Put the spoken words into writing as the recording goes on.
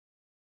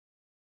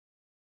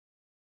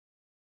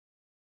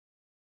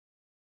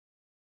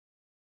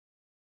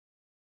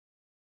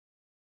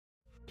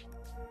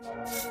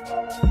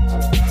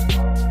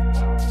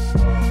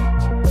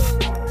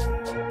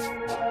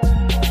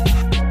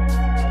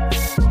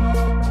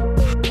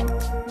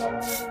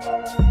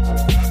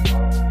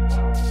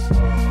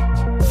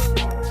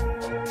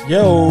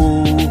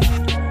Yo,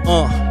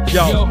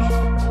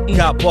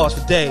 got bars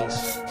for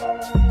days.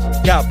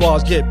 Got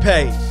bars get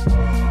paid.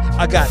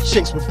 I got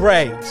chicks with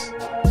braids.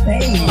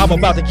 Hey. I'm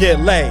about to get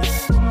laid.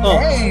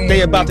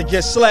 They about to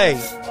get slayed.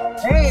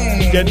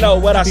 Hey. You know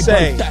what I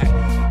say. Birthday.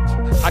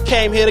 I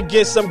came here to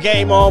get some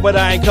game on, but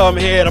I ain't come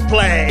here to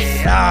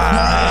play.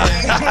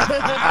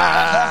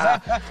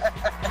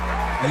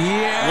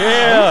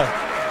 Yeah.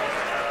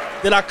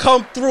 Then I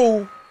come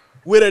through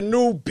with a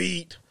new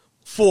beat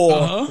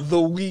for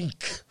the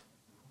week.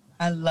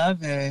 I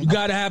love it. You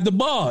gotta have the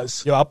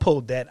bars. Yo, I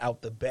pulled that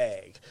out the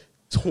bag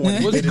 20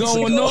 What's minutes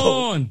going ago.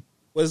 on?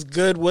 What's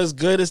good? What's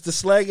good? It's the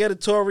Slang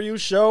Editorial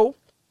show.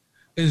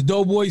 It's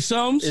Doughboy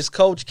Sums. It's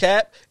Coach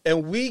Cap,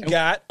 and we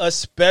got a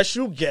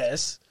special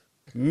guest,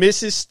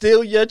 Mrs.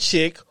 Steal Your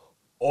Chick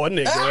or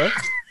Nigga,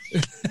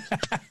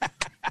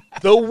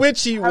 the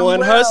witchy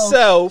one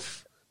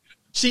herself.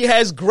 She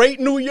has great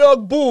New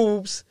York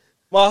boobs.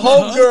 My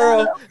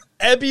homegirl,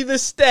 Ebby the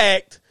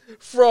Stacked,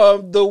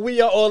 from the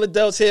We Are All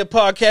Adults Here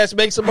podcast.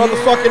 Make some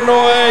motherfucking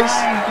noise.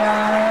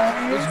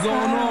 What's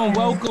going on?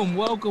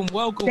 Welcome.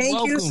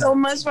 Thank you so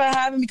much for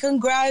having me.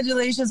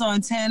 Congratulations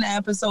on 10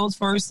 episodes,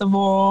 first of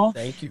all.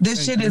 Thank you.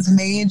 This shit is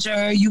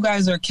major. You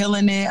guys are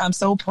killing it. I'm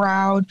so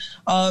proud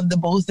of the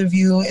both of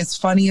you. It's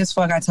funny as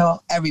fuck. I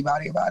tell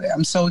everybody about it.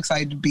 I'm so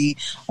excited to be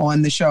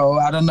on the show.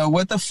 I don't know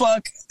what the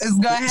fuck is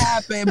going to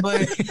happen,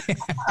 but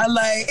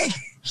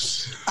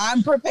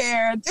I'm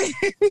prepared.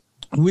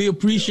 We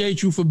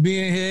appreciate you for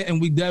being here,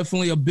 and we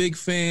definitely are big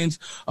fans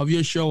of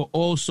your show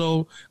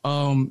also.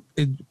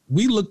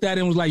 We looked at it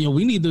and was like, yo,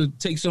 we need to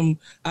take some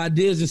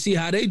ideas and see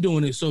how they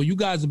doing it. So you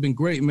guys have been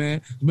great,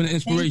 man. It's been an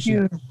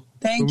inspiration.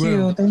 Thank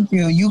you.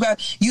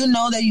 You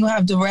know that you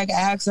have direct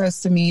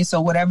access to me.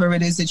 So whatever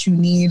it is that you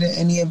need,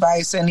 any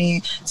advice,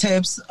 any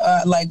tips,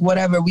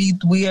 whatever, we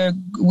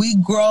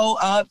grow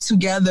up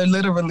together,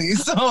 literally.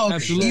 So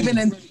even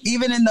in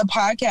the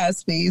podcast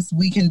space,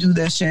 we can do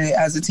this shit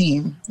as a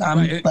team.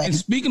 And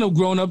speaking of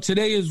growing up,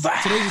 today's a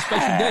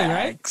special day,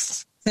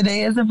 right?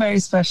 Today is a very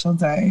special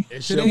day.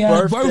 It's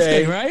your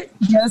birthday, right?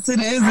 Yes, it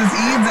is. It's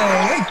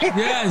E-Day.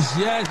 Yes.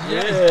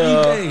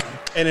 E-Day.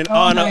 And in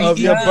honor of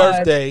your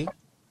birthday.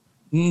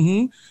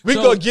 Mm-hmm. We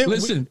gonna give.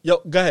 Listen,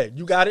 go ahead.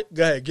 You got it.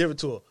 Go ahead. Give it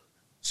to her.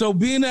 So,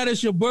 being that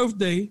it's your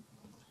birthday,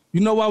 you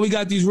know why we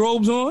got these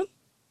robes on?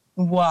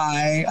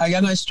 Why? Are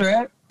y'all gonna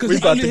strip?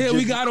 Because under here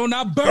we got on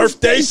our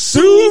birthday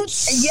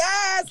suits.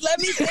 Yes. Let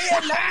me see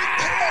it.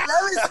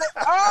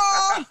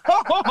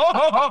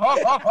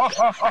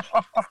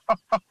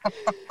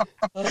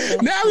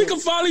 Now we can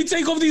finally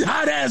take off these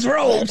hot ass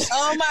robes.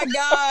 Oh my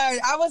God.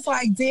 I was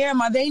like,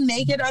 damn, are they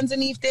naked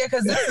underneath there?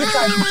 Because this is the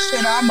type of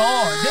shit I'm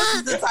on. This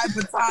is the type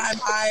of time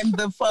I'm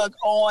the fuck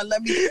on.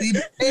 Let me see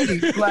the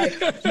titties.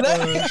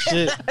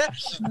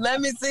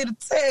 Let me see the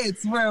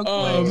tits real quick.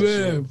 Oh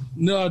man.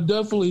 No,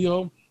 definitely,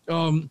 yo.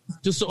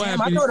 Just so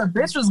happy. I thought a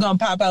bitch was gonna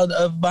pop out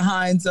of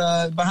behind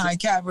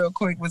Cat real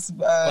quick with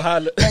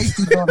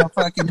faces on her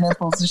fucking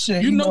nipples and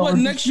shit. You know what?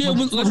 Next year,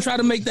 let's try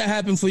to make that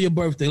happen for your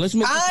birthday. I'm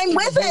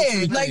with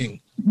it.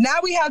 Now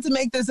we have to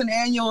make this an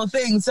annual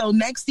thing. So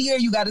next year,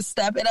 you got to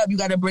step it up. You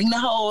got to bring the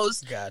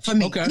hose for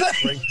me. Okay.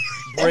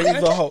 Bring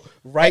the hose.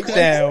 Write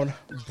down.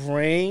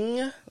 Bring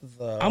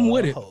the. I'm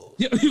with it. Bring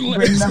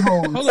the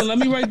hose. Hold on, let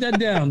me write that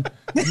down.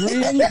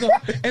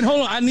 And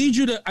hold on, I need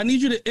you to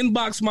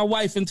inbox my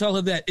wife and tell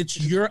her that it's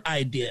your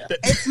idea.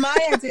 It's my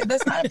idea.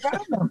 That's not a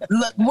problem.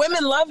 Look,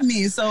 women love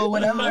me, so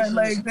whenever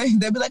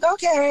they'll be like,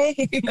 okay.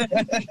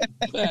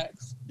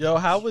 Facts. Yo,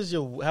 how was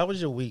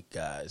your week,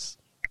 guys?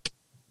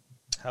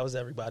 How was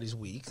everybody's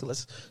week?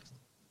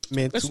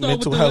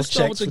 Mental health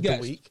checks for the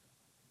week.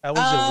 How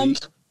was your week?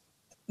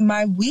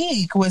 My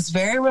week was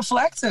very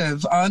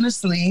reflective,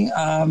 honestly.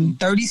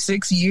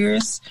 36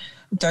 years,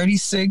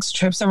 36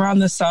 trips around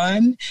the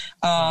sun.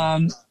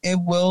 It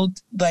will,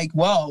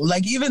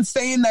 even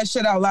saying that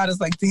shit out loud is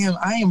like, damn,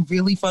 I am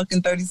really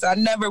fucking 36. I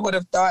never would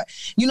have thought,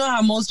 you know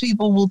how most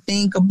people will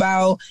think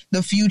about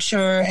the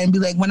future and be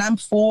like, when I'm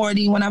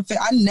 40,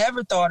 I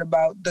never thought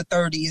about the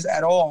 30s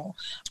at all.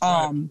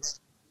 Right.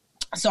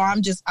 So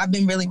I've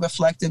been really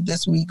reflective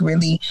this week,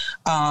 really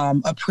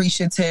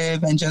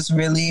appreciative, and just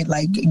really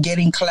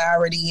getting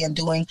clarity and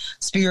doing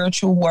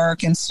spiritual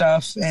work and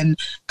stuff and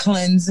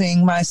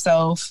cleansing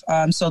myself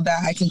so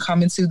that I can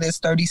come into this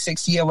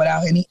 36 year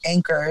without any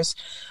anchors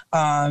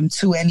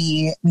to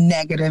any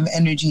negative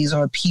energies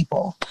or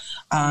people.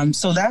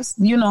 So that's,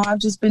 I've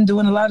just been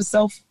doing a lot of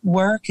self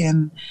work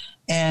and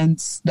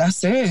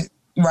that's it.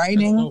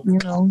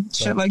 Writing,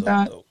 shit like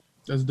that.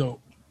 That's dope.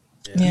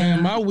 Yeah.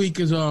 Man, my week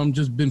has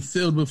just been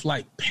filled with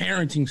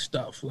parenting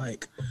stuff.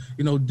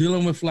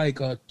 Dealing with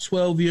a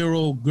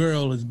 12-year-old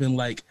girl has been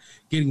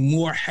getting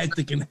more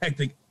hectic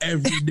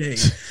every day.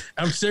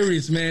 I'm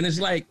serious, man. It's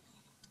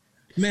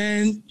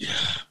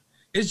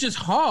it's just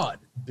hard.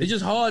 It's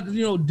just hard,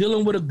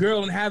 dealing with a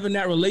girl and having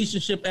that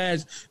relationship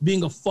as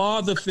being a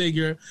father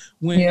figure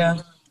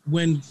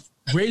when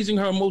raising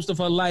her most of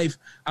her life,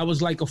 I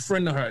was like a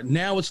friend to her.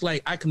 Now it's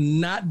like I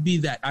cannot be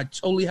that. I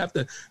totally have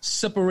to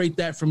separate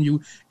that from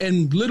you.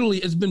 And literally,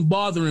 it's been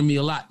bothering me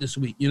a lot this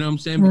week. You know what I'm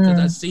saying? Because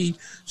I see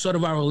sort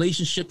of our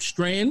relationship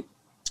strain,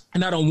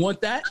 and I don't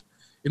want that.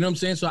 You know what I'm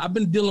saying? So I've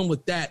been dealing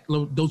with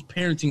those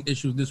parenting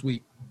issues this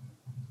week.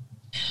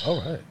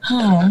 All right.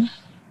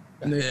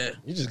 Yeah.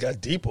 You just got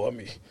deep on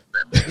me.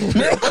 I didn't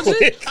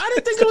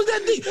think it was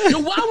that deep.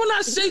 Why when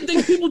I say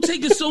things, people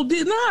take it so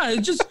deep? Nah,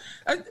 it just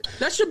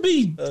that should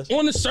be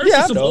on the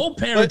surface of all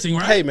parenting,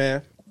 right? Hey,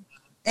 man,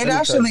 it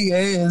actually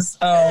is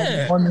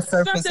on the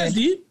surface. It's not that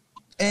deep.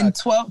 And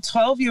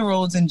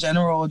 12-year-olds in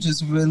general are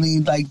just really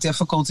like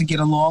difficult to get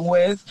along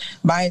with.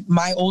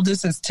 My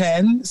oldest is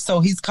 10, so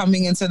he's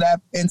coming into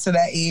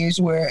that age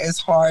where it's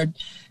hard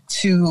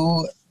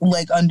to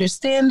like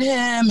understand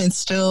him and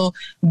still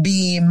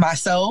be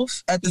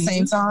myself at the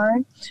same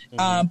time.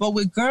 But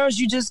with girls,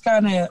 you just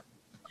gotta,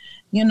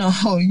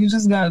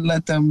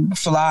 let them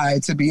fly,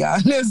 to be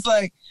honest.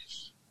 Like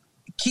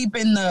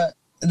keeping the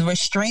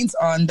restraints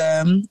on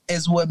them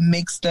is what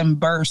makes them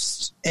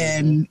burst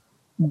and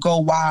go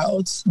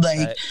wild.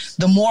 Like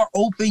the more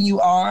open you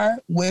are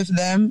with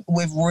them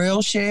with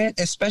real shit,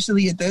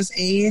 especially at this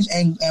age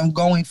and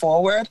going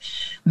forward,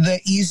 the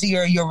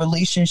easier your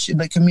relationship,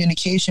 the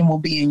communication will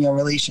be in your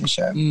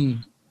relationship.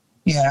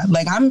 Yeah,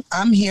 like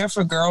I'm here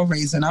for girl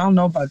raising. I don't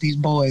know about these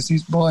boys.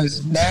 These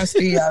boys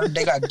nasty.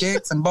 They got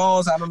dicks and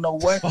balls. I don't know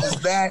what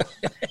is that.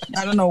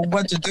 I don't know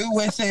what to do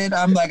with it.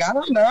 I'm like, I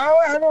don't know.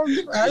 I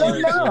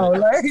don't know.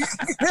 Like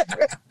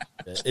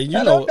and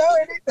I don't know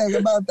anything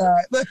about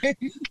that.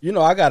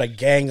 I got a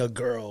gang of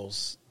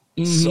girls,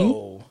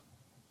 so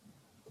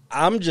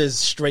I'm just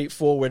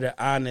straightforward and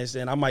honest,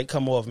 and I might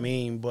come off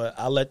mean, but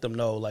I let them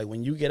know, like,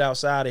 when you get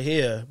outside of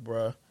here,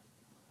 bruh,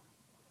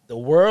 the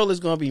world is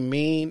going to be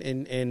mean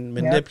and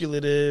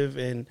manipulative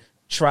and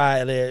try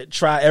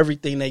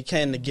everything they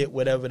can to get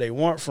whatever they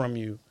want from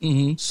you.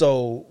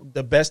 So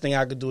the best thing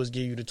I could do is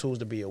give you the tools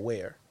to be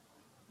aware.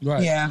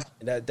 Right. Yeah.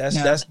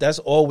 That's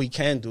all we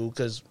can do,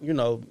 because,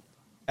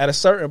 at a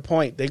certain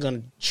point, they're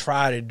going to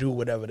try to do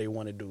whatever they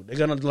want to do. They're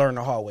going to learn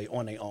the hard way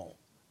on their own.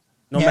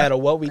 No matter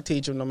what we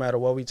teach them, no matter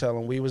what we tell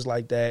them, we was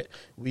like that.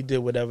 We did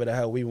whatever the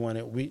hell we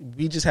wanted.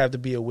 We just have to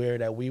be aware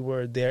that we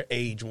were their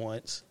age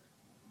once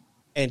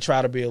and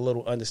try to be a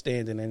little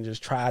understanding and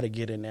just try to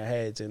get in their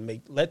heads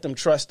and let them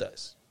trust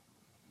us.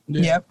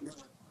 Yeah.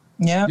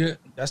 Yep.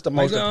 That's the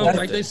most important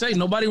like thing. They say,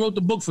 nobody wrote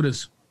the book for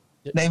this.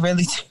 They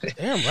really did.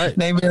 Damn right.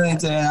 They really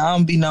did. I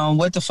don't be knowing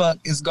what the fuck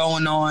is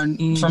going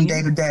on from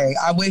day to day.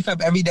 I wake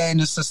up every day and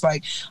it's just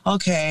like,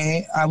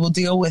 okay, I will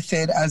deal with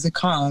it as it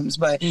comes.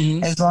 But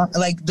as long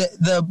like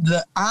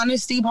the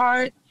honesty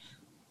part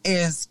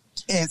is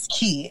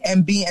key,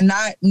 and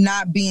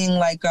not being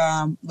like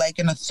an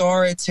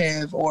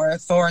authoritative or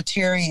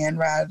authoritarian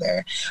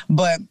rather,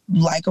 but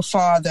like a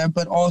father,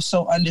 but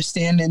also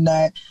understanding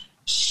that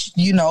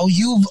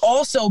you've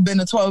also been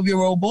a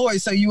 12-year-old boy,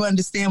 so you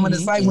understand what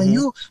it's like when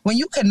you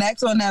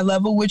connect on that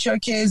level with your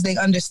kids. They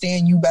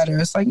understand you better.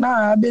 It's like,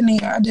 nah, I've been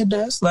here, I did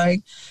this,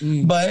 like,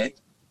 but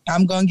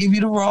I'm gonna give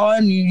you the raw,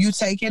 and you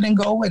take it and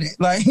go with it.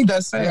 Like,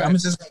 that's it. Right. I'm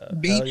just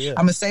I'm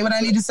gonna say what I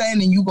need to say, and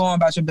then you go on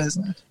about your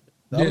business.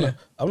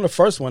 I'm the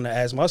first one to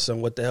ask my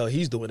son what the hell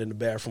he's doing in the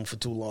bathroom for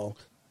too long.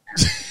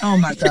 Oh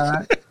my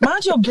God,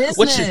 mind your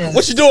business.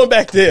 What you doing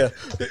back there?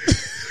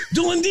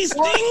 Doing these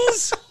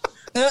things.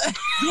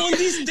 Doing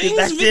these things,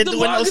 back there Victor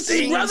doing those Vargas'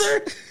 things.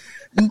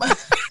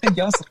 brother.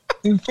 Y'all so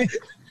stupid.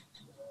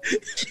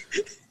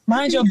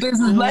 Mind your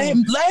business. Let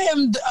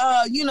him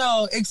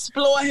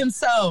explore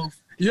himself.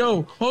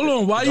 Yo, hold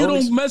on. Why you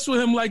don't mess with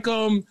him like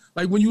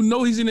when you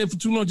know he's in there for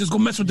too long, just go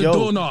mess with the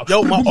doorknob.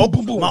 Yo, my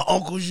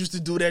uncles used to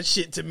do that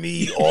shit to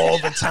me all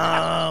the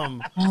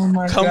time. Oh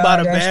my Come God, by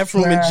the that's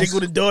bathroom and trash. jiggle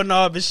the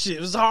doorknob and shit.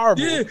 It was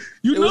horrible. Yeah, It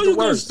you know was the you're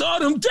gonna worst.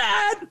 start him,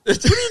 Dad.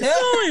 What are you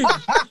doing?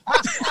 What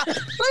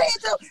are you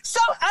doing? So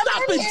I'm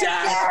Stop in it, here,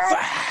 Dad.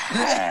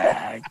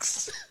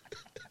 Facts.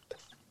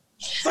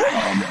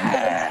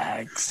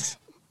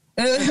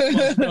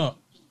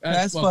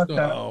 That's fucked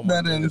up. Oh, my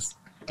That goodness. is.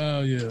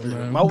 Oh yeah,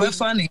 man. But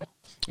funny.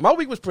 My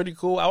week was pretty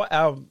cool. I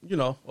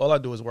all I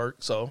do is work,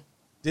 so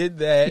did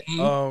that.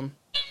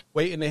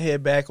 Waiting to hear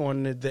back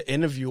on the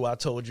interview I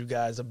told you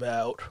guys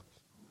about.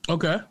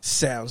 Okay.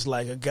 Sounds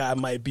like a guy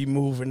might be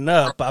moving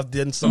up. I've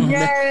done some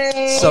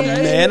Yay.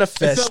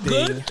 manifesting.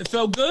 It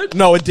felt good.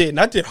 No, it didn't.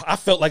 I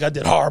felt like I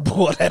did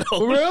horrible at that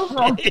whole For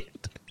real?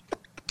 shit.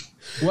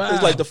 Wow. It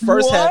was like the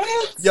first half.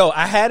 What? Yo,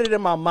 I had it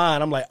in my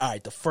mind. I'm like, all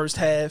right, the first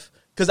half,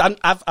 because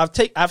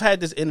I've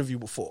had this interview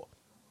before,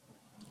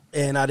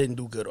 and I didn't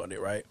do good on it,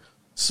 right?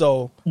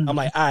 So I'm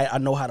like, all right, I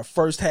know how the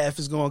first half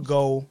is gonna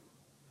go.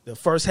 The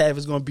first half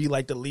is gonna be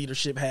like the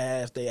leadership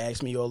half. They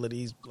ask me all of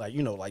these, like,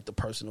 like the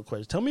personal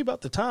questions. Tell me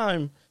about the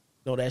time.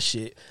 That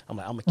shit. I'm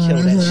like, I'm gonna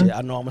kill that shit.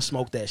 I know I'm gonna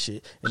smoke that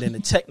shit. And then the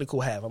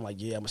technical half, I'm like,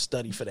 yeah, I'm gonna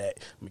study for that.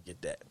 I'm gonna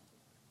get that.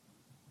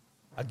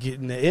 I get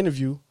in the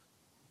interview.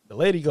 The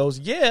lady goes,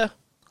 yeah,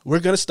 we're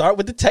going to start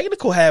with the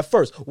technical half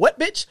first. What,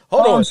 bitch?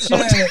 Hold on.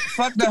 Shit.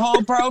 Fuck the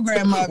whole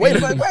program up.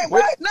 Wait,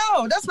 what?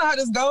 No, that's not how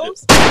this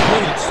goes.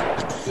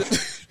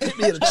 Hit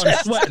me in the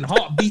chest. Sweating,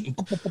 heart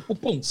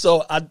beating.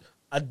 So I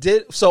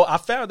did. So I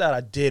found out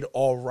I did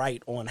all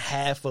right on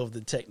half of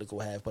the technical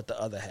half, but the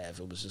other half,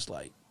 it was just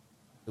like,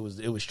 it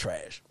was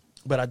trash.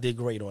 But I did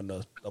great on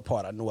the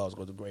part I knew I was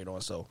going to do great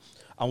on. So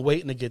I'm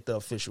waiting to get the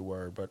official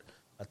word, but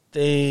I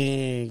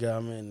think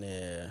I'm in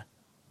there.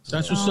 So.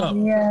 That's what's up.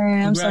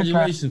 Yeah,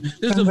 congratulations.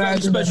 This is a very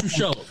special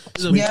show.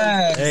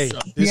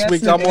 This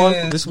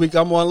week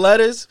I'm on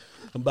letters.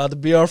 I'm about to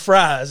be on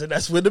fries, and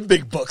that's when the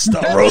big bucks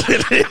start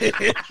rolling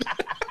in.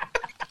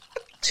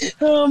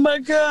 Oh my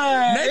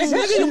God. Next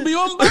nigga, you'll be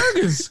on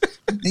burgers.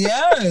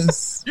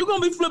 Yes. You're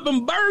going to be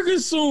flipping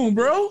burgers soon,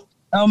 bro.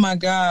 Oh my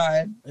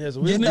God. Yeah,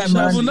 so get that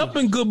money up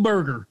in Good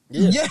Burger.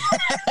 Yeah.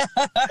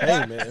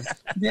 Hey, man.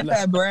 Get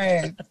that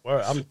bread.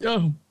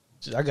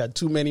 I got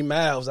too many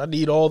mouths. I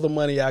need all the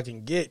money I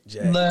can get,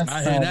 Jack. Listen,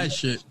 I hear that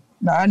shit.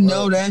 I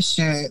know that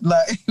shit.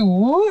 Like,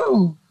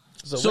 woo.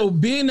 So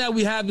being that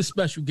we have the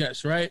special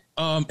guest, right?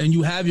 And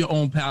you have your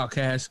own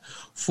podcast,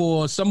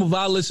 for some of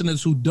our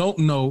listeners who don't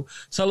know,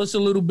 tell us a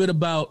little bit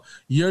about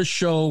your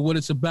show, what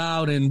it's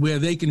about, and where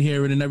they can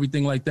hear it and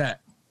everything like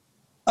that.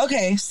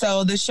 Okay,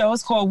 so the show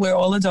is called We're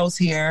All Adults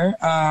Here,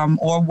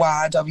 or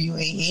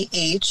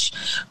YWAAH.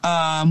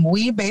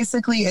 We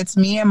basically, it's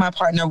me and my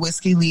partner,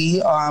 Whiskey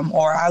Lee,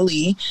 or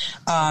Ali.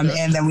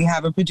 And then we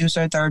have a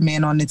producer, a third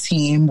man on the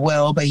team,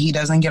 Will, but he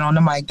doesn't get on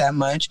the mic that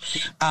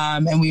much.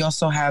 And we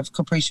also have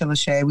Capricia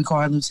Lachey. We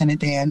call her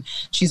Lieutenant Dan.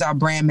 She's our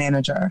brand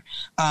manager.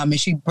 And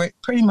she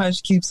pretty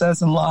much keeps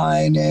us in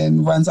line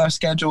and runs our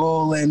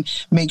schedule and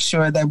makes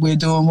sure that we're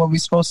doing what we're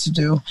supposed to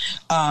do,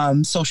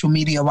 social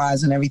media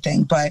wise and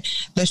everything. But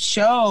the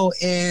show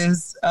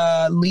is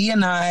Lee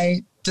and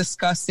I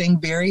discussing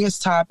various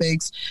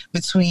topics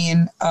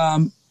between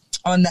on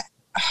the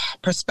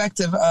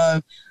perspective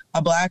of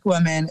a Black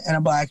woman and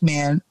a Black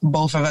man,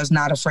 both of us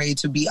not afraid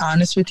to be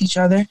honest with each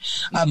other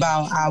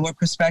about our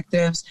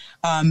perspectives,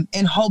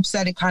 in hopes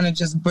that it kind of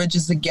just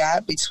bridges the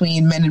gap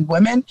between men and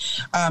women,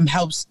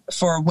 helps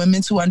for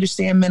women to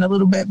understand men a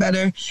little bit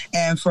better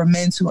and for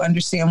men to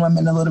understand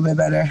women a little bit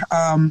better.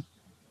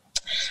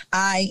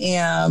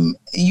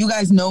 You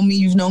guys know me.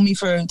 You've known me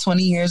for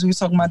 20 years. We were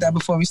talking about that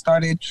before we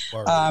started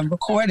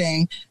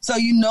recording. So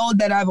you know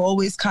that I've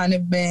always kind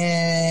of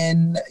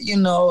been,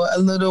 a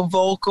little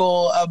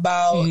vocal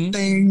about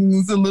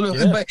things a little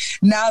bit. But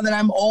now that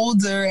I'm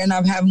older and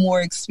I've had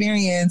more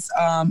experience,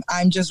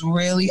 I'm just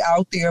really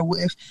out there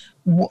with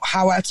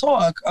how I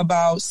talk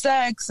about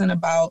sex and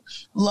about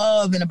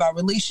love and about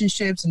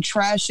relationships and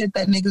trash shit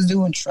that niggas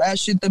do and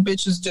trash shit that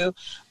bitches do.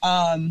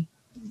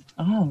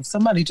 Oh,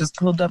 somebody just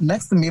pulled up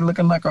next to me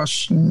looking like a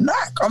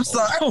snack. I'm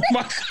sorry. Oh,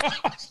 my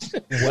gosh.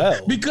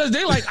 Well. Because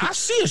they like, I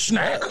see a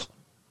snack.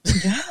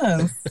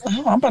 Yes.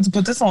 Oh, I'm about to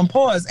put this on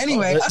pause.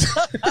 Anyway.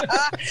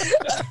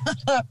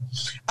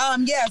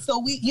 So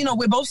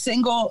we're both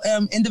single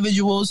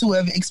individuals who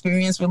have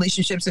experienced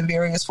relationships in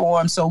various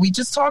forms. So we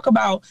just talk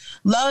about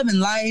love and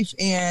life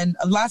and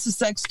lots of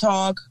sex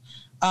talk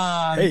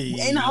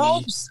in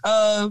hopes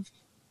of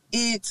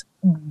it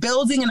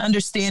building an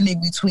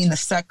understanding between the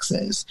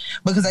sexes,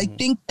 because I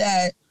think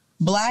that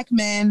Black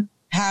men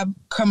have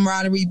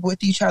camaraderie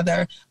with each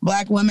other,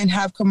 Black women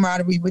have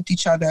camaraderie with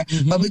each other,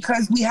 but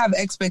because we have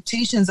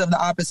expectations of the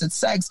opposite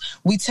sex,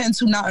 we tend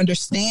to not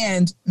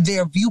understand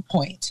their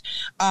viewpoint.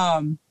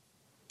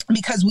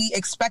 Because we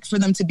expect for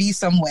them to be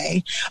some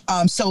way.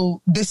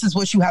 So this is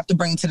what you have to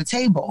bring to the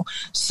table.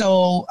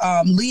 So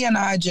Lee and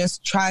I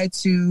just try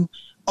to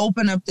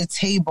open up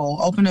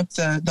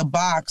the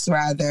box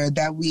rather,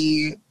 that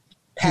we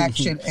pack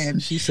shit in.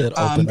 She said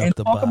open up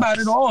the box. Talk about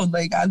it all.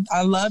 Like,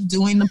 I love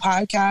doing the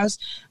podcast.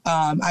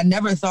 I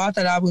never thought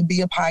that I would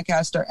be a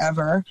podcaster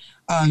ever.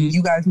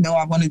 You guys know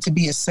I wanted to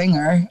be a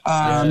singer.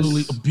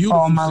 Absolutely. A beautiful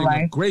all my singer.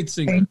 life. Great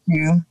singer.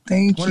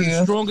 Thank you. One of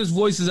the strongest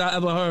voices I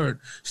ever heard.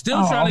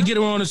 Still trying to get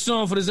her on a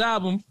song for this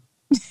album.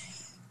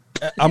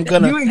 I'm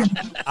gonna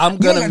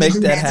make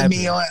that happen.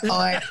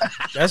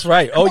 That's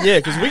right. Oh yeah,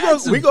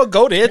 because we gonna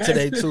go there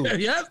today too.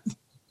 Yep.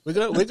 We're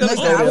gonna go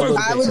there.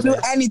 I would do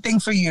anything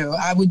for you.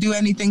 I would do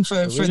anything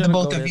for the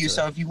both of you.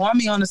 So if you want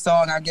me on the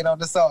song, I'll get on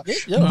the song.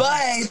 Yeah.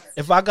 But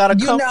if I gotta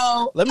come,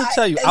 let me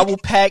tell you, I will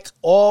pack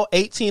all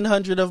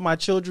 1,800 of my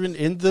children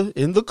in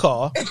the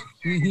car,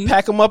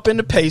 pack them up in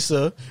the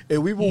Pacer,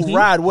 and we will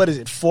ride. What is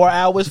it? 4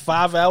 hours,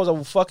 5 hours? I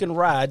will fucking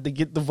ride to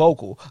get the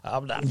vocal.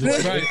 I'm not doing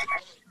it.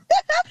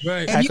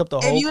 Right.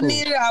 If you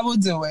need it, I will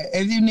do it.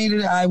 If you need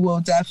it, I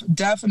will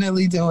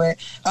definitely do it.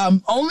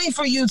 Only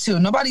for you two.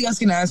 Nobody else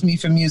can ask me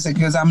for music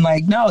because I'm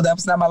like, no,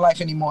 that's not my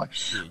life anymore.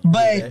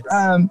 But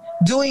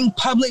doing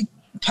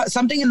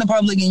something in the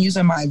public and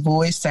using my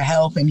voice to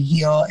help and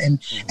heal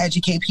and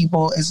educate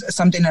people is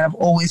something that I've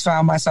always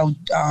found myself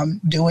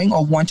doing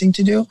or wanting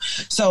to do.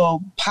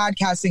 So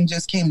podcasting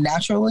just came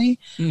naturally,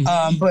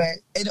 but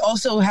it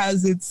also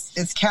has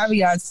its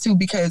caveats too,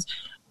 because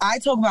I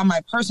talk about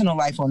my personal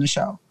life on the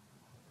show.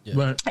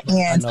 Yeah.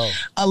 And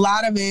a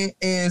lot of it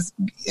is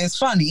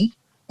funny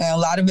And a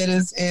lot of it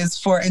is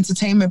for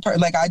entertainment.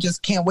 Like, I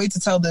just can't wait to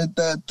tell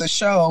the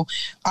show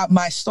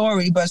my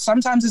story. But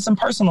sometimes it's some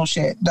personal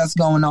shit that's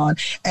going on.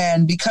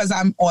 And because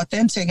I'm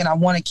authentic and I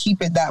want to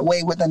keep it that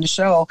way within the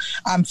show,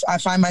 I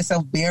find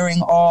myself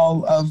bearing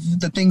all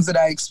of the things that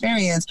I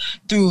experience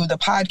through the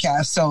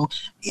podcast. So,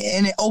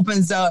 and it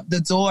opens up the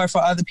door for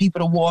other people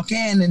to walk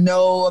in and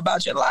know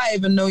about your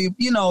life and know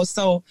you know,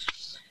 so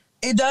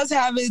it does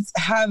have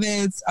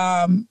its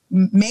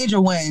major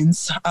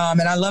wins,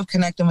 and I love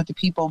connecting with the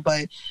people.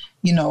 But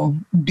you know,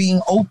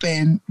 being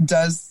open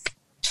does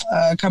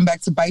come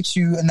back to bite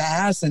you in the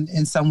ass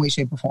in some way,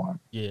 shape, or form.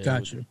 Yeah,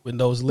 got you. When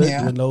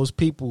those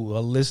people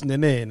are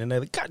listening in, and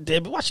they're like, "God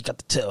damn it, why she got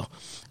to tell?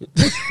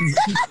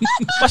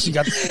 Why she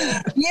got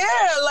to?" Yeah,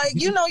 like,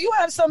 you know, you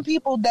have some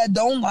people that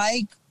don't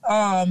like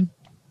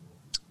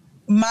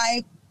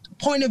my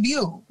point of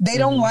view. They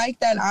don't like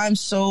that I'm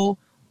so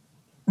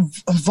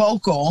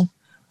vocal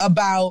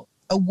about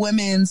a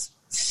woman's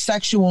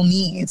sexual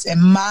needs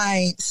and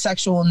my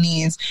sexual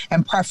needs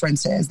and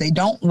preferences. They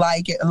don't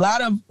like it. A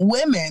lot of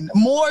women,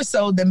 more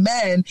so than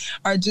men,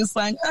 are just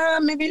like,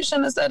 maybe you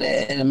shouldn't have said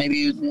it.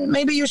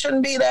 Maybe you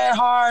shouldn't be that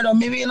hard, or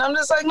maybe. And I'm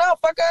just like, no,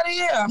 fuck out of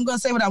here. I'm gonna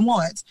say what I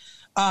want.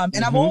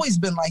 And I've always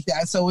been like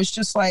that. So it's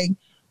just like,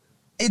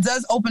 it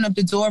does open up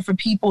the door for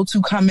people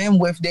to come in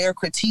with their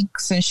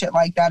critiques and shit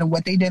like that, and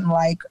what they didn't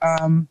like.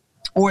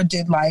 Or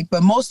did like,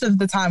 but most of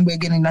the time we're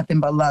getting nothing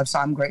but love, so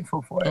I'm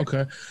grateful for it.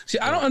 Okay. See,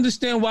 I don't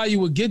understand why you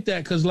would get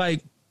that, because,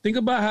 like, think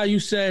about how you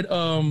said,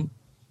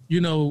 you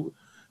know,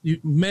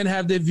 men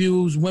have their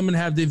views, women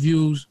have their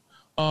views,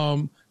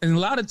 and a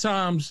lot of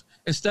times,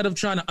 instead of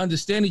trying to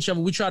understand each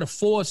other, we try to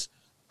force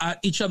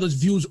each other's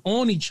views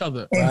on each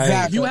other. Exactly.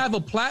 If you have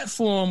a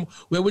platform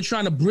where we're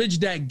trying to bridge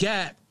that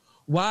gap,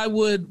 why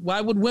would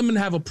women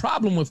have a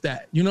problem with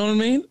that? You know what I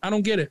mean? I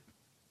don't get it.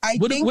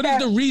 What are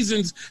the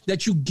reasons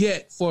that you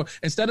get for,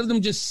 instead of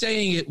them just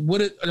saying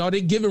it, are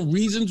they giving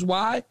reasons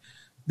why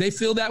they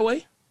feel that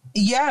way?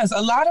 Yes, a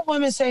lot of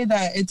women say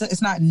that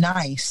it's not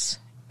nice.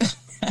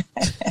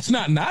 It's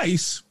not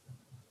nice.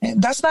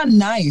 That's not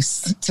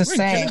nice to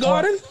say.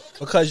 Kindergarten?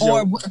 Because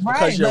you're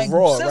like,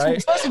 raw,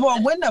 right? First of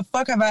all, when the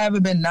fuck have I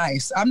ever been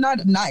nice? I'm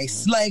not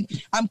nice. Like,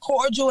 I'm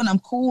cordial and I'm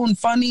cool and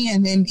funny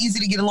and easy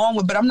to get along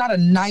with, but I'm not a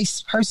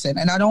nice person,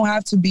 and I don't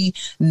have to be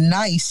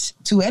nice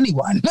to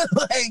anyone.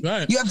 Like,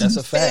 right. You have to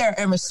be fair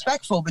and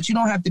respectful, but you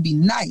don't have to be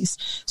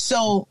nice.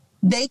 So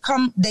they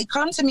come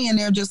to me and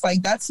they're just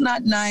like, that's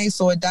not nice,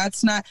 or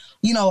that's not,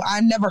 you know, I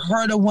never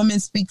heard a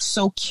woman speak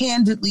so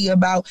candidly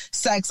about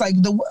sex. Like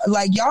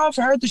y'all have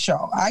heard the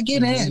show. I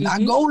get in, I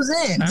goes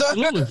in,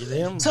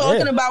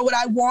 talking about what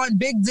I want,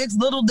 big dicks,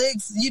 little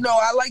dicks. You know,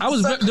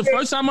 the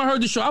first time I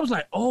heard the show, I was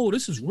like, oh,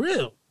 this is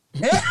real.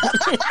 You're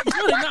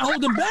really not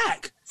holding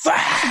back.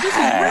 This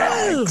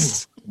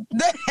is real.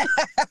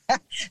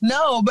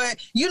 No, but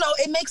you know,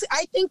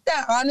 I think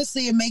that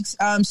honestly it makes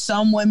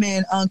some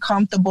women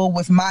uncomfortable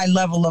with my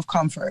level of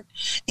comfort,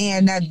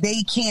 and that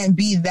they can't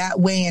be that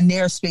way in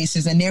their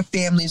spaces and their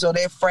families or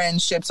their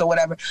friendships or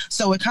whatever.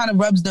 So it kind of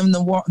rubs them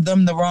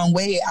the wrong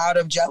way out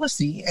of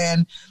jealousy.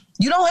 And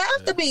you don't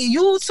have to be.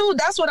 You too.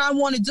 That's what I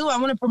want to do.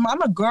 I'm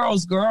a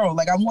girl's girl.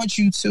 Like, I want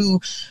you to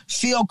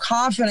feel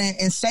confident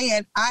in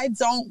saying, I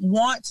don't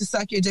want to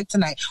suck your dick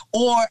tonight,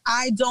 or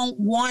I don't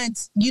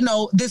want, you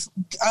know, this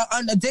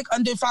a dick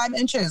under 5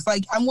 inches.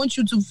 Like, I want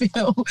you to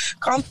feel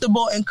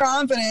comfortable and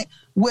confident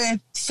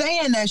with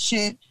saying that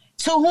shit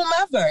to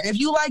whomever. If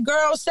you like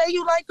girls, say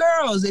you like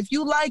girls. If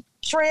you like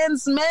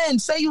trans men,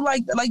 say you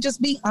like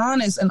just be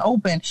honest and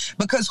open,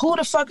 because who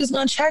the fuck is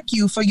gonna check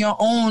you for your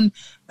own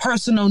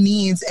personal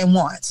needs and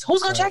wants?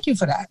 Who's gonna check you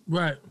for that?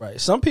 Right.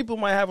 Some people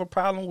might have a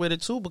problem with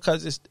it too,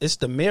 because it's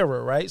the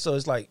mirror, right? So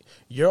it's like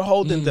you're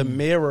holding the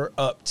mirror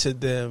up to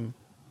them,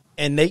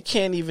 and they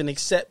can't even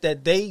accept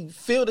that they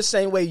feel the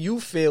same way you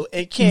feel,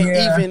 and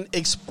can't even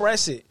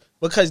express it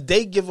because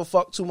they give a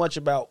fuck too much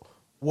about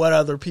what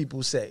other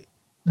people say.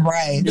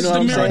 Right. It's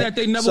the mirror that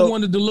they never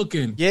wanted to look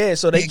in. Yeah,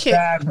 so they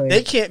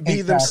can't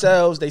be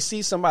themselves. They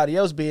see somebody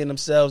else being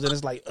themselves, and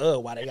it's like,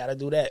 why they gotta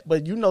do that?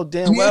 But you know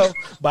damn well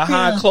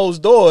behind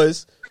closed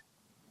doors,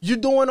 you're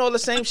doing all the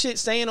same shit,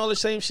 saying all the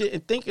same shit,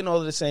 and thinking all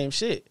of the same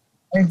shit.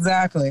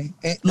 Exactly.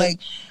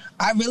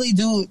 I really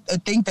do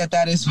think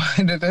that is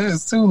what it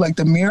is too. Like,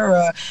 the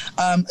mirror.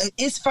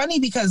 It's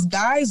funny because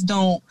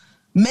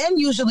men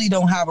usually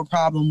don't have a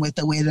problem with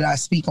the way that I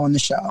speak on the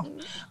show.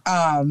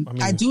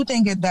 I do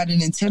think that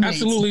it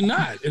intimidates. Absolutely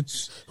not.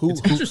 It's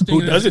interesting.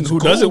 Who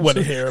doesn't want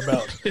to hear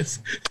about it's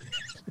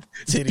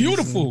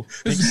beautiful.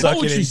 This is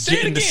poetry.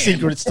 Getting the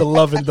secrets to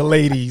loving the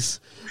ladies.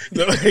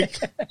 Like,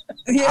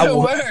 I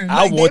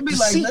want the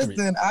secret.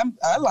 Listen,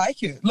 I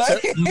like it.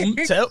 Like,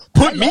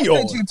 put me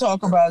on. That you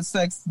talk about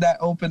sex that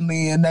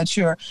openly, and that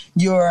you're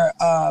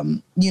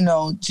you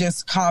know,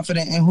 just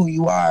confident in who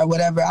you are or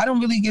whatever. I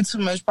don't really get too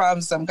much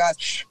problems with some guys.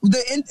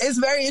 It's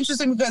very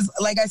interesting because,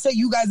 like I said,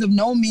 you guys have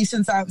known me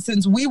since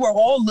we were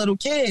all little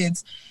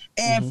kids.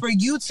 And for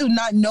you to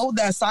not know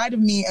that side of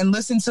me and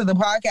listen to the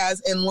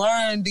podcast and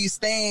learn these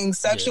things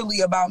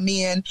sexually about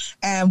me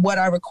and what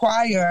I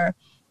require,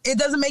 it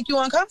doesn't make you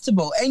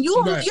uncomfortable, and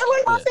you're like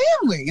my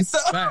family. So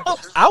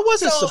I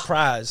wasn't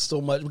surprised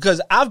so much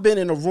because I've been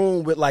in a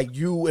room with like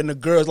you and the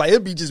girls, like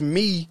it'd be just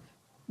me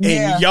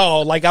and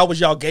y'all, like I was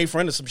y'all gay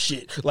friend or some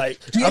shit. Like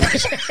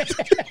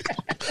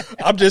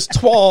I'm just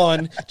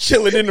Twan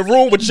chilling in the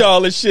room with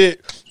y'all and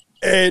shit.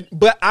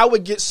 But I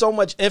would get so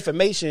much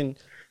information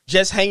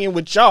just hanging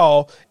with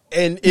y'all,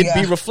 and it'd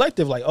be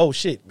reflective. Like, oh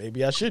shit,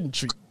 maybe I shouldn't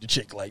treat the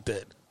chick like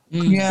that.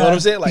 You know what I'm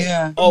saying? Like,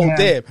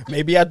 damn,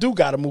 maybe I do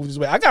gotta move this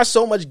way. I got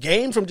so much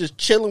gain from just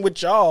chilling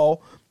with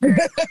y'all. You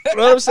know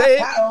what I'm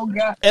saying? Oh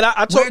God! And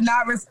we're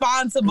not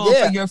responsible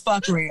for your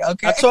fuckery.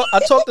 Okay. I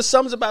talk to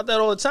Sums about that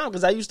all the time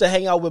because I used to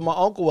hang out with my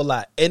uncle a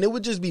lot, and it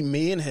would just be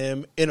me and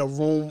him in a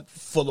room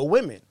full of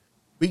women.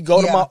 We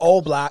go to my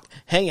old block,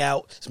 hang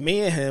out. It's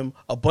me and him,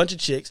 a bunch of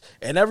chicks,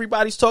 and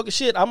everybody's talking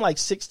shit. I'm like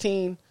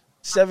 16,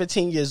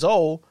 17 years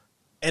old,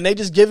 and they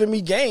just giving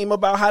me game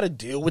about how to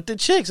deal with the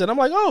chicks, and I'm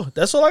like, oh,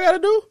 that's all I got to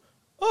do.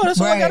 Oh,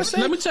 that's all I got to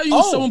say. Let me tell you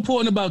what's so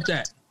important about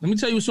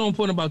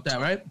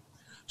that. Right?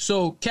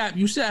 So, Cap,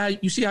 you see how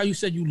you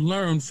said you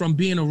learned from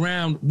being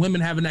around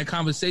women having that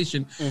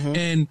conversation,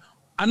 and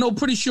I know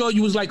pretty sure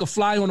you was like a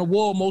fly on the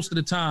wall most of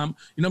the time,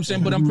 you know what I'm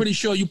saying? But I'm pretty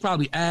sure you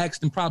probably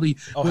asked and probably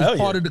was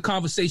part of the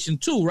converson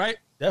too, right?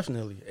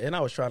 Definitely. And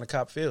I was trying to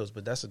cop feels,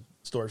 but that's a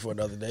story for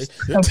another day.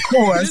 Of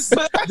course.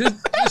 There's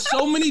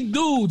so many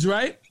dudes,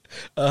 right?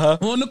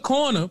 On the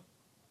corner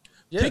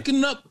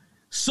picking up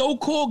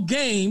so-called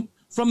game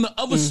from the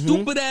other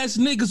stupid ass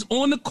niggas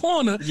on the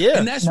corner. Yeah.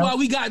 And that's why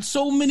we got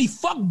so many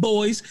fuck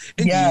boys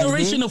and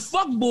generation of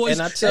fuck boys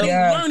that ain't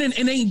learning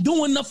and ain't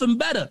doing nothing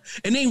better.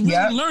 And ain't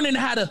really learning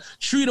how to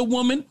treat a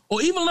woman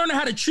or even learning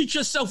how to treat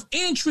yourself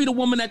and treat a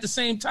woman at the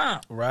same time.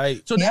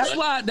 Right. So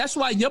that's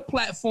why your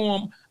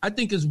platform, I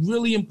think, is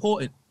really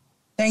important.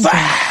 Thank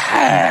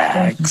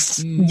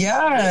Facts. You.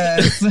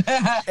 Yes.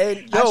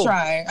 I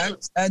try.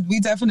 We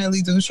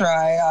definitely do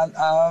try.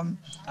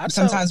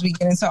 Sometimes we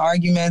get into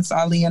arguments,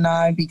 Ali and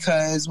I,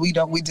 because we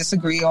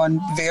disagree on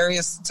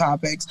various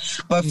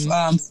topics. But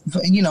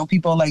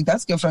people like,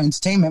 that's good for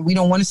entertainment. We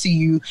don't want to see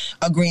you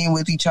agreeing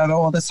with each other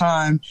all the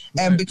time.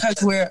 And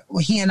because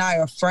he and I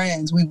are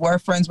friends, we were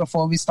friends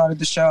before we started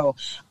the show.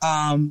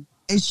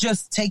 It's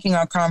just taking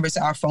our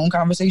phone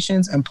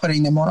conversations and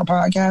putting them on a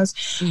podcast.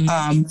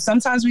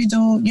 Sometimes we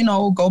do,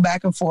 go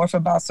back and forth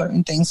about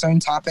certain things,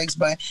 certain topics,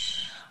 but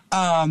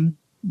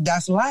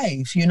that's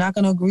life. You're not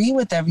going to agree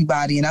with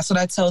everybody. And that's what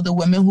I tell the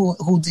women who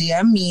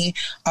DM me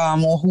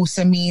or who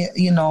send me,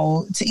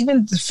 to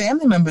even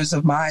family members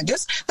of mine.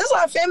 There's a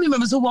lot of family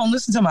members who won't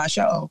listen to my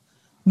show.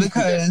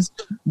 Because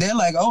they're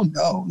like, oh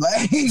no,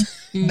 like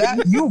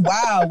that you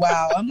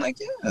wow. I'm like,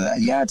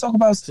 I talk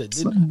about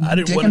I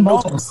didn't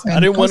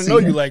want to know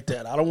you like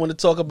that. I don't want to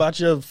talk about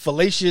your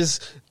fallacious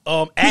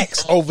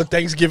acts over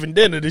Thanksgiving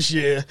dinner this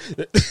year.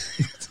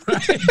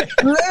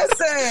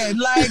 Listen,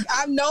 like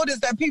I've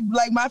noticed that people,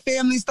 like my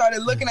family,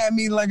 started looking at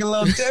me like a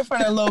little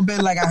different, a little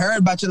bit. Like I heard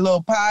about your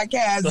little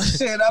podcast and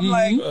shit. I'm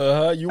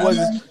like,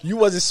 you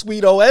wasn't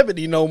sweet old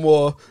Ebony no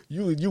more.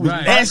 You was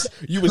nasty.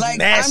 You was like,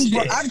 nasty.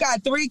 I've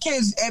got 3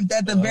 kids.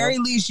 At the very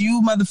least,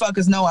 you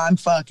motherfuckers know I'm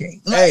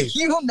fucking. Like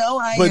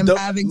I am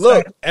having.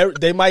 Look,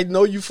 they might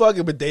know you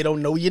fucking, but they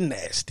don't know you're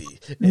nasty.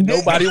 And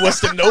nobody wants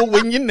to know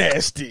when you're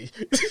nasty.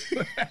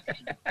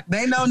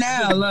 They know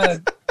now.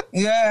 Look.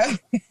 Yeah.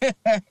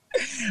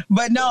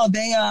 But no,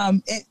 they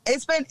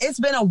it's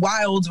been a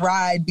wild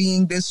ride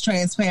being this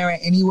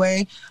transparent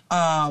anyway,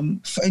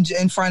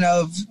 in front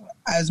of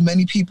as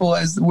many people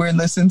as we're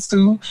listened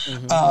to,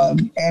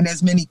 and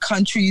as many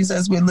countries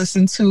as we're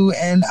listened to,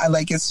 and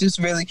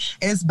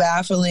it's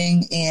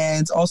baffling,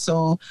 and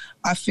also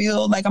I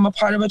feel like I'm a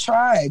part of a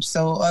tribe,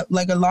 so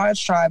like a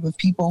large tribe of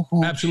people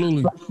who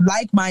absolutely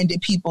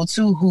like-minded people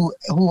too, who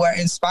are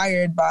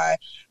inspired by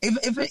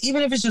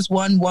even if it's just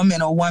one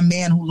woman or one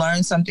man who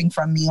learns something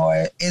from me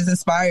or is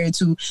inspired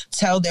to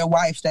tell their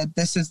wife that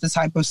this is the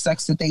type of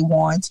sex that they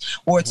want,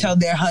 or tell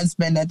their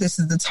husband that this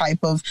is the type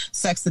of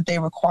sex that they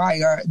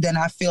require, then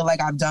I feel like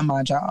I've done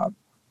my job.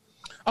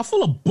 I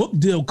feel a book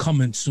deal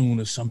coming soon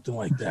or something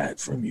like that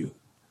from you.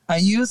 Are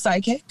you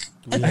psychic?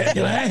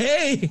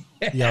 Hey,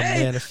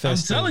 I'm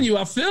telling you,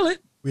 I feel it.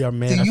 We are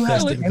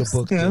manifesting the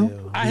book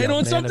deal. I hit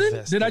on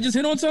something? Did I just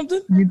hit on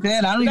something? You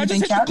did. I don't even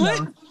think Cap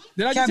knows.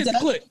 Did I just hit the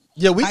click?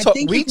 Yeah, we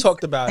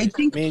talked about it.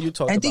 Me and you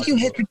talked about it. I think you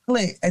hit the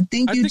click. I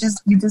think you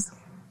just did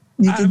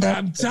that.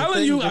 I'm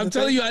telling you,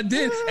 I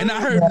did. And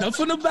I heard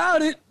nothing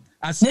about it.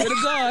 I swear to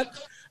God.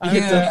 I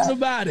heard nothing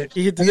about it.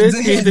 He hit this,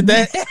 he hit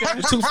that,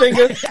 the 2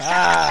 fingers.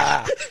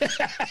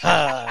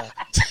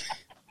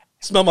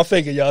 Smell my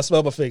finger, y'all.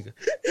 Smell my finger.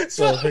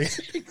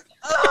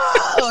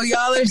 Oh,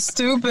 y'all are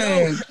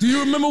stupid. Do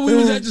you remember we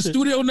was at the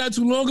studio not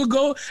too long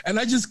ago, and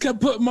I just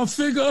kept putting my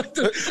finger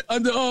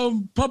on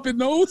the puppet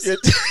nose?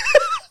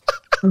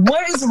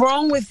 What is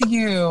wrong with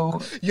you?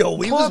 Yo,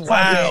 we was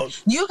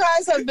wild. You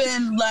guys have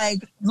been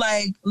like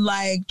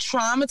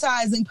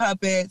traumatizing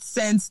Puppet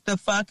since the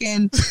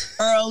fucking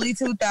early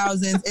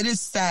 2000s. It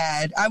is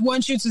sad. I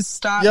want you to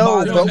stop.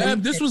 Yo,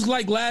 this was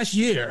like last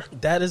year.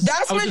 That's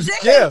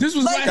ridiculous. This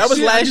was that was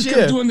last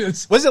year. Doing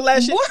this. Was it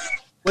last year? What?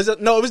 Was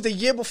it? No, it was the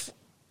year before.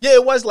 Yeah,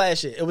 it was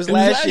last year. It was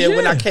last year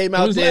when I came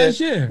out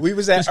there. We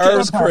was at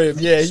Earth's crib.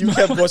 Yeah, you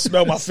kept going to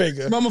smell my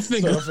finger. Smell my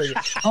finger.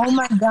 Oh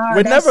my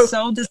God, that's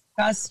so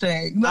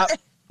disgusting.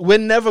 We're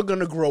never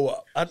gonna grow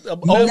up.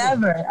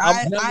 Never.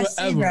 I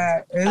see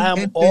that.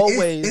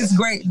 It's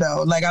great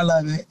though. Like I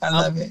love it. I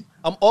love it.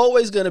 I'm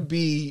always gonna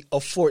be a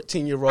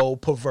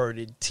 14-year-old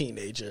perverted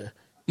teenager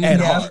at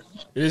heart.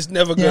 It's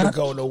never gonna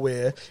go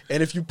nowhere.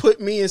 And if you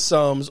put me in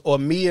Sums or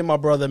me and my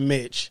brother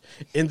Mitch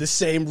in the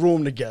same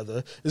room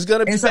together, it's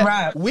gonna be a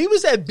wrap. We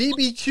was at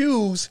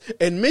BBQs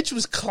and Mitch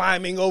was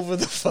climbing over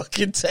the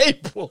fucking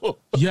table.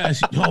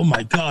 Yes. Oh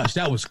my gosh,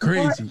 that was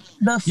crazy.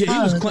 He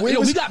was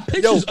we got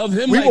pictures of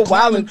him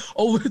climbing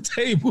over the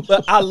table.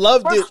 But I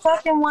loved it.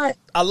 Fucking what?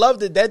 I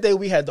loved it. That day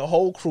we had the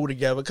whole crew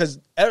together because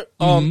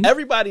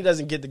everybody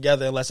doesn't get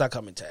together unless I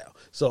come in town.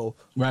 So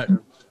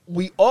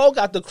we all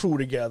got the crew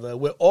together.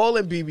 We're all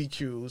in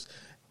BBQs,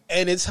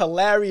 and it's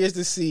hilarious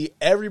to see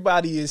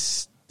everybody is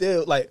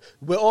still like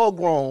we're all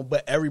grown,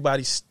 but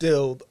everybody's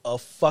still a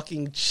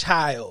fucking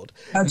child.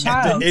 A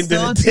child,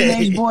 still a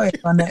teenage boy.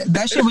 On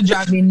that shit would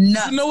drive me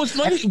nuts. You know what's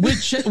funny?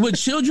 With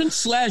children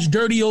 /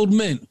 dirty old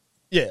men.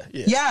 Yeah.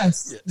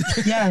 Yes.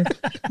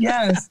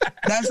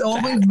 That's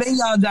always been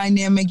y'all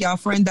dynamic, y'all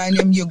friend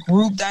dynamic, your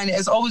group dynamic.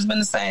 It's always been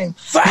the same.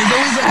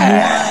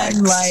 There's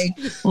always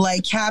one,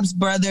 like Cap's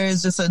brother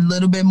is just a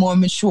little bit more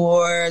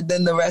mature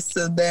than the rest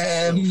of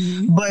them.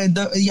 Mm-hmm.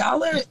 But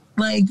y'all are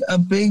like a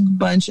big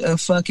bunch of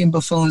fucking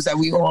buffoons that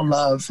we all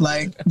love.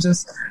 Like,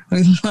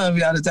 we love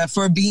y'all to death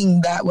for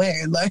being that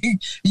way. Like,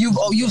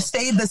 you've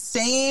stayed the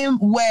same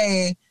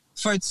way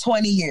for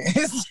 20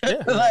 years.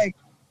 Like,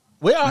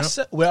 we're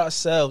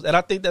ourselves, and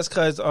I think that's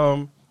because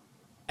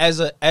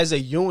as a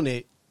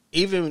unit,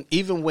 even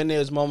when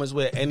there's moments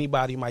where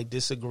anybody might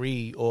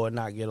disagree or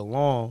not get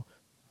along,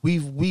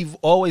 we've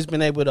always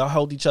been able to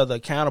hold each other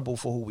accountable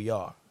for who we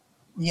are.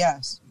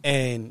 Yes,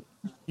 and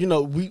you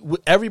know we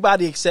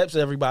everybody accepts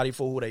everybody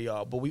for who they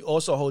are, but we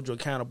also hold you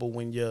accountable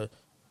when you're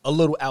a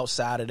little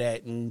outside of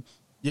that, and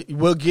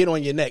we'll get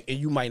on your neck, and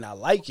you might not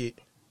like it,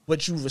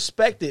 but you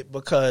respect it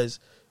because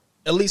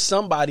at least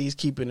somebody's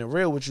keeping it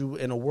real with you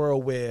in a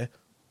world where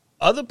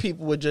other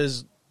people would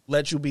just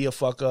let you be a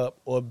fuck up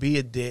or be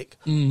a dick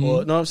or, you know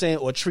what I'm saying,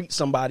 or treat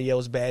somebody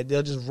else bad.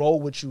 They'll just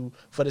roll with you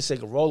for the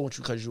sake of rolling with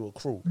you because you're a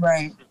crew.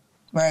 Right.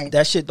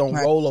 That shit don't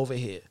roll over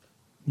here.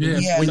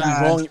 Yeah. When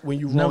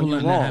you wrong, you're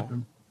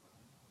wrong.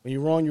 When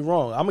you're wrong, you're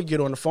wrong. I'm going to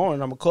get on the phone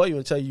and I'm going to call you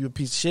and tell you a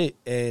piece of shit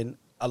and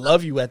I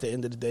love you at the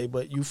end of the day,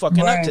 but you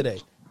fucking up today.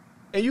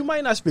 And you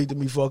might not speak to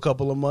me for a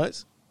couple of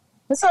months.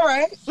 It's all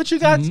right. But you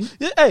got,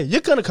 hey,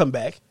 you're going to come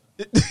back.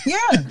 Yeah,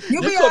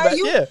 you'll be all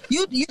right.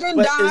 You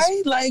didn't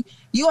die. Like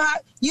you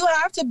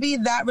have to be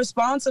that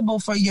responsible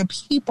for your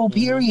people,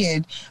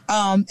 period,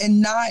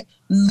 and not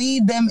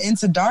lead them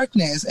into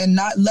darkness and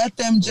not let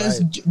them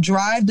just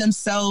drive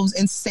themselves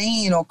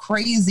insane or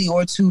crazy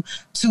or to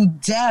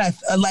death.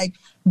 Like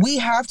we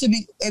have to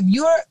be. If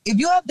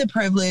you have the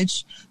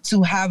privilege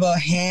to have a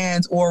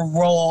hand or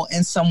role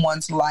in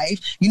someone's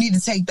life, you need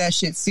to take that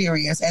shit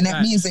serious, and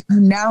that means that you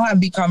now have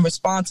become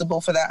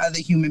responsible for that other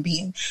human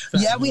being.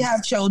 Yeah, we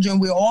have children.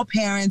 We're all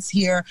parents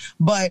here,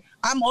 but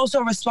I'm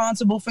also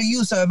responsible for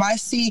you. So if I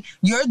see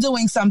you're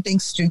doing something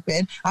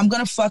stupid, I'm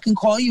gonna fucking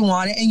call you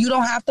on it, and you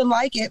don't have to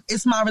like it.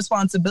 It's my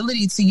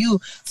responsibility to you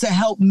to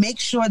help make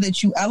sure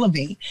that you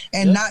elevate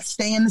and not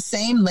stay in the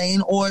same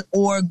lane or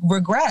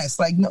regress.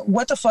 Like,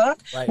 what the fuck?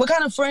 Right. What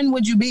kind of friend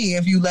would you be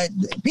if you let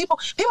people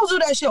do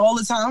that shit all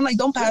the time? I'm like,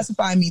 don't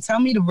pacify me. Tell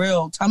me the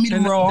real. Tell me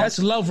the raw. That's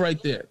love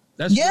right there.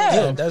 That's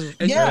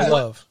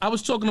love. I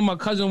was talking to my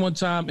cousin one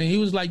time, and he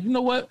was like, you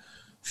know what?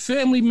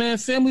 Family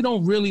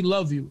don't really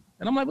love you.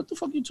 And I'm like, what the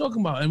fuck are you talking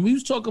about? And we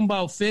was talking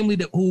about family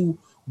who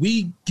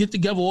we get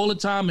together all the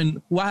time and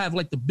who I have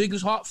like the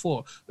biggest heart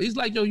for. But he's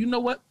like, yo, you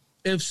know what?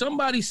 If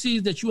somebody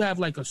sees that you have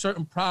like a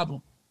certain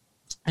problem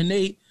and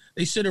they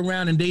sit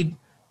around and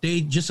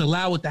they just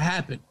allow it to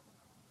happen,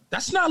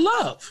 that's not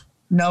love.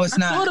 No, it's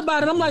not. I thought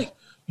about it. I'm like,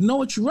 you know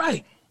what? You're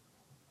right.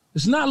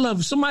 It's not love.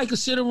 If somebody could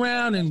sit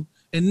around and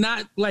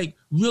not like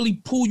really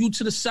pull you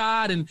to the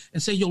side and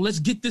say, yo, let's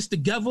get this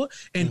together.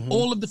 And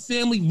all of the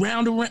family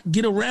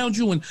get around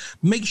you and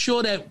make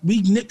sure that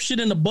we nip shit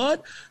in the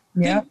bud.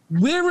 Yeah.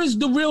 Where is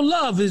the real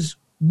love?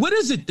 What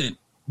is it then?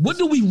 What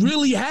do we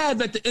really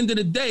have at the end of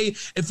the day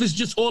if it's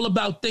just all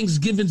about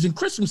Thanksgivings and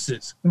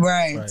Christmases?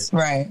 Right.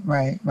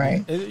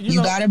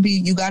 You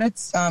gotta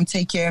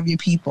take care of your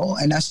people,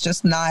 and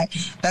that's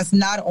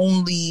not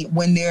only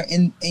when they're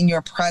in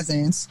your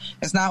presence.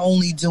 It's not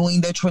only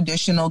doing the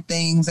traditional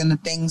things and the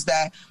things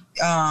that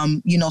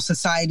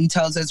society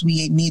tells us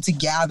we need to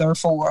gather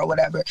for or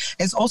whatever.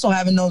 It's also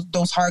having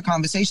those hard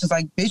conversations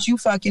like, bitch, you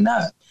fucking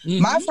up.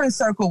 Mm-hmm. My friend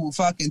circle will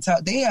fucking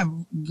tell. They have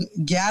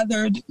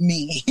gathered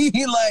me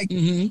like,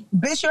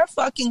 bitch, you're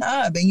fucking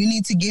up and you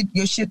need to get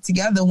your shit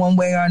together one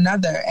way or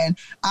another. And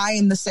I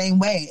am the same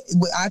way.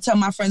 I tell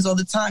my friends all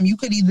the time, you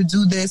could either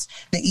do this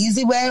the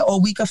easy way or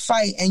we could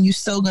fight and you're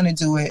still going to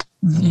do it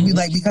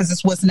like because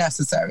it's what's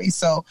necessary.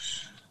 So,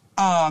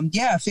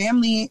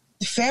 family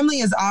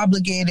is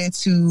obligated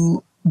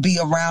to be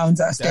around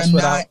us. That's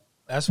what I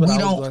was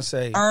going to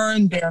say.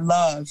 Earn their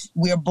love.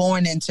 We're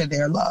born into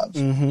their love.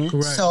 Mm-hmm.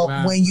 Correct. So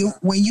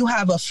when you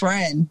have a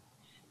friend,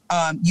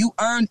 you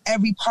earn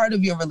every part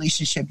of your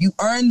relationship. You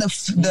earn the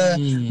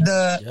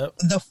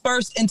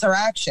first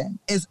interaction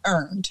is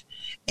earned,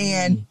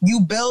 and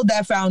you build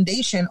that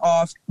foundation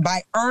off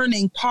by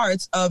earning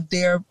parts of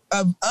them.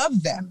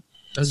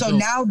 That's so dope.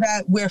 Now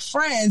that we're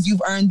friends,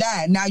 you've earned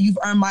that. Now you've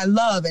earned my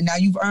love, and now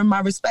you've earned my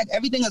respect.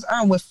 Everything is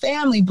earned. With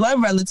family,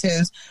 blood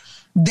relatives,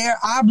 they're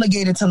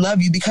obligated to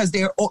love you because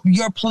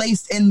you're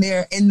placed in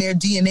their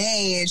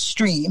DNA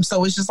stream.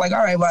 So it's just like,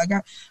 all right, well,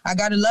 I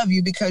got to love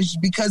you because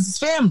it's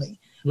family.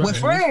 Right. With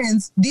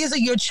friends, these are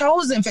your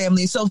chosen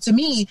family. So to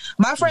me,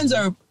 my friends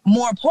are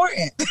more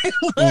important.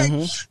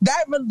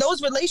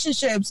 Those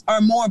relationships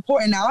are more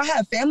important. Now I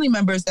have family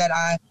members that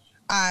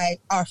I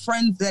are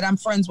friends that I'm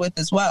friends with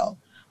as well.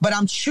 But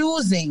I'm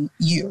choosing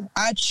you.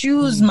 I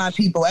choose my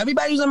people.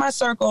 Everybody who's in my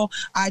circle,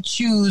 I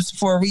choose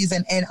for a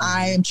reason, and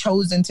I am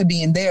chosen to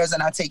be in theirs,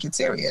 and I take it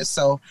serious.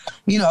 So,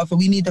 if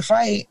we need to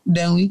fight,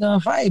 then we gonna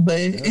fight. But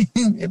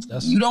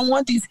if you don't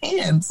want these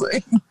hands.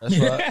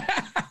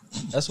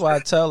 That's why I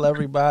tell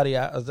everybody,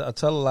 I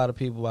tell a lot of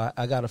people,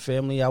 I got a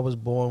family I was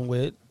born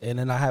with, and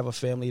then I have a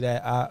family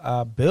that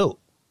I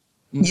built.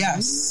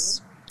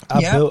 Yes.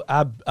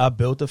 I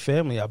built a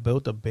family. I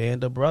built a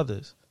band of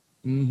brothers.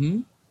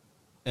 Mm-hmm.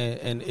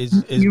 And it's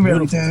you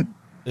beautiful. Really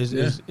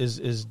did.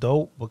 It's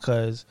dope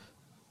because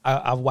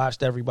I've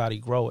watched everybody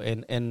grow,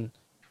 and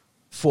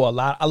for a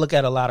lot, I look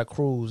at a lot of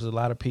crews, a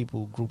lot of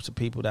people, groups of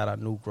people that I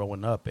knew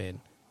growing up, and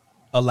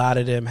a lot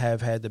of them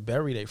have had to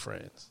bury their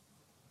friends.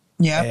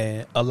 Yeah,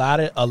 and a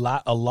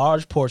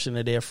large portion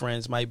of their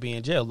friends might be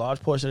in jail. A large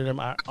portion of them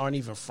aren't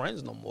even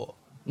friends no more.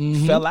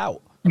 Fell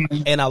out.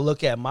 And I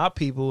look at my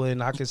people,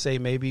 and I can say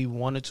maybe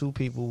one or two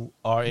people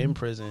are in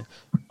prison.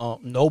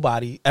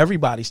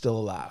 Everybody's still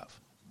alive.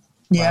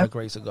 By the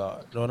grace of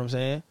God. You know what I'm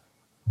saying?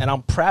 And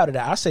I'm proud of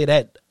that. I say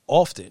that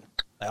often.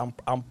 Like,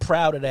 I'm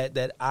proud of that.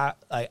 That I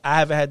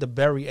haven't had to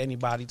bury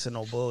anybody to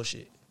no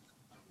bullshit.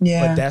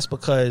 Yeah. But that's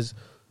because,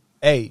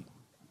 hey,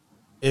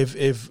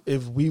 if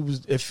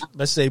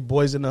let's say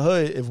Boys in the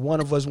Hood, if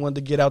one of us wanted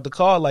to get out the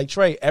car like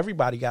Trey,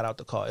 everybody got out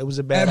the car. It was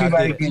a bad idea.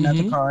 Everybody getting out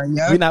the car.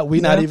 Yeah. We're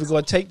not even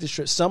going to take this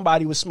trip.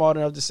 Somebody was smart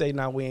enough to say,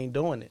 "Nah, we ain't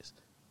doing this."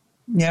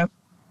 Yep.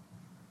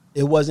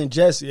 It wasn't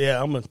just,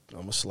 I'm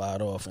gonna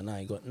slide off and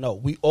I ain't going. No,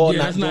 we all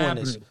not doing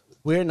this.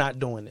 We're not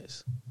doing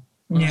this.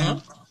 Yeah,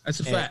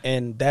 that's a fact.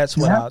 And that's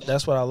what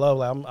I love.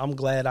 Like,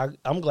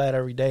 I'm glad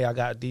every day I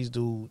got these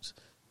dudes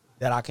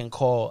that I can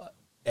call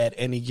at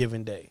any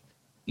given day.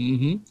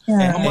 Mm-hmm.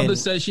 Yeah. My mother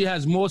says she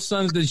has more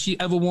sons than she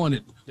ever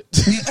wanted.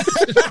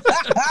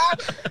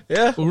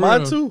 Yeah,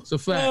 mine too. It's a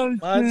fact.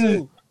 Mine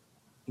too.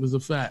 It was a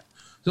fact.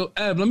 So,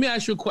 Eb, let me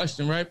ask you a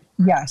question, right?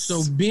 Yes.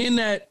 So, being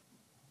that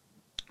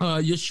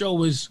your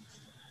show is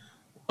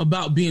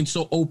about being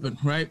so open,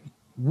 right?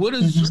 What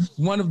is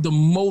one of the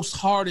most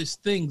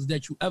hardest things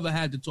that you ever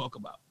had to talk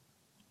about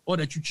or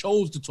that you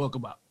chose to talk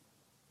about?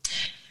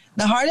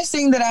 The hardest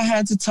thing that I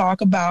had to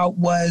talk about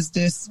was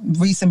this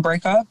recent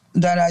breakup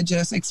that I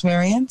just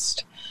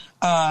experienced.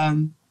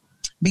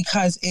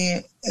 Because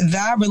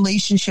that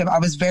relationship I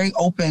was very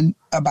open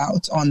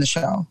about on the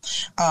show.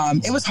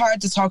 It was hard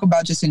to talk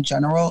about just in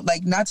general,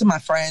 like not to my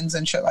friends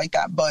and shit like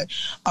that, but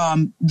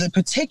the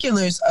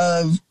particulars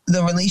of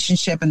the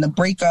relationship and the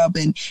breakup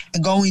and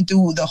going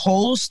through the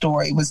whole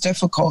story was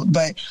difficult.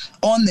 But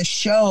on the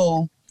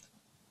show,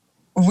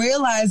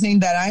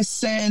 realizing that I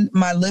send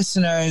my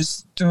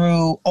listeners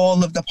through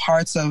all of the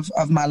parts of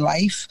my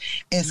life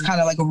is kind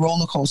of like a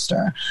roller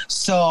coaster.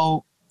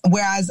 So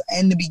whereas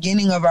in the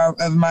beginning of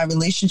my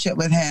relationship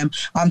with him,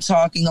 I'm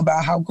talking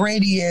about how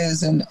great he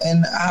is and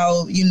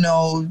how,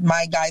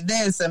 my guy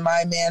this and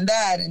my man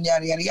that and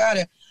yada, yada,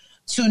 yada,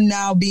 to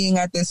now being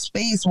at this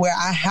space where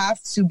I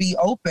have to be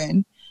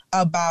open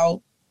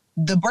about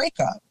the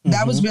breakup.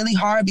 That was really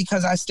hard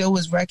because I still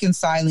was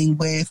reconciling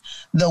with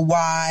the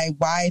why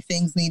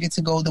things needed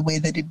to go the way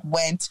that it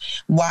went.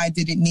 Why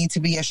did it need to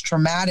be as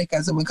traumatic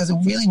as it went? Because it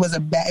really was a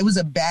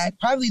bad,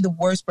 probably the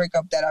worst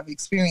breakup that I've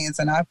experienced.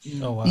 And I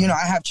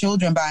have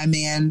children by a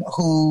man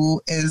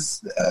who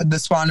is the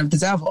spawn of the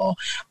devil.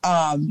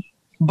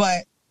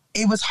 But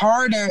it was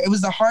harder. It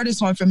was the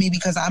hardest one for me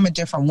because I'm a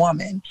different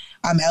woman.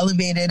 I'm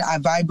elevated. I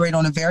vibrate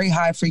on a very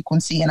high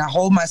frequency and I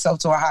hold myself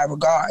to a high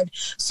regard.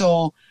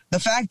 So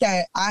the fact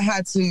that I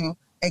had to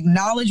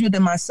acknowledge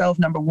within myself,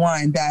 number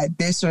one, that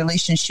this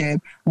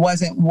relationship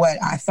wasn't what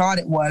I thought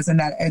it was, and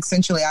that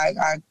essentially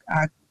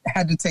I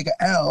had to take an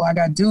L. I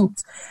got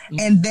duped.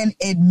 And then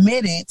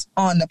admit it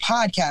on the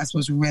podcast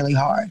was really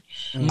hard.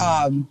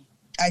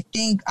 I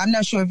think, I'm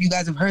not sure if you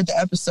guys have heard the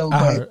episode,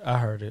 but I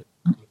heard it.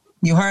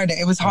 You heard it.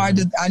 It was hard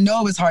I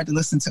know it was hard to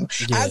listen to.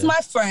 Yeah. As my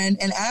friend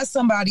and as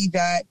somebody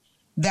that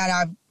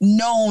I've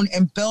known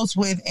and built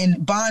with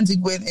and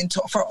bonded with and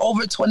for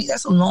over 20,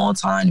 that's a long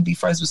time to be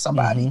friends with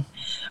somebody.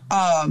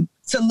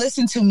 To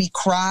listen to me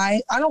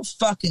cry, I don't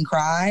fucking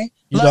cry.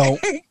 I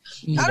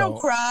don't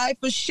cry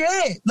for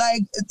shit.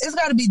 Like, it's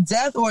got to be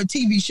death or a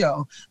TV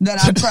show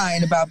that I'm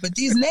crying about. But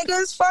these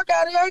niggas, fuck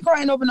out of here. I ain't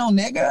crying over no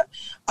nigga.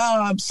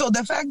 So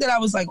the fact that I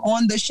was like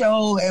on the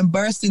show and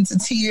burst into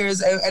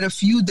tears at a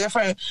few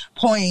different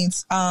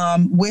points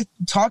with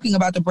talking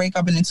about the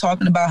breakup and then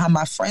talking about how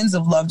my friends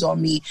have loved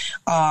on me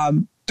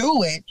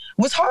through it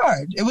was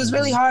hard. It was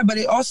really hard, but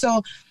it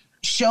also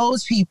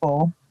shows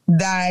people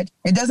that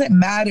it doesn't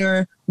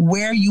matter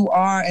where you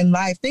are in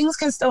life. Things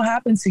can still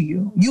happen to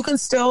you. You can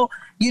still,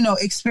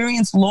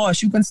 experience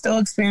loss. You can still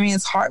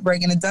experience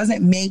heartbreak, and it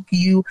doesn't make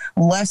you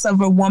less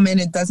of a woman.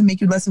 It doesn't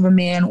make you less of a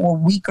man or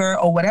weaker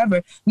or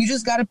whatever. You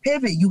just got to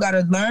pivot. You got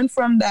to learn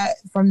from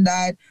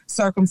that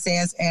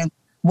circumstance. And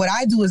what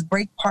I do is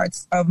break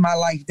parts of my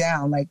life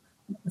down. Like,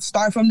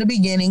 start from the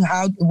beginning.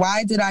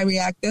 Why did I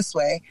react this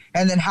way?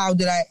 And then how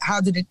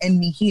did it end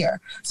me here?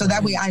 So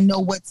that way I know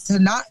what to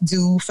not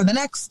do for the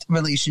next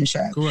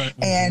relationship. Correct.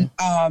 And,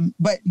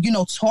 but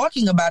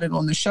talking about it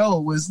on the show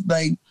was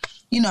like,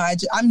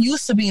 I'm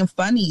used to being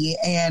funny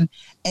and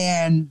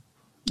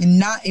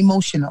not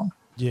emotional.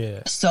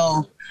 Yeah.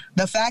 So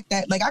the fact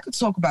that, like, I could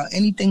talk about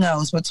anything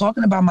else, but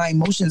talking about my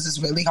emotions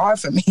is really hard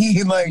for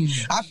me. Like,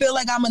 I feel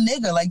like I'm a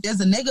nigga. Like,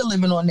 there's a nigga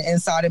living on the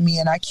inside of me,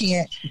 and I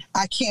can't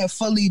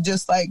fully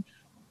just, like,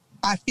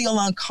 I feel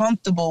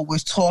uncomfortable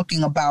with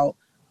talking about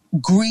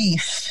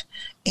grief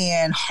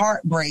and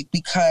heartbreak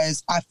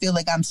because I feel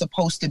like I'm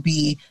supposed to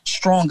be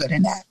stronger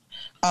than that.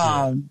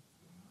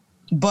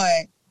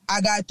 But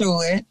I got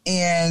through it,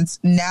 and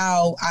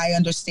now I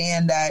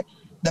understand that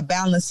the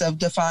balance of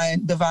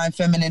divine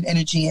feminine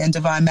energy and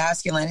divine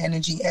masculine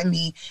energy in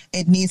me,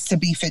 it needs to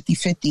be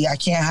 50-50. I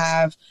can't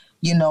have,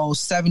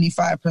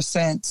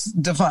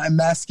 75% divine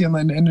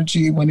masculine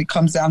energy when it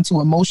comes down to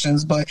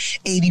emotions, but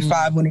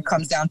 85 when it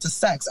comes down to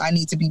sex. I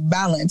need to be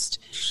balanced.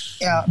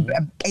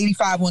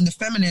 85 on the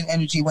feminine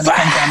energy when it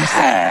comes down to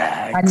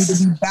sex. I need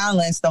to be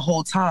balanced the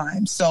whole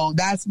time. So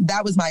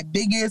that was my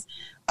biggest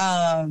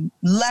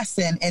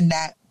lesson in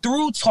that,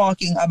 through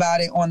talking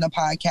about it on the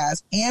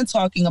podcast and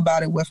talking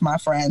about it with my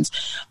friends,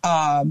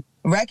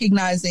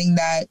 recognizing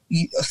that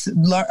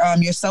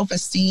your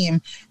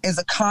self-esteem is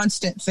a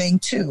constant thing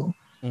too.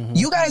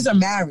 You guys are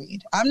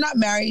married. I'm not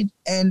married,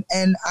 and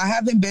I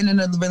haven't been in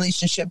a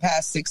relationship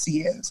past 6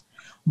 years.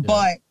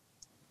 But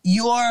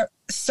your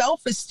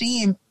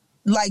self-esteem,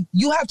 like,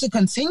 you have to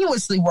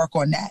continuously work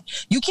on that.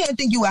 You can't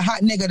think you a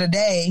hot nigga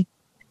today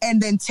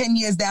and then 10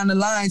 years down the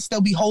line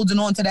still be holding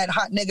on to that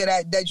hot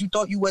nigga that you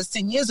thought you was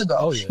 10 years ago.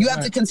 Oh, yeah. You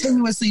have to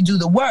continuously do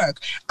the work.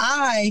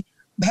 I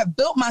have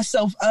built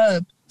myself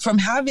up from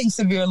having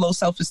severe low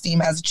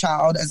self-esteem as a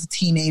child, as a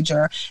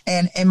teenager,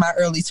 and in my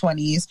early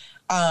 20s.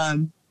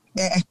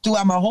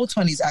 Throughout my whole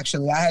 20s,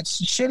 actually, I had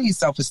shitty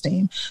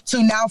self-esteem,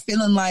 to now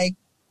feeling like,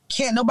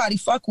 can't nobody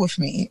fuck with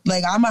me.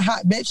 Like, I'm a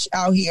hot bitch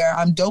out here.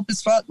 I'm dope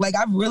as fuck. Like,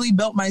 I've really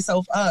built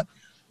myself up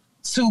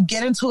to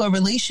get into a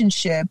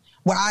relationship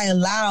where I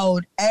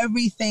allowed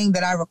everything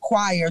that I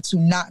require to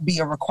not be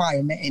a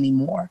requirement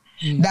anymore.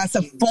 That's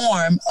a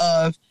form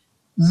of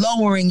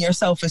lowering your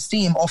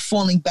self-esteem or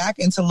falling back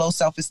into low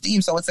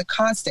self-esteem. So it's a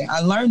constant.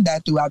 I learned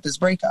that throughout this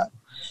breakup.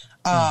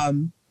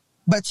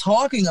 But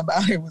talking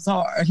about it was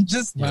hard.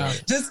 Just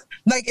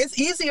like, it's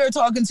easier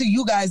talking to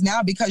you guys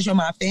now because you're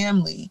my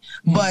family.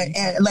 But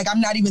like,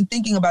 I'm not even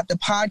thinking about the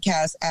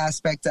podcast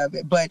aspect of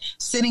it. But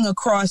sitting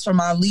across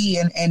from Ali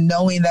and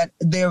knowing that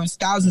there was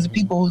thousands of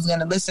people who's going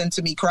to listen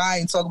to me cry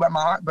and talk about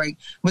my heartbreak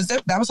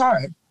that was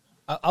hard.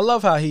 I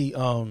love how he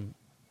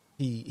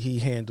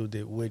handled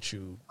it with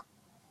you.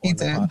 He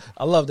did.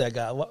 I love that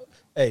guy.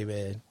 Hey,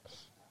 man.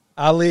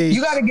 Ali,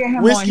 you got to get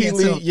him Whiskey on here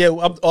Lee, too.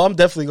 Yeah, I'm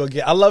definitely gonna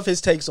get. I love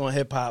his takes on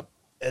hip hop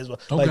as well.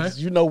 Okay. Like,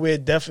 we're a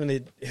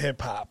definite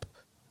hip hop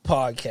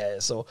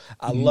podcast, so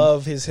I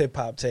love his hip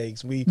hop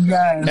takes.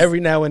 Every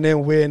now and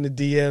then we're in the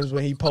DMs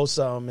when he posts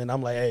something, and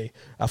I'm like, hey,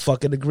 I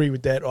fucking agree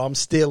with that, or I'm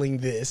stealing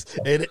this.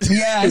 And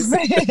Yes,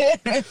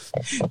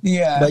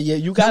 yeah. But yeah,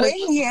 you got the way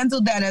he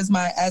handled that as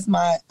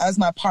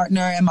my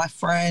partner and my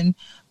friend.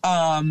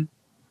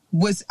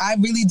 I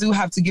really do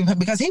have to give him,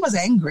 because he was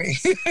angry.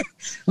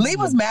 Lee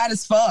was mad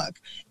as fuck.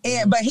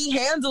 But he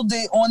handled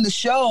it on the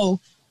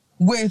show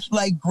with,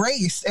 like,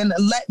 grace and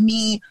let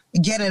me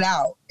get it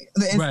out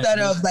instead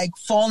of like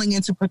falling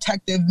into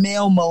protective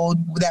male mode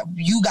that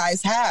you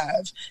guys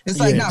have. It's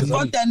like,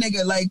 fuck that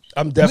nigga. Like,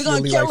 I'm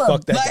definitely like,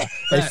 fuck that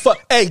guy.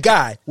 Hey,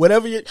 guy,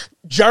 whatever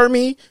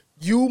Jeremy,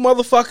 you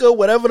motherfucker,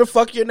 whatever the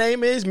fuck your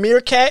name is,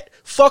 Meerkat,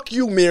 fuck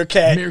you,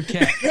 Meerkat.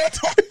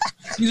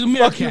 He's a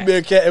meerkat. Fuck you,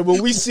 Meerkat. And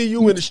when we see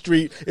you in the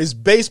street, it's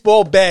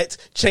baseball bats,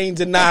 chains,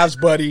 and knives,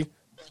 buddy.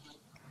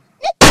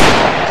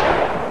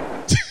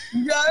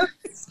 Yes.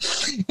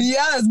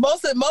 Yes,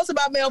 most of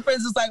my male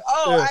friends is like,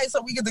 all right,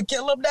 so we get to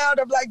kill him now. And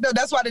I'm like, no,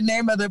 that's why the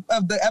name of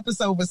the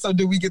episode was "So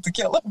Do We Get to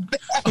Kill Him?"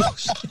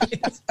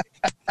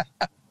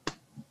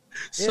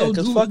 So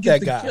do we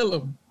get to kill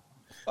him?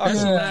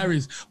 That's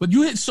hilarious. But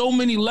you hit so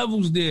many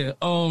levels there.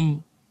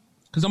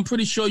 Because I'm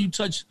pretty sure you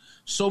touched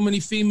so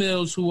many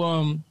females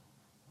who,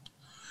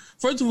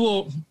 first of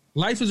all,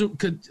 life is,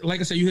 like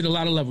I said, you hit a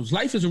lot of levels.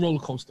 Life is a roller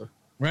coaster,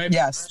 right?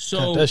 Yes.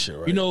 So, right.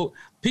 You know,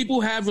 people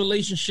have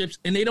relationships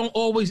and they don't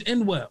always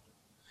end well.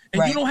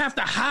 And you don't have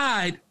to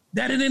hide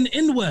that it didn't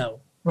end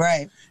well.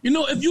 Right. You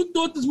know, if you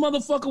thought this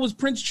motherfucker was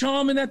Prince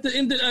Charming at the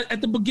end,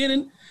 at the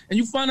beginning, and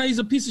you find out he's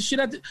a piece of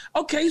shit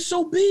okay,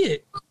 so be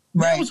it.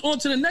 Right. That was on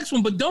to the next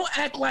one, but don't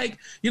act like,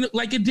 you know,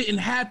 like it didn't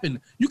happen.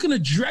 You can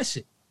address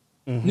it.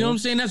 Mm-hmm. You know what I'm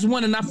saying? That's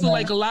one. And I feel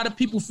like a lot of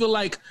people feel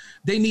like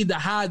they need to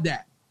hide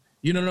that.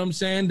 You know what I'm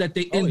saying? That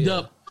they end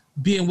up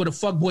being with a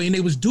fuckboy and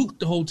they was duped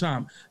the whole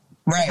time.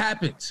 Right. It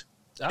happens.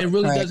 It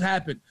really does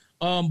happen.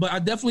 But I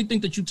definitely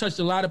think that you touched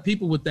a lot of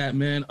people with that,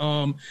 man.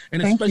 And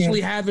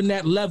especially having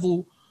that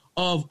level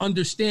of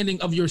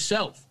understanding of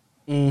yourself.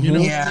 Mm-hmm. You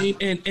know what I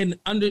mean?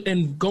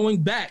 And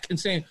going back and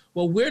saying,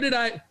 well, where did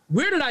I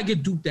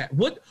get duped at?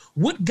 What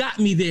got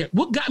me there?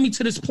 What got me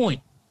to this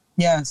point?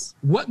 Yes.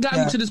 What got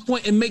me to this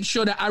point, and make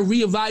sure that I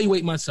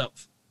reevaluate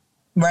myself.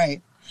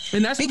 Right.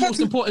 And that's the most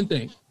important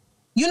thing.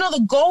 You know,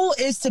 the goal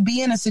is to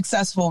be in a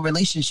successful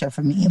relationship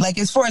for me. Like,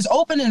 as far as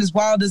open and as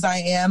wild as I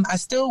am, I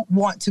still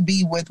want to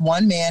be with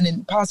one man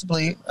and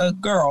possibly a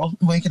girl.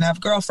 We can have a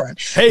girlfriend.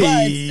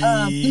 Hey.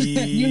 But,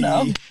 you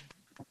know,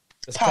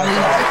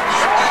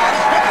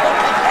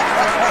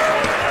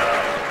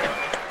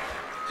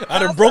 I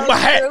done broke my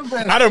hat.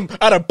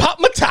 I done popped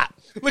my top.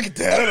 Look at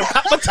that. I done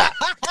popped my top.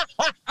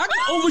 I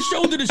got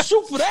over-shoulder to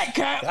shoot for that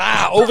cat.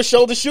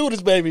 Over-shoulder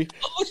shooters, baby.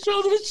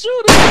 Over-shoulder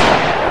shooters.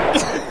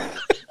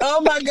 Oh,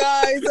 my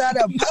God. I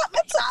done popped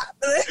my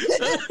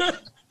top.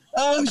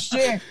 Oh,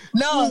 shit.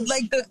 No,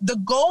 like the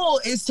goal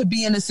is to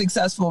be in a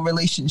successful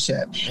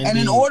relationship. Indeed. And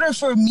in order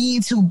for me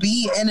to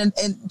be and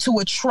to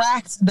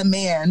attract the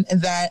man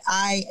that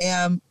I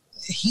am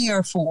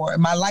here for,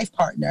 my life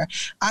partner,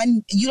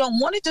 you don't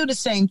want to do the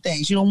same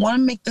things. You don't want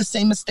to make the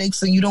same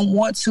mistakes, and you don't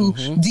want to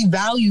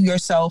devalue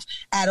yourself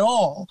at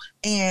all.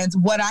 And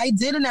what I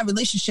did in that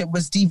relationship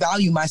was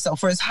devalue myself.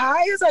 For as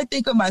high as I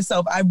think of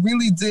myself, I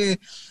really did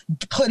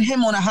put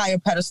him on a higher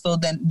pedestal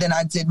than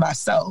I did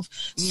myself.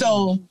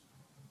 So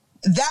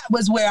that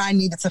was where I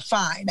needed to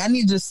find. I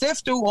needed to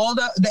sift through all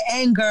the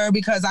anger,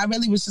 because I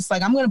really was just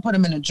like, I'm going to put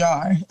him in a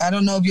jar. I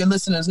don't know if your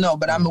listeners know,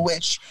 but I'm a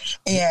witch.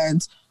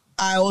 And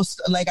I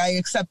also, like, I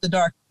accept the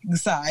dark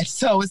side.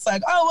 So it's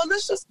like, oh, well,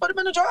 let's just put him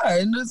in a jar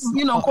and just,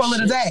 call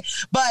it a day.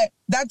 But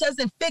that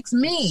doesn't fix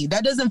me.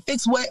 That doesn't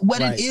fix what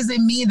it is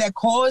in me that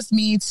caused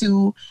me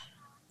to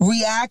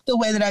react the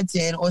way that I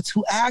did, or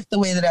to act the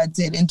way that I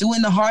did. And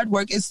doing the hard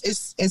work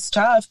is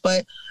tough,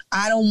 but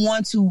I don't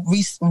want to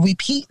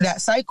repeat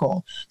that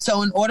cycle.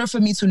 So in order for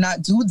me to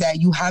not do that,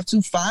 you have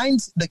to find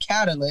the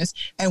catalyst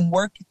and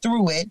work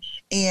through it,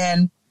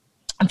 and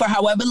for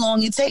however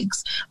long it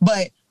takes.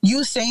 But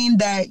you saying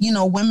that,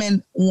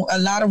 women, a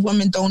lot of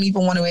women don't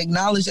even want to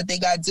acknowledge that they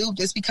got duped.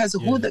 It's because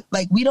of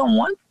we don't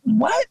want,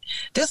 what?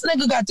 This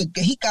nigga got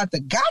the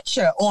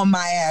gotcha on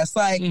my ass.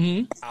 Like,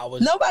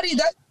 nobody,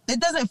 it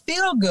doesn't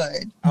feel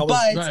good,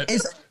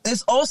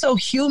 it's also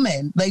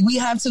human. Like, we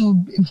have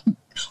to,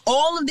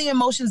 all of the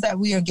emotions that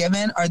we are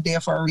given are there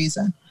for a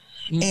reason.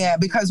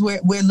 And because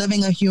we're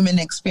living a human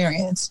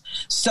experience.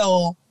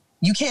 So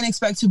you can't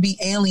expect to be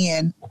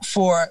alien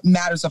for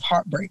matters of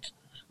heartbreak,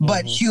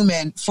 but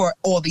human for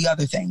all the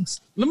other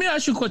things. Let me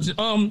ask you a question.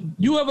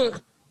 You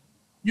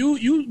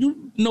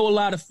know a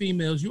lot of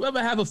females. You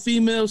ever have a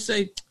female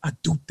say, I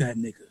duped that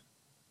nigga.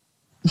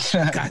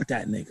 Got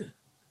that nigga.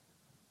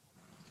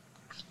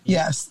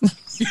 Yes.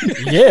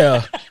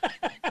 Yeah.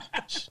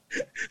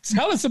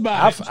 Tell us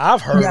about it.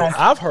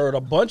 I've heard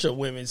a bunch of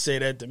women say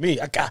that to me.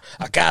 I got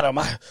him.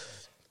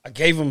 I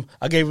gave him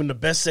the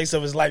best sex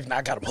of his life. Now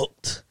I got him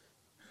hooked.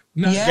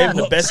 I gave him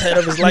the best head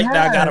of his life.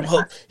 Now I got him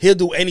hooked. He'll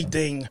do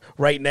anything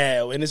right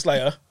now. And it's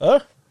like,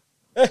 all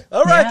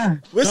right.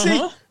 We'll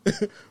see.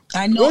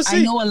 I know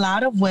a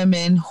lot of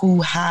women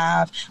who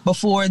have,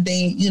 before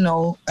they,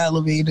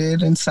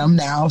 elevated, and some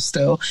now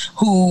still,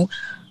 who,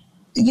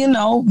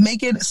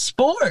 make it a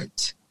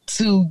sport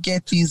to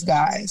get these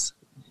guys.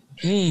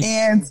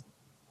 And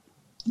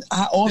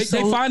I also...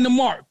 They find the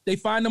mark. They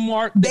find the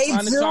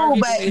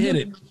target, they hit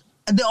it.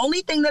 The only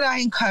thing that I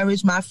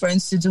encourage my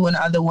friends to do, and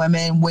other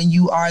women, when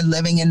you are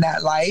living in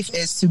that life,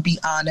 is to be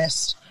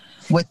honest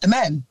with the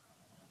men.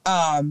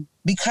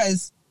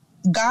 Because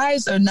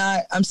guys are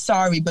not, I'm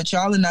sorry, but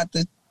y'all are not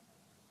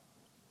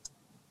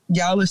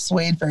y'all are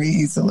swayed very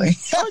easily.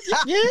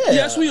 Yeah.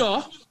 Yes, we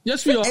are.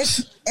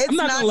 It's I'm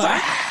not gonna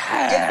lie.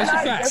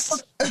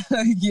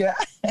 Yeah.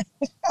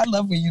 I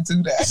love when you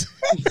do that.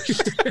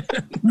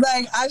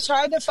 Like, I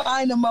tried to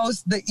find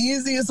the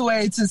easiest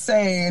way to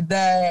say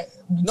that.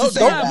 Don't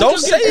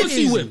say it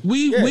pussy whip.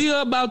 We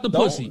are about the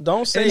pussy.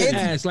 Don't say it.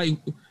 Ass. Like,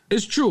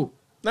 it's true.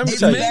 Let me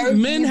tell you.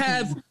 Men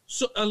have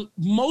So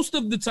most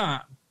of the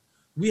time,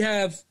 we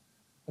have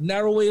a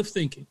narrow way of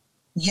thinking.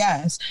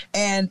 Yes.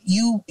 And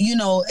you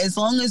know, as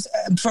long as,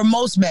 for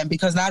most men,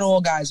 because not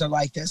all guys are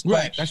like this,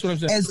 Right. but That's what I'm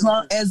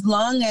saying. as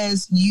long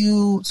as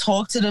you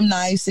talk to them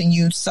nice and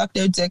you suck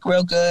their dick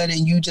real good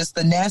and you just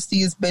the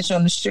nastiest bitch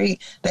on the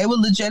street, they will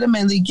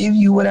legitimately give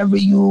you whatever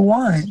you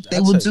want.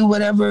 They will do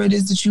whatever it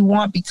is that you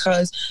want,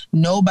 because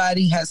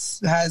nobody has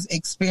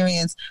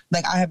experienced,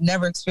 like, I have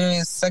never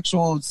experienced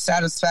sexual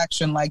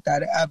satisfaction like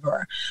that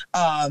ever.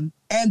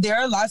 And there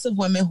are lots of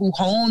women who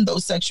hone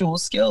those sexual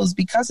skills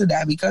because of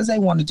that, because they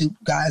want to do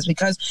guys,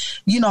 because,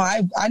 you know,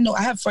 I know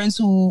I have friends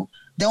who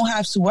don't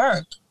have to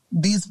work.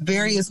 These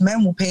various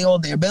men will pay all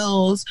their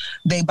bills.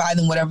 They buy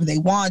them whatever they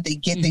want. They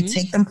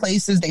take them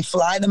places. They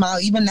fly them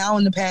out. Even now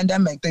in the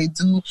pandemic, they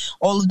do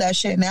all of that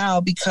shit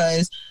now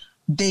because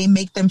they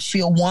make them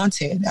feel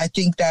wanted. I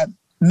think that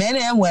men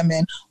and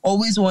women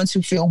always want to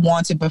feel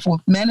wanted, but for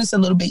men, it's a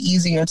little bit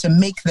easier to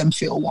make them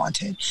feel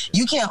wanted.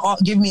 You can't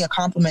give me a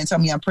compliment, tell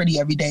me I'm pretty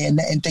every day,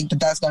 and think that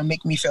that's going to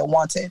make me feel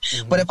wanted.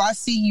 Mm-hmm. But if I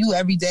see you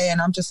every day and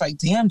I'm just like,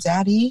 damn,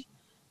 daddy,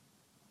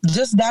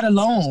 just that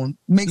alone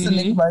makes a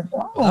nigga like,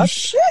 oh,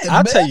 shit,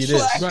 I'll bitch. tell you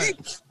this. Like,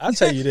 right. I'll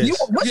tell you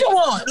this. What you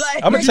want?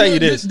 Like, I'm going to tell you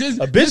this.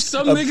 There's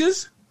some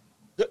niggas.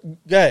 Go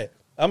ahead.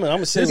 I'm going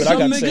to say what I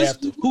got to say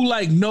after. Who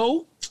like,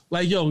 no.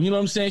 Like, yo, you know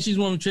what I'm saying? She's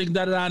one of them chicks,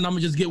 da-da-da, and I'm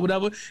going to just get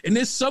whatever. And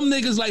there's some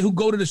niggas, like, who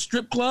go to the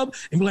strip club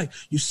and be like,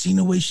 you seen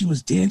the way she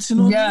was dancing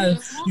on me?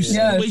 You seen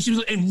the way she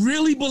was, and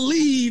really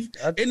believe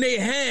in their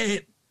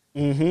head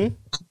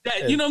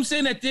that, you know what I'm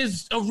saying, that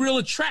there's a real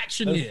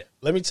attraction there.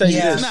 Let me tell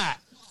you this.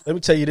 Let me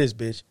tell you this,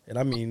 bitch, and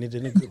I mean it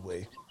in a good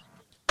way.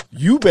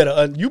 You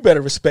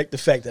better respect the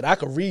fact that I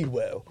can read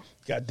well.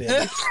 God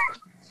damn it.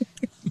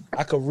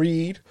 I can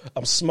read.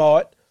 I'm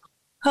smart.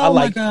 I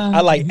like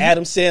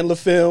Adam Sandler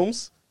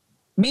films.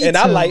 Me and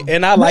too. I like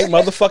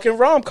motherfucking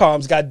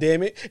rom-coms,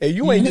 goddammit. And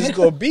you ain't just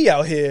gonna be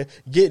out here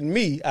getting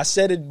me. I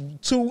said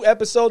it 2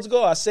 episodes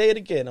ago, I say it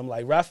again. I'm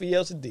like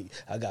Raphael Sadiq.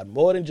 I got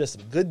more than just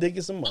some good dick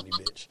and some money,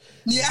 bitch.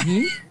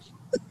 Yeah.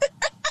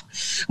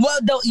 Well,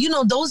 you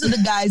know, those are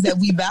the guys that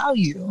we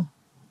value.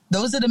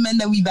 Those are the men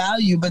that we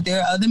value, but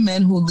there are other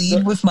men who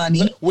lead with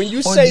money. When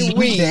you say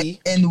we,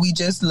 and we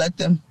just let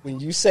them. When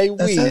you say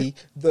we,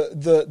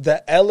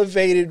 the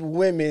elevated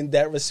women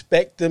that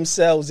respect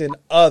themselves in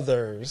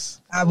others.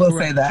 I will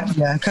say that,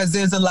 yeah, because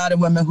there's a lot of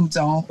women who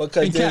don't.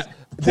 Because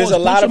there's a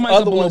lot of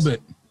other ones.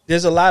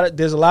 There's a lot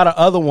of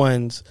other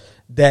ones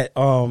that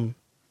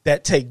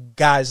take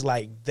guys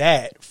like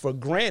that for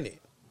granted.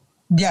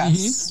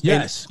 Yes.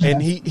 Yes. And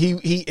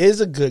he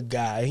is a good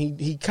guy.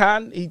 He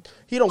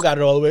don't got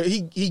it all the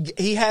way.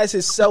 He has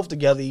his self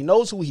together. He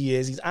knows who he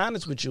is. He's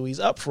honest with you. He's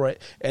upfront,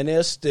 and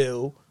they'll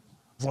still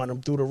run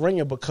him through the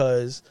ringer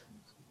because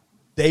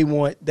they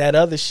want that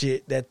other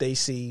shit that they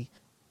see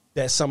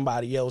that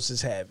somebody else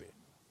is having.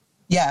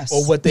 Yes.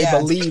 Or what they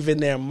believe in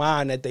their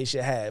mind that they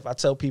should have. I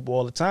tell people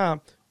all the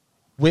time,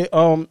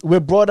 we're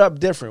brought up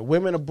different.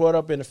 Women are brought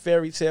up in a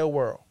fairy tale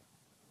world.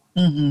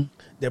 Mm-hmm.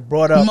 They're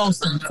brought up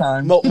most of the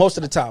time. Most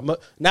of the time,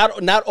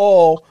 not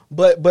all,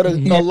 but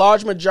a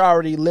large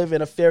majority live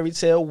in a fairy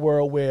tale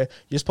world where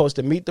you're supposed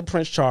to meet the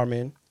Prince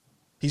Charming.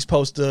 He's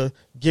supposed to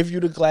give you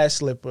the glass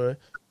slipper.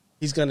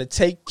 He's going to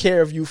take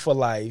care of you for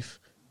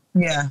life.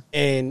 Yeah,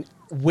 and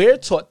we're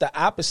taught the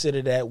opposite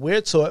of that.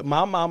 We're taught.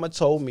 My mama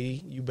told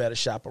me you better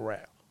shop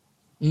around.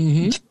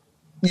 Mm-hmm.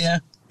 Yeah,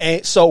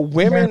 and so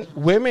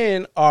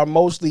women are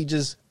mostly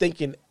just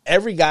thinking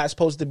every guy's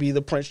supposed to be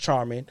the Prince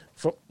Charming.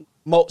 From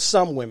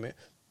some women.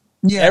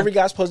 Yeah. Every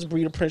guy's supposed to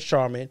be the Prince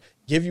Charming,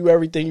 give you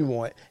everything you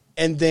want.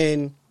 And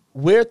then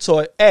we're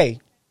taught,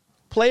 hey,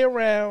 play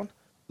around,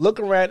 look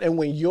around, and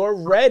when you're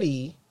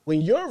ready,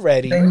 then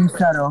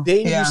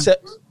you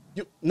settle.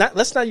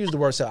 Let's not use the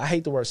word settle. I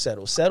hate the word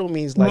settle. Settle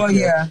means like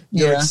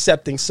you're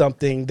accepting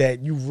something that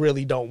you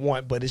really don't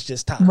want, but it's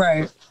just time.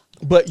 Right.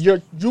 But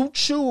you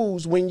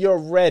choose when you're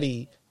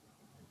ready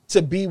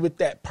to be with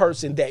that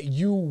person that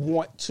you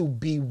want to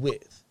be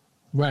with.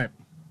 Right.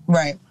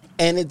 Right.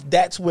 And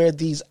that's where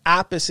these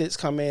opposites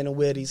come in and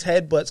where these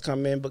headbutts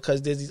come in,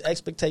 because there's these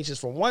expectations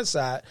from one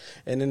side,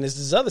 and then there's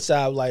this other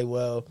side like,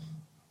 well,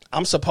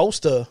 I'm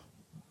supposed to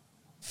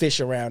fish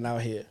around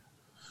out here.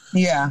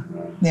 Yeah,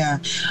 yeah.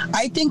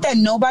 I think that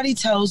nobody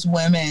tells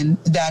women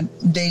that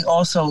they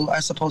also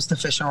are supposed to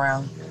fish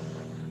around.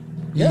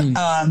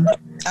 Yeah.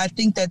 I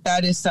think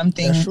that is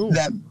something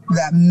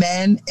that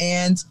men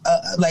and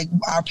like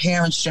our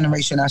parents'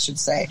 generation, I should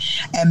say,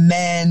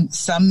 and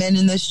some men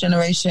in this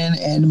generation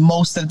and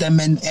most of them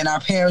in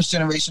our parents'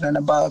 generation and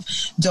above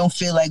don't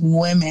feel like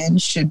women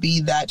should be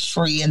that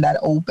free and that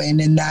open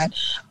and that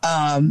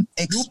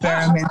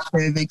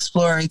experimentative,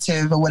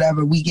 explorative, or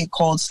whatever. We get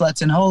called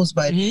sluts and hoes,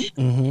 but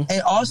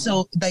it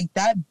also like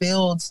that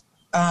builds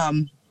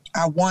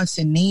our wants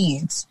and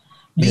needs.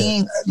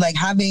 Being like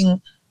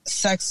having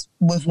sex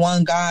with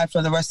one guy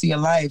for the rest of your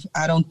life,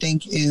 I don't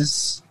think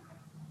is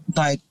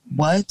Like,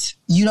 what?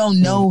 You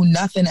don't know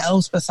nothing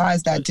else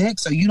besides that dick,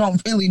 so you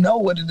don't really know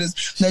what it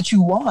is that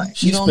you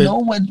want. You don't know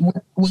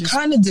what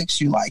kind of dicks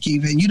you like.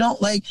 Even you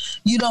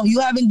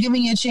haven't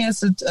given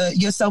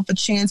yourself a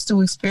chance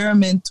to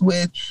experiment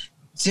with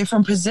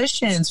different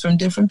positions from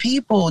different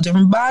people,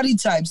 different body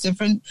types,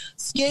 different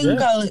skin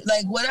color,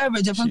 like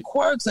whatever, different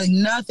quirks, like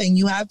nothing.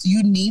 You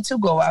need to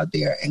go out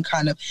there and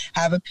kind of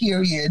have a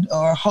period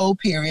or a whole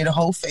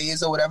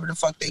phase or whatever the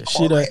fuck they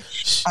call it.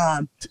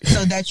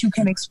 So that you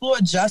can explore,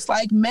 just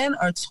like men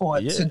are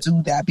taught to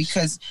do that.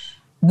 Because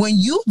when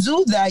you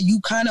do that,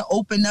 you kind of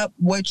open up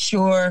what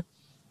your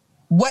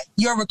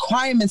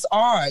requirements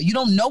are. You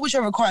don't know what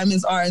your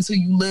requirements are until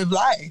you live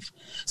life.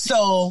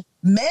 So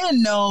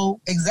men know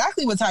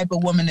exactly what type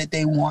of woman that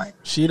they want.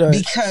 She does.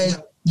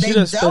 Because she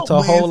done spent her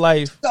whole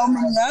life. So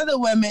many other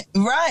women,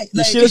 right?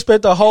 Like, she done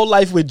spent her whole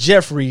life with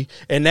Jeffrey,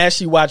 and now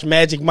she watch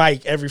Magic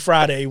Mike every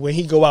Friday when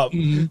he go out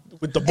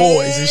with the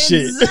boys and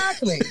shit.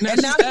 Exactly.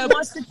 And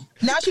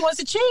now she wants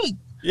to cheat.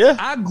 Yeah,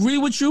 I agree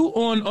with you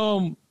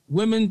on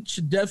women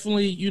should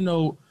definitely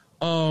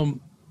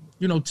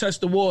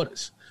test the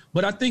waters,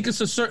 but I think it's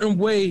a certain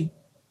way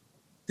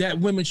that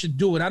women should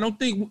do it.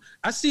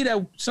 I see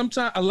that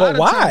sometimes a lot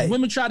of times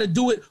women try to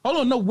do it.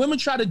 Women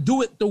try to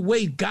do it the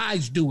way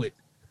guys do it.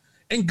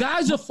 And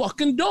guys are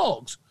fucking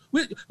dogs.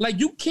 Like,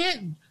 you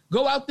can't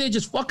go out there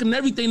just fucking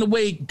everything the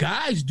way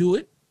guys do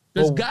it.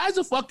 Because guys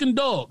are fucking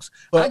dogs.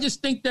 I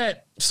just think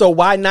that. So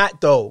why not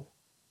though?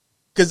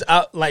 Because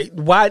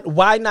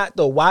why not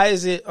though? Why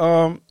is it?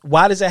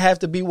 Why does it have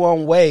to be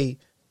one way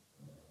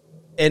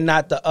and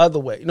not the other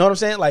way? You know what I'm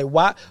saying? Like,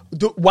 why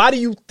do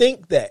you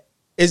think that?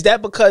 Is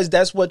that because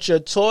that's what you're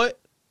taught,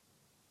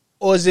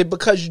 or is it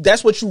because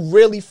that's what you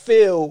really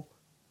feel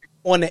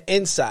on the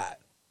inside?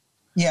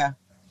 Yeah,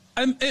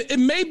 it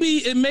may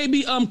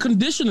be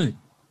conditioning.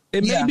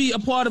 It may be a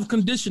part of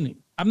conditioning.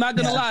 I'm not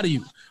gonna lie to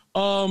you.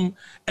 I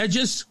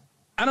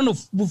don't know.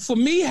 For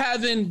me,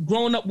 having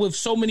grown up with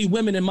so many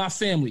women in my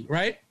family,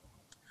 right?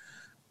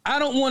 I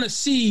don't want to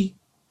see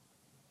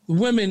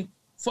women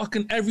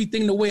fucking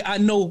everything the way I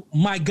know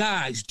my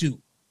guys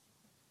do.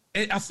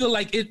 And I feel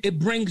like it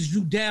brings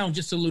you down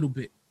just a little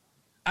bit.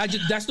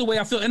 That's the way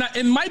I feel. And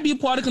it might be a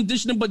part of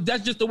conditioning, but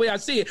that's just the way I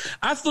see it.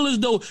 I feel as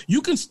though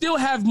you can still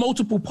have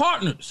multiple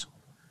partners.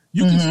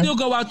 You can still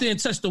go out there and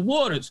test the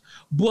waters.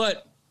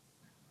 But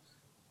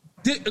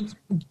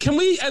can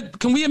we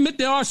admit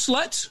there are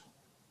sluts?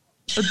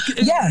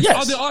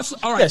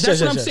 Yes. All right, that's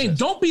what I'm saying.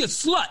 Don't be a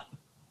slut.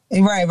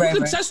 Right. You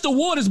can test the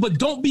waters, but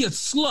don't be a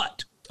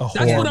slut.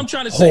 That's what I'm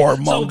trying to say.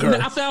 Whoremonger. So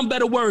I found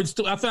better words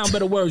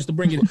to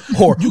bring it in.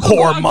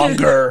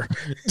 Whoremonger.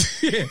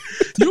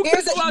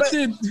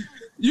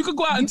 You could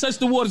go out and test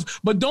the waters,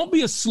 but don't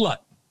be a slut.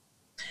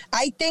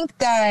 I think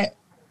that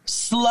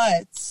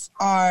sluts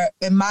are,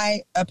 in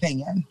my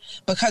opinion,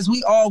 because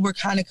we all were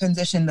kind of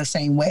conditioned the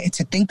same way,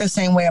 to think the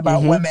same way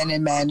about women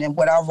and men and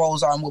what our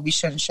roles are and what we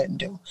should and shouldn't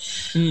do.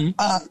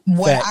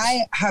 What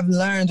I have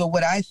learned, or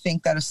what I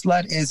think that a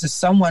slut is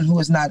someone who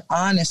is not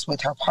honest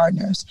with her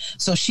partners.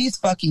 So she's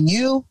fucking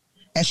you,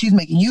 and she's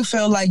making you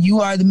feel like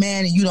you are the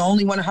man and you the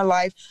only one in her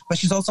life, but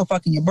she's also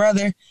fucking your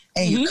brother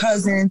and your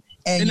cousin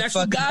and your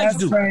fucking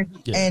best friend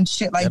and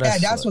shit like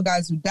that. That's what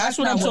guys do. That's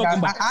what I'm talking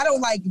about. I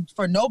don't like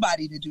for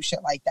nobody to do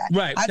shit like that.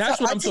 Right. I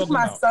teach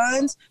my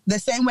sons the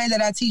same way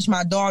that I teach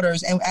my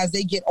daughters, and as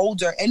they get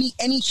older,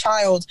 any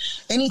child,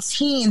 any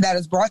teen that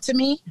is brought to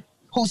me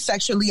who's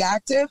sexually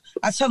active,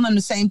 I tell them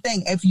the same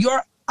thing. If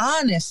you're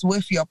honest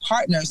with your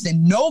partners,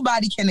 then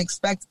nobody can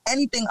expect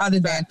anything other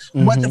than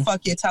what the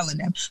fuck you're telling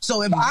them.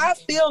 So if I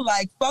feel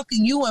like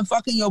fucking you and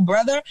fucking your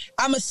brother,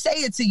 I'ma say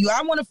it to you.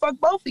 I want to fuck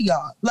both of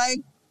y'all. Like,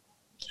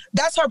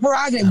 that's her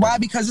prerogative. Why?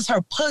 Because it's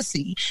her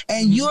pussy,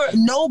 and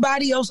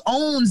nobody else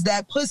owns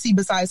that pussy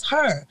besides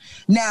her.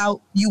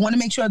 Now, you want to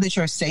make sure that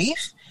you're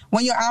safe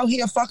when you're out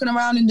here fucking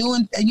around and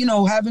doing,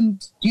 having,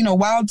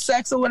 wild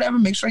sex or whatever.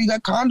 Make sure you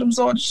got condoms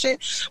or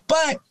shit.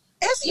 But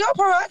it's your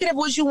prerogative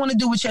what you want to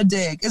do with your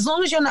dick. As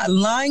long as you're not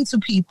lying to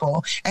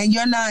people and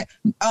you're not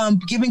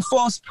giving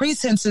false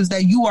pretenses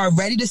that you are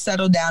ready to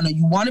settle down or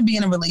you want to be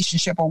in a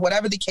relationship or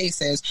whatever the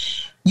case is,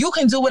 you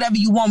can do whatever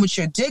you want with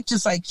your dick,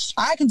 just like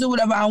I can do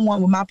whatever I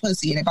want with my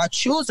pussy. And if I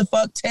choose to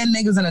fuck 10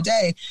 niggas in a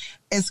day,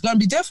 it's going to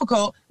be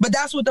difficult, but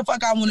that's what the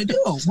fuck I want to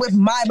do with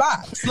my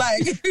box.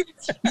 Like,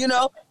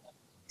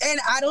 And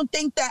I don't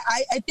think that,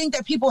 I think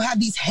that people have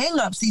these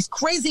hang-ups, these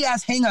crazy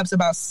ass hang-ups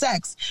about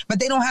sex, but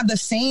they don't put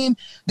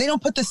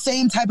the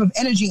same type of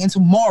energy into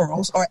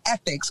morals or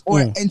ethics or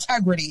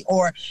integrity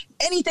or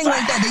anything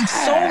like that. They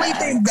solely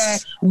think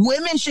that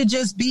women should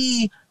just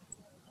be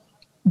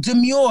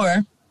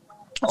demure,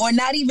 or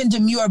not even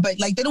demure, but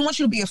like they don't want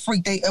you to be a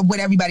freak with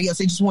everybody else.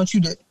 They just want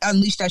you to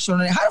unleash that shit on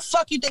them. How the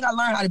fuck you think I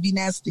learned how to be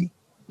nasty?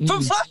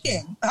 From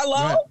fucking.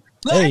 Hello?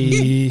 Right.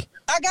 Hey.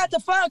 I got the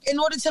fuck in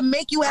order to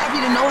make you happy,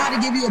 to know how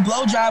to give you a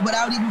blowjob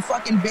without even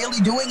fucking barely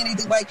doing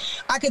anything. Like,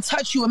 I could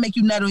touch you and make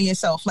you nut on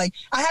yourself. Like,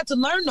 I had to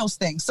learn those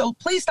things. So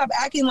please stop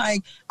acting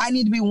like I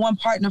need to be one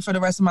partner for the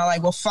rest of my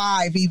life, or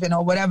 5 even,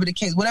 or whatever the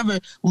case, whatever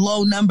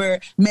low number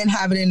men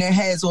have it in their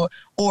heads, or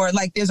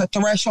like there's a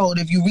threshold.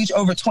 If you reach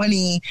over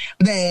 20,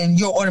 then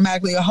you're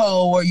automatically a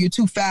hoe, or you're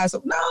too fast.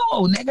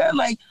 No, nigga,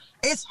 like,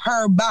 it's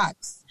her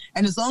box.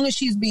 And as long as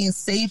she's being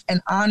safe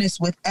and honest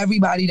with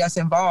everybody that's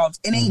involved,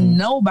 it ain't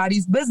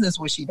nobody's business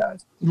what she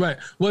does. Right.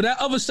 Well, that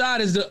other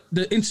side is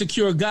the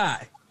insecure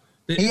guy,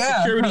 the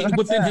insecurity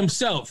within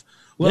himself.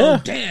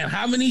 Well, damn,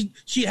 how many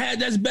she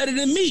had that's better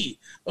than me?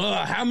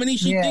 How many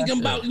she thinking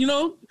about? You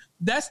know,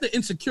 that's the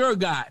insecure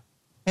guy.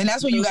 And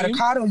that's when you got to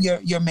coddle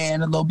your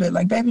man a little bit.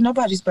 Like, baby,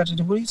 nobody's better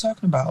than. What are you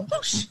talking about?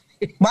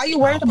 Why are you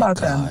worried about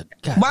them?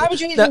 God. Why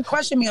would you even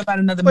question me about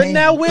another man? But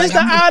now where's the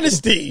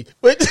honesty?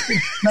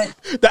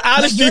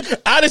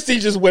 The honesty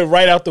just went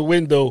right out the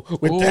window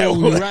with that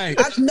one. Right.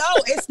 No,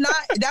 it's not.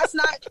 That's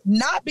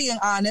not being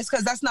honest,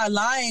 because that's not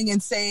lying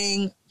and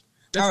saying.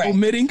 That's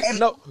omitting.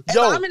 If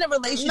I'm in a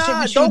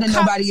relationship with you, then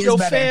nobody is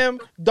better. Fam,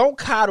 don't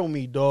coddle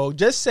me, dog.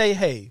 Just say,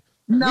 hey.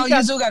 No,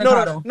 you do got to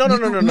coddle. No.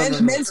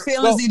 Men's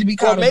feelings need to be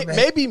coddled.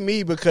 Maybe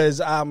me,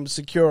 because I'm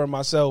secure in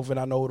myself and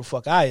I know who the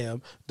fuck I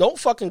am. Don't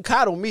fucking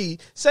coddle me.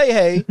 Say,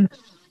 hey,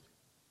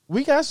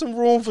 we got some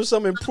room for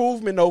some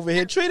improvement over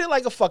here. Treat it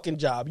like a fucking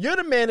job. You're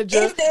the manager.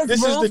 If there's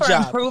this room is the for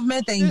job.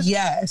 Improvement, then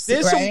yes.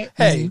 Right?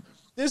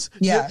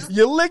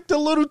 You licked a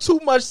little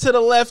too much to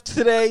the left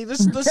today.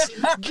 Let's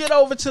get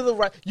over to the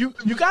right. You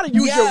got to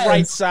use your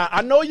right side.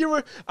 I know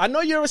you're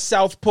a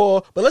southpaw,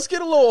 but let's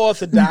get a little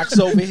orthodox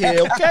over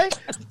here, okay?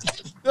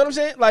 You know what I'm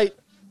saying? Like,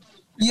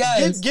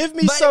 give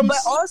me some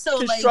also,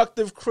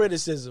 constructive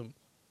criticism.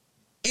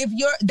 If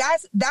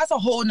that's a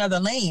whole nother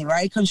lane,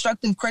 right?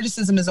 Constructive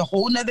criticism is a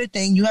whole nother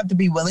thing. You have to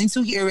be willing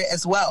to hear it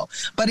as well.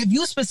 But if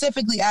you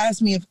specifically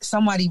ask me if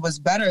somebody was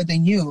better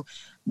than you,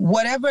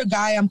 whatever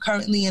guy I'm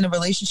currently in a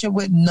relationship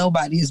with,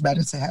 nobody is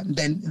better to him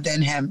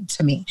than him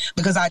to me,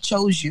 because I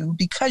chose you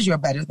because you're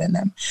better than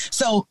them.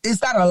 So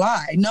is that a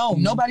lie? No,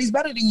 nobody's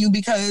better than you,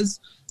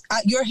 because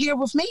you're here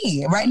with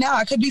me right now.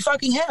 I could be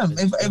fucking him.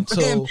 If I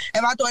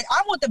thought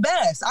I want the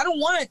best, I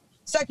don't want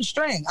second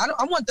string.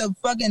 I want the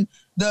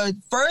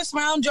first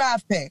round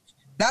draft pick.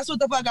 That's what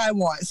the fuck I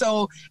want.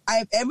 So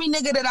every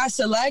nigga that I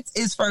select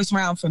is first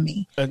round for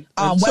me.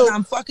 Whether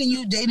I'm fucking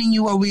you, dating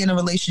you, or we in a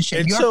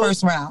relationship, you're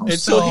first round.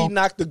 Until he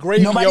knocked the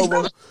gravy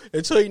over.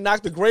 Until he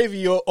knocked the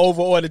gravy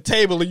over on the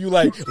table, and you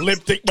like, lip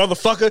thick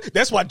motherfucker.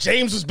 That's why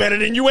James was better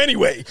than you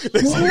anyway.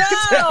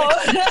 No.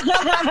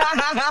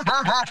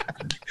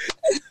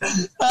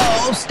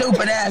 Oh,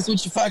 stupid ass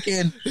with your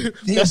fucking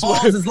your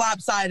balls is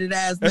lopsided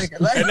ass nigga.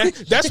 Like,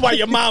 that's why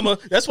your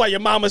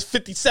mama's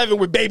 57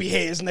 with baby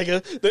hairs,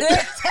 nigga.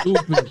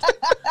 Stupid.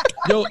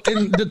 Yo,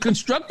 and the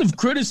constructive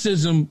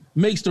criticism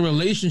makes the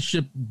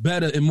relationship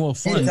better and more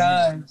fun.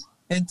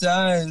 It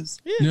does.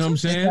 Yeah, you know what I'm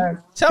saying?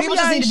 Tell me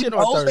I ain't shit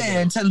on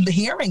Thursday. To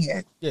hearing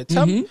it. Yeah,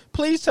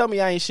 please tell me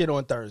I ain't shit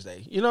on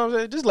Thursday. You know what I'm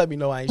saying? Just let me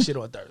know I ain't shit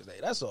on Thursday.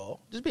 That's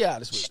all. Just be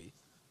honest with me.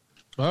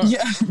 Right.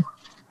 Yeah.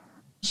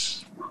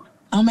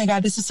 Oh my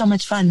God, this is so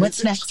much fun.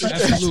 What's next?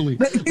 Absolutely.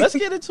 Let's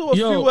get into a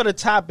few of the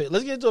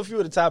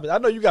topics. I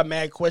know you got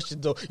mad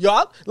questions though. Yo,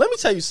 let me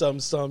tell you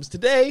something, Sums.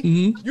 Today,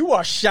 you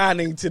are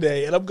shining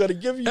today, and I'm going to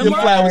give you your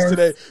flowers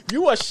today.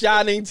 You are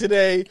shining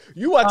today.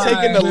 You are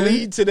taking the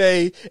lead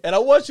today, and I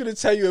want you to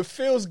tell you it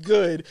feels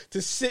good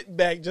to sit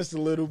back just a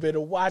little bit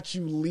and watch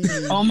you lead.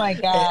 Oh my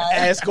God.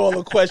 And ask all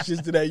the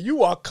questions today.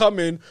 You are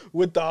coming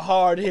with the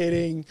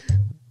hard-hitting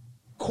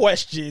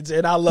questions,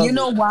 and I love it. You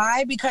know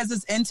why? Because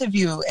it's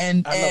interview,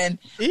 and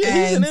he's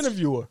an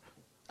interviewer.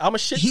 I'm a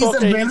shit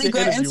talker. He's a really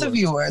good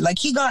interviewer. Like,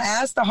 he gonna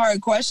ask the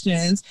hard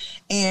questions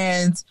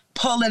and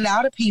pull it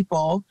out of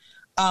people.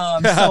 So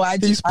I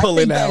think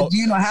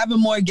that, having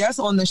more guests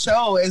on the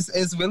show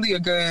is really a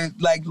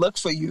good look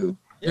for you.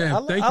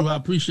 Yeah, thank you. I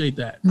appreciate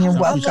that. You're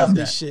welcome. I love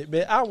this shit,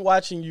 man. I'm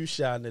watching you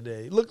shine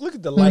today. Look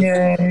at the light.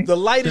 Yeah. The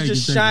light is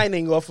just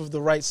shining off of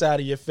the right side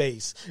of your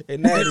face,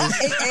 and that is.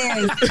 It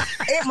is.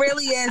 It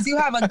really is. You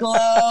have a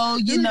glow.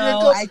 You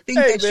know, I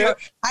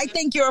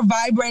think you're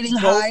vibrating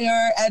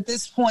higher at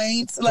this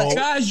point.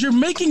 Guys, you're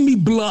making me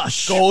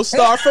blush. Gold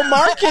star for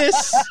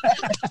Marcus.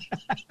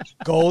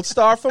 Gold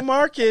star for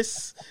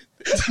Marcus.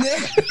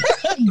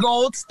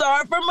 Gold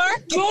star for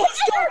Mark. Gold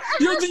star.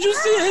 Yo, did you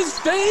see his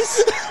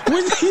face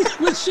when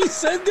she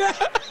said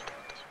that?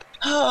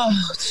 Oh,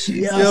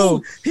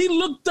 yo, he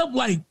looked up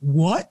like,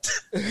 what?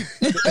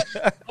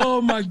 Oh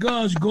my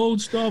gosh,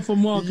 gold star for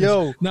Marcus.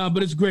 Yo,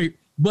 but it's great.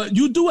 But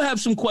you do have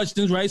some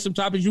questions, right? Some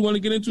topics you want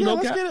to get into?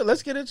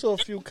 Let's get into a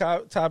few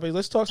topics.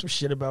 Let's talk some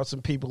shit about some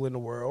people in the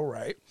world,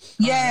 right?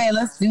 Yeah,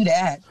 let's do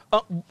that.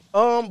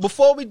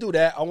 Before we do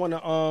that, I want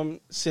to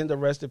send a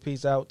rest in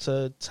peace out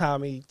to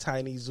Tommy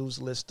Tiny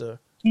Zeus Lister.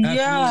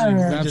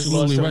 Yeah,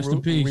 absolutely. Rest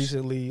in peace.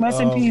 Recently,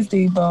 rest in peace,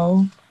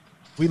 Debo.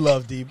 We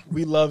love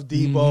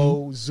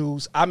Debo,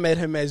 Zeus. I met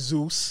him as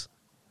Zeus,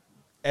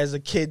 as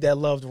a kid that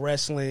loved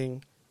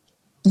wrestling.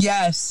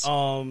 Yes.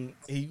 When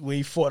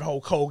he fought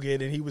Hulk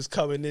Hogan and he was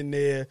coming in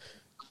there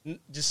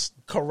just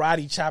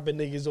karate chopping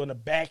niggas on the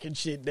back and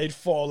shit. They'd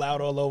fall out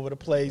all over the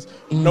place.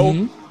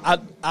 No,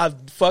 I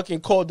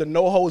fucking called the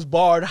No Holds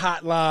Barred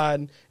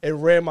hotline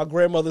and ran my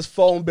grandmother's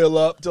phone bill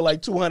up to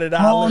like $200.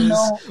 Oh,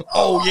 no.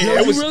 Oh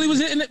yeah, it really was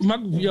hitting it. They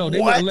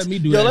wouldn't let me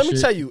do that. Let me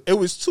shit. tell you, it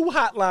was 2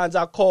 hotlines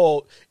I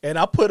called and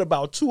I put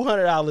about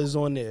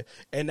 $200 on there,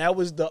 and that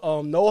was the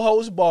No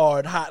Holds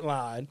Barred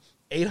hotline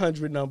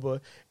 800 number,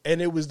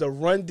 and it was the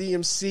Run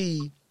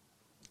DMC.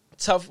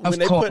 Tough when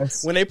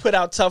they put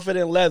out Tougher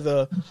Than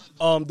Leather,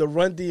 the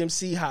Run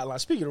DMC hotline.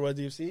 Speaking of Run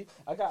DMC,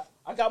 I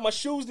got my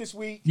shoes this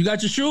week. You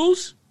got your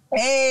shoes?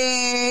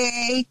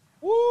 Hey,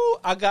 woo!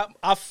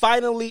 I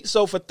finally.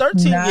 So for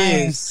 13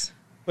 years,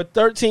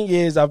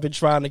 I've been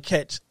trying to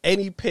catch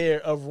any pair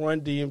of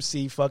Run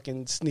DMC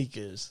fucking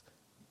sneakers.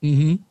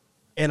 Mm-hmm.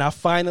 And I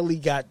finally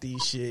got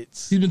these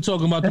shits. He's been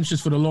talking about them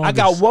shits for the longest. I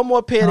got one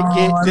more pair to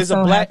get. There's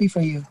happy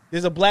for you.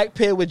 There's a black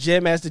pair with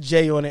Jam Master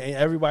Jay on it, and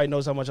everybody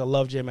knows how much I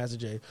love Jam Master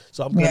Jay.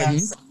 So I'm gonna,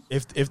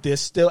 if they're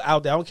still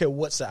out there, I don't care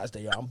what size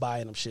they are, I'm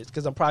buying them shits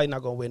because I'm probably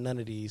not gonna wear none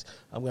of these.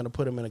 I'm gonna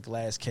put them in a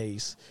glass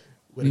case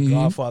with a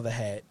Godfather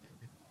hat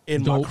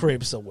in my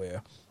crib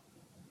somewhere.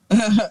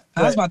 I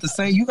was about to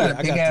say you got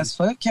a big ass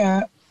foot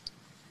cap.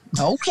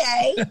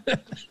 Okay.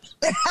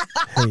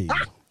 Hey.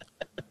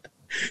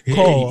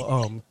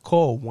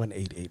 Call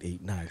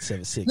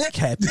 1-888-976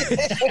 Captain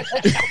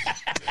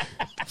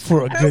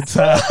for a good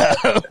time.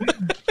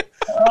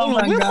 Oh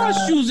my God. Where my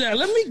shoes at?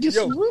 Let me get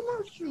some. Where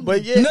my shoes?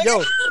 But yeah,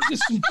 I'm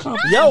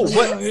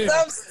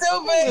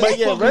stupid. But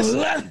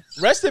yeah,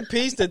 rest in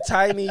peace to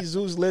Tiny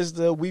Zeus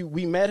Lister.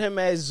 We met him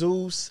as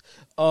Zeus.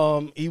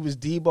 He was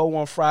Debo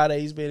on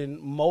Friday. He's been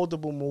in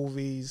multiple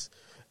movies,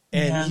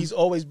 and he's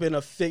always been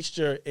a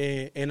fixture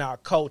in our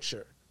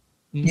culture.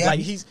 Yeah. Like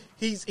he's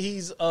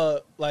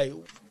like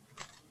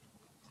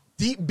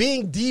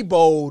being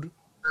Debo'd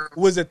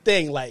was a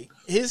thing. Like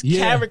his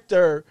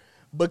character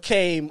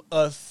became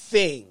a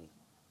thing.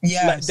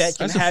 Yes, that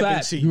can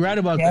happen to you. You're right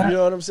about that. You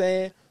know what I'm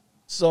saying?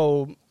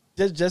 So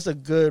just a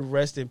good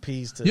rest in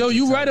peace to. Yo,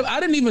 you right. I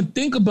didn't even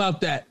think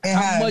about that.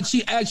 How much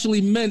he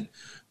actually meant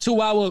to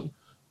our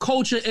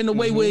culture in a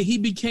way where he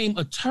became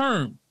a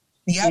term.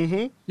 Yep.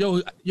 Mm-hmm.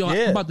 Yo,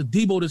 I'm about to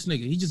Debo this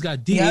nigga. He just got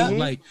Debo.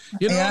 Like,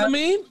 you know what I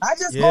mean? I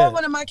just called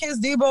one of my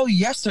kids Debo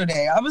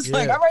yesterday. I was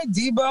like, all right,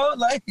 Debo.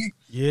 Like,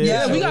 we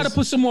got to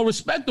put some more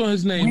respect on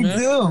his name,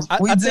 man.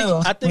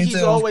 I think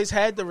he's always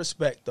had the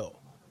respect, though.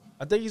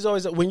 I think he's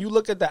always, when you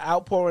look at the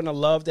outpouring of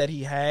love that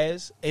he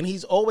has, and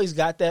he's always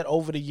got that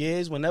over the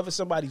years. Whenever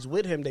somebody's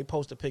with him, they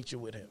post a picture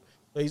with him.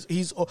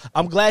 So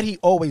I'm glad he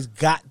always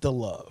got the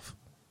love.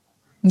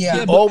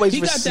 Yeah, always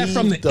he got that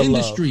from the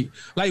industry.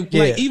 Like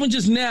even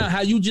just now,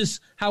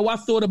 how I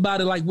thought about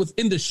it, like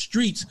within the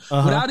streets,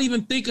 without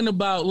even thinking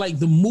about like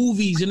the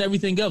movies and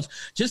everything else.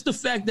 Just the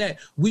fact that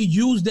we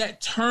use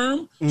that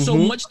term so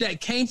much that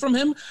came from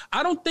him.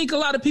 I don't think a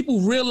lot of people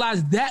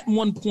realize that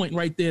one point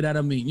right there. That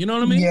I mean, you know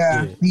what I mean?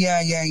 Yeah.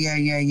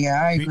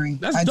 I agree.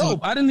 That's dope.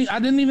 I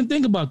didn't even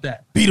think about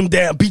that. Beat him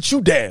down, beat you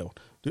down.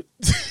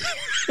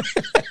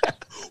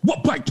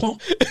 What pipe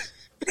pump?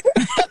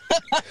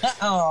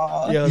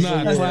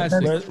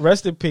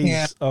 Rest in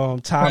peace,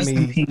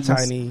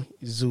 Tiny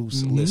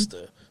Zeus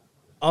Lister.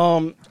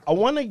 I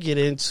want to get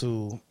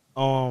into.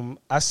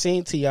 I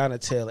seen Tiana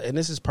Taylor, and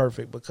this is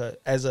perfect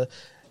because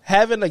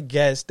having a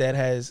guest that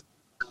has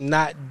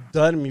not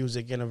done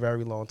music in a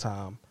very long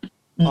time.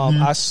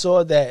 I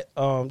saw that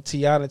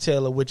Tiana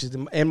Taylor, which is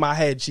in my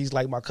head, she's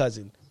like my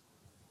cousin.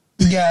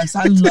 Yes,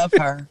 I love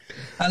her.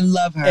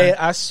 And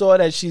I saw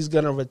that she's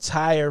gonna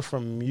retire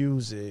from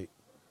music.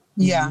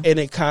 Yeah, and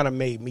it kind of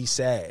made me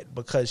sad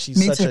because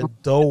she's such a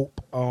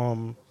dope.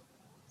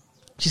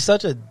 She's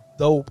such a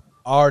dope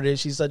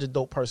artist. She's such a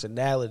dope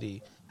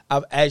personality.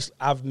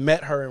 I've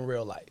met her in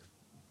real life.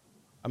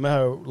 I met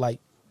her like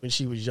when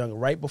she was younger,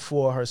 right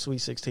before her Sweet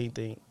 16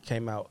 thing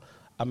came out.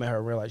 I met her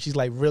in real life. She's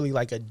like really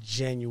like a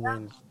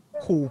genuine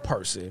cool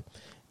person,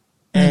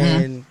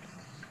 and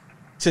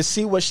to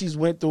see what she's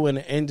went through in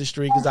the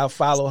industry, because I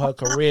follow her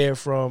career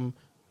from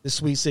the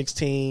Sweet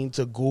 16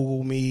 to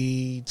Google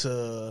Me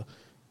to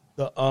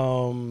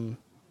the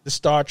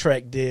Star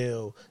Trek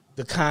deal,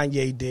 the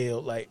Kanye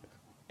deal, like,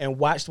 and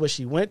watched what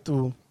she went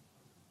through.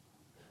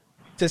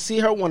 To see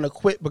her want to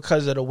quit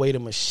because of the way the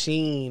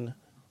machine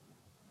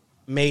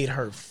made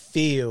her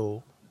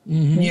feel,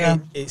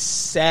 it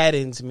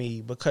saddens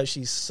me because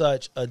she's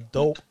such a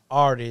dope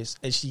artist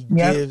and she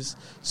gives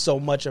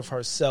so much of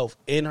herself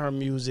in her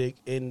music,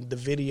 in the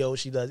videos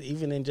she does,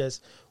 even in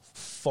just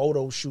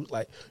photo shoot.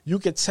 Like, you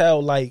could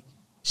tell, like,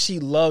 she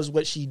loves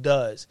what she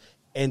does.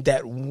 And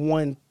that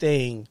one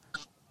thing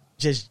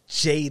just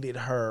jaded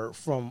her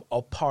from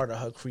a part of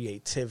her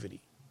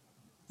creativity.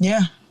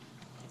 Yeah.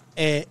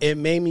 And it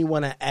made me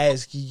want to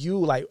ask you,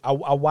 like, I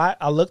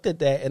looked at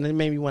that and it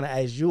made me want to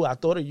ask you. I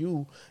thought of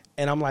you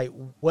and I'm like,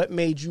 what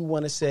made you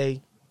want to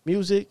say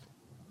music?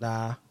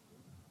 Nah.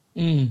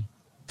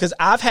 Because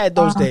I've had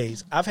those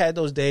days.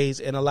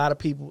 And a lot of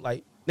people,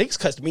 like, niggas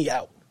cussed me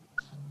out.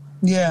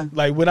 Yeah.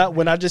 Like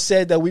when I just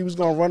said that we was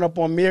gonna run up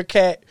on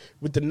Meerkat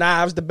with the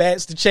knives, the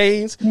bats, the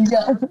chains.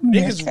 Yeah.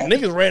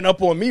 Niggas ran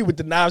up on me with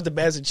the knives, the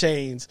bats, and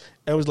chains,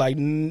 and was like,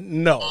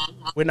 no,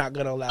 we're not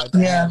gonna allow it to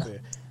happen.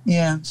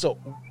 Yeah. So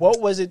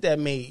what was it that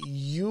made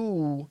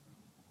you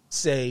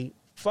say,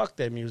 fuck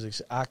that music,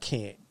 I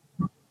can't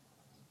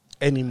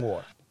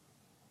anymore?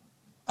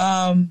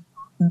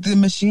 The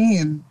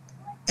machine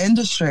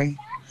industry.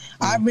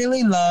 I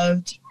really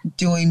loved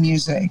doing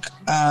music.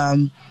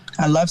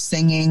 I love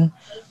singing.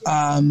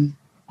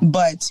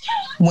 But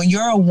when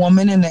you're a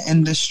woman in the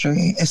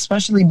industry,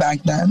 especially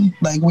back then,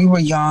 like we were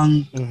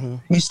young,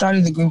 we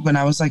started the group when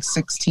I was like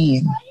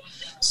 16.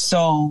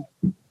 So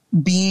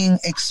being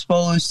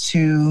exposed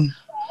to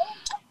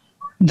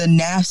the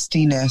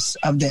nastiness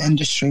of the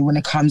industry when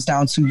it comes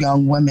down to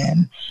young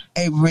women,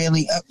 it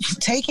really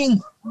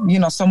taking,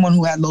 someone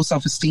who had low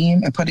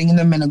self-esteem and putting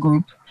them in a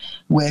group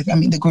with,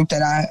 the group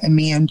that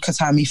me and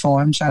Katami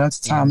formed, shout out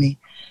to Tommy,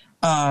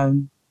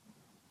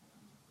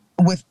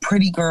 with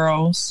pretty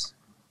girls,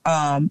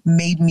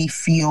 made me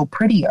feel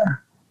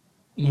prettier.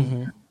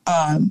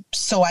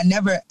 So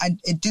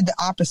it did the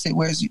opposite.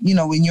 Whereas,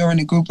 when you're in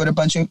a group with a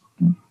bunch of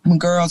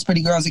girls,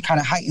 pretty girls, it kind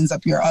of heightens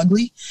up your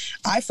ugly.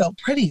 I felt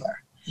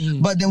prettier.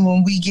 But then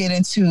when we get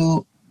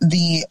into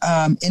the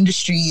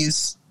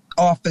industry's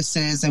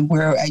offices, and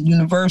we're at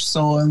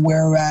Universal, and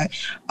we're at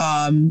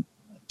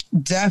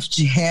Def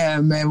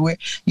Jam, and we're,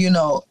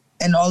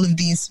 and all of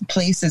these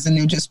places, and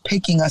they're just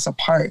picking us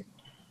apart.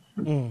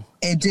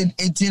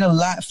 It did a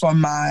lot for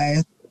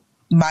my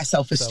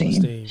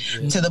self-esteem,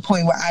 to the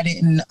point where I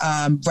didn't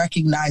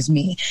recognize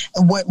me.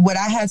 What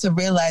I had to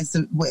realize,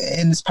 and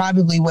it's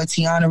probably what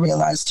Tiana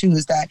realized too,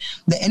 is that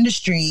the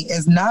industry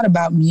is not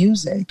about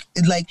music.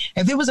 Like,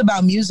 if it was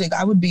about music,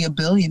 I would be a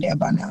billionaire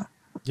by now.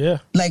 Yeah.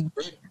 Like,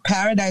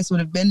 Paradise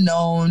would have been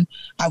known.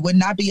 I would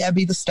not be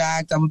Ebby the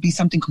Stacked. I would be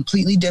something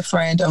completely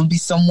different. I would be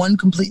someone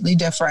completely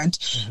different.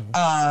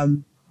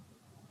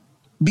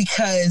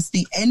 Because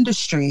the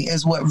industry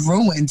is what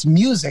ruined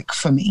music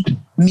for me.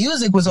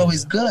 Music was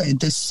always good.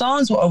 The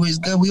songs were always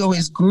good. We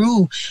always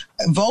grew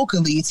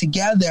vocally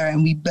together,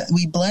 and we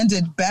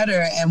blended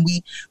better, and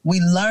we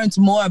learned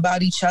more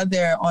about each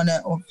other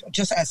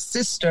just as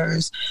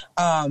sisters.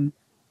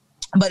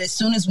 But as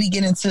soon as we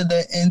get into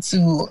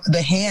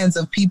the hands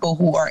of people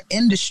who are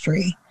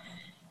industry,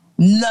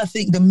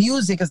 the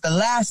music is the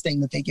last thing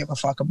that they give a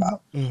fuck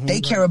about. They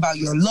care about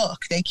your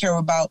look. They care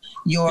about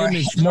your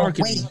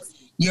weight,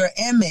 your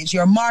image,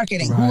 your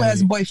marketing. Right. Who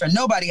has a boyfriend?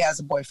 Nobody has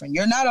a boyfriend.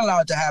 You're not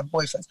allowed to have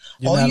boyfriends.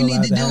 All you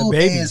need to do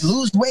is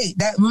lose weight.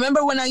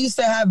 Remember when I used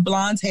to have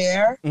blonde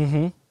hair?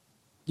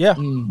 Yeah.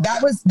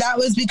 That was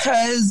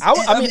because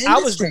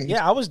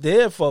I was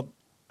there for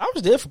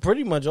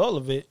pretty much all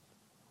of it.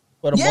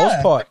 For the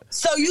most part.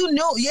 So you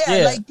knew,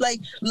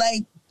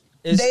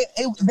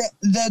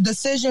 the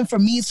decision for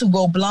me to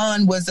go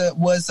blonde was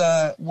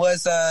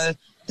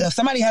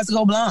somebody has to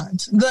go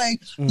blonde. Like,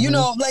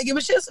 it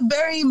was just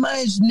very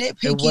much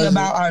nitpicky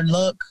about our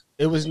look.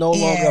 It was no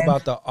longer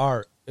about the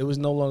art. It was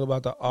no longer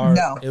about the art.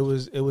 No. It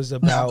was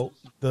about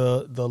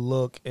the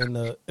look, and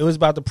it was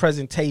about the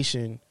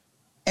presentation.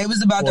 It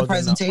was about the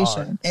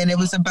presentation, and it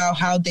was about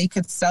how they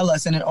could sell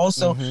us. And it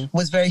also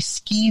was very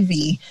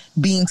skeevy,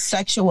 being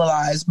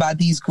sexualized by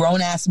these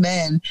grown ass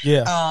men.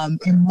 Yeah.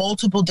 In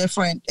multiple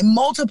different,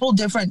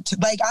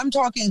 like, I'm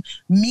talking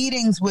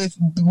meetings with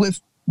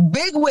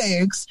big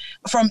wigs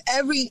from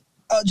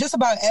just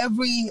about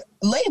every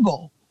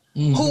label,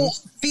 who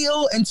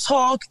feel and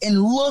talk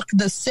and look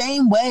the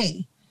same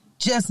way.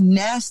 Just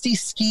nasty,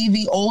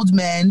 skeevy old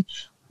men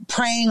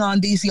preying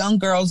on these young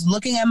girls,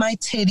 looking at my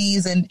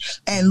titties and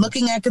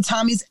looking at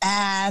Katami's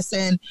ass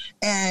and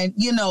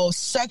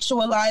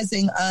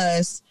sexualizing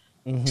us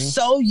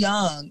so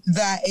young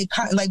that it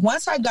kind of, like,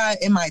 once I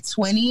got in my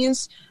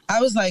 20s,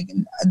 I was like,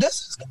 I'm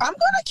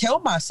gonna kill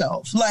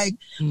myself. Like,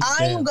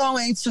 I'm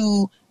going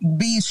to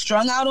be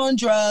strung out on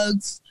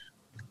drugs.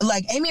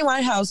 Like, Amy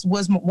Winehouse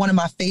was one of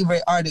my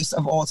favorite artists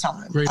of all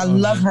time. I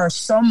love her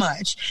so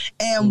much.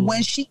 And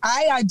when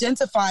I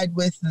identified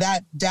with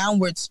that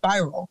downward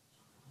spiral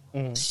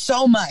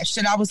so much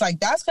that I was like,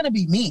 that's going to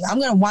be me. I'm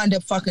going to wind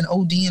up fucking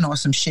ODing or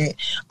some shit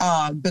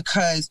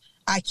because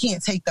I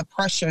can't take the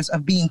pressures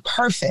of being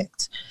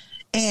perfect.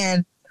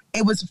 And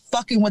it was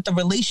fucking with the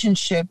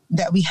relationship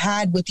that we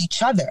had with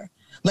each other.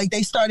 Like,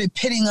 they started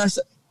pitting us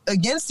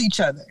against each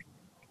other.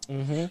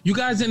 You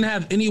guys didn't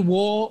have any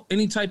wall,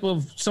 any type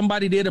of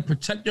somebody there to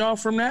protect y'all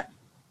from that?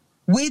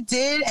 We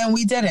did and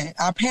we didn't.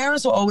 Our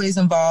parents were always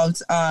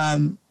involved.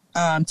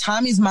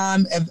 Tommy's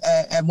mom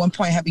at one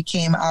point had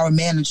became our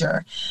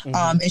manager.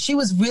 And she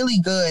was really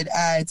good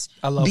at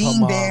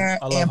being there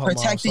and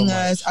protecting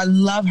us. I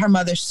love her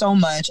mother so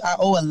much. I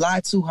owe a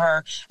lot to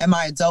her in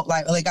my adult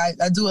life. Like,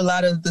 I do a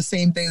lot of the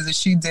same things that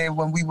she did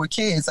when we were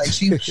kids. Like,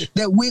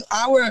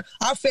 our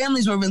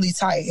families were really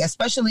tight,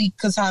 especially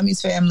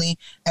Tommy's family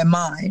and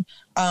mine.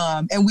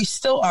 And we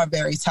still are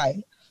very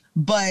tight.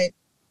 But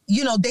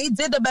they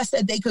did the best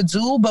that they could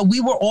do, but we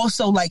were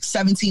also like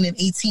 17 and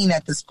 18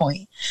 at this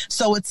point.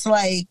 So it's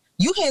like,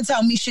 you can't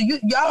tell me shit.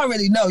 Y'all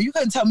already know. You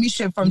couldn't tell me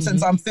shit from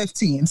since I'm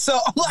 15. So,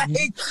 y'all already know. You couldn't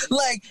tell me shit from since I'm 15. So,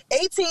 like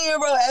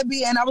 18-year-old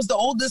Ebby, and I was the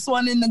oldest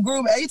one in the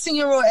group.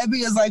 18-year-old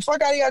Ebby is like,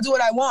 fuck out of here, I do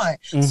what I want.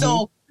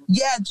 So,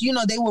 yeah,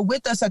 they were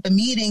with us at the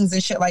meetings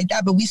and shit like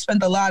that, but we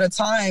spent a lot of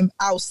time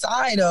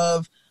outside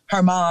of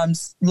her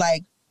mom's,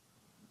 like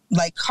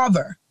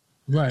cover.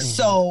 Right.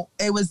 So,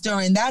 it was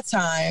during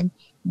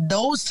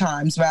those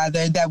times,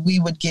 that we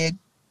would get,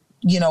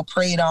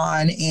 prayed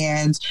on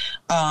and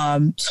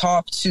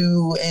talked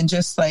to, and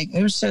just like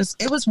it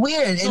was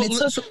weird. And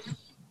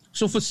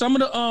so for some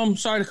of the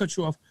sorry to cut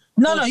you off.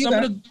 No, some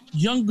of the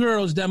young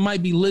girls that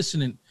might be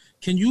listening,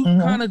 can you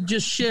kind of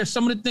just share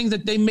some of the things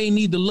that they may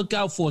need to look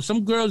out for?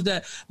 Some girls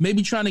that may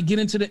be trying to get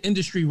into the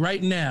industry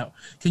right now.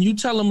 Can you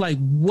tell them like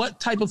what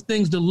type of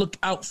things to look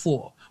out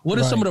for? What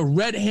are some of the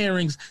red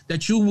herrings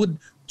that you would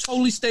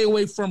totally stay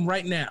away from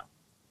right now?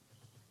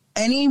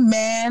 Any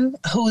man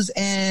who's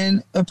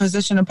in a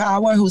position of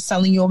power who's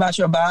telling you about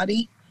your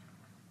body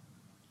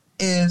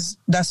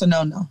that's a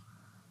no-no.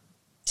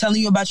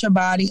 Telling you about your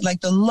body,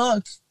 like the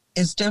look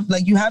is different.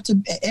 Like you have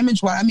to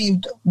image-wise. I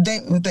mean,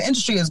 the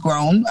industry has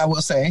grown, I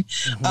will say.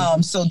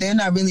 So they're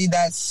not really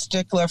that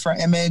stickler for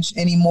image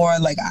anymore.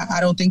 Like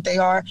I don't think they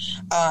are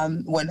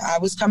when I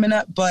was coming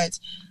up. But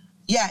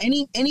yeah,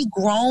 any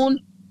grown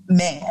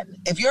man,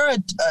 if you're a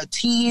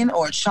teen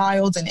or a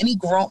child, and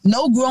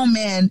no grown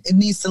man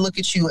needs to look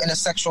at you in a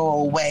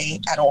sexual way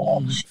at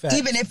all.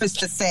 Even if it's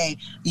to say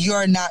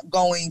you're not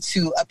going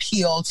to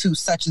appeal to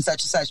such and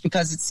such and such,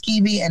 because it's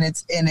skeevy and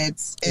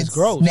it's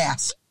gross,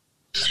 nasty.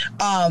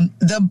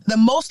 The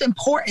most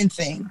important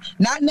thing,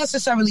 not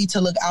necessarily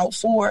to look out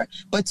for,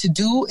 but to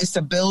do, is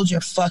to build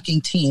your fucking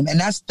team. And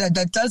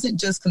that doesn't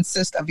just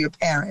consist of your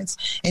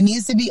parents. It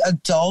needs to be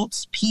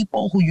adults,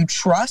 people who you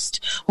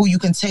trust, who you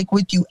can take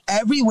with you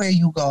everywhere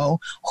you go,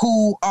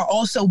 who are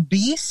also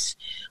beasts,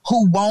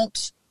 who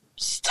won't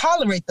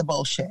tolerate the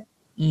bullshit.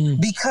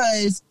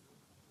 Because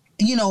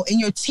in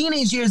your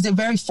teenage years, they're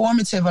very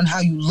formative on how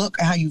you look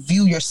and how you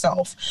view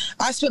yourself.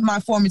 I spent my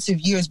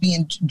formative years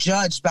being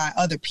judged by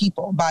other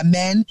people, by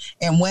men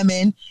and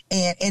women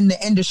and in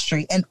the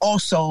industry, and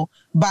also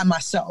by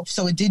myself.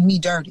 So it did me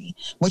dirty.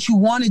 What you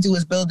want to do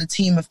is build a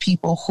team of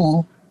people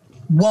who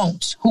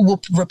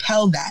will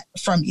repel that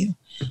from you.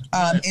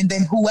 And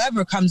then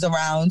whoever comes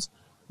around,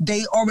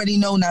 they already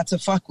know not to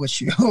fuck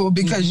with you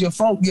because your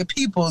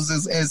peoples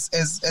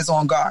is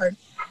on guard.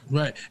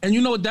 Right. And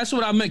that's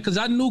what I meant, because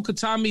I knew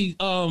Katami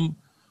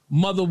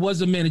mother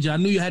was a manager. I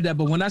knew you had that.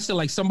 But when I said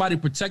like somebody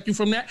protect you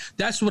from that,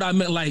 that's what I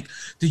meant. Like,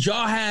 did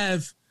y'all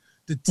have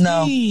the team?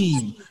 No.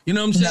 You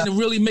know what I'm saying? To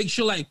really make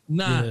sure like,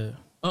 I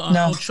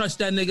don't trust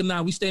that nigga.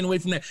 Nah, we staying away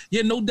from that.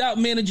 Yeah, no doubt,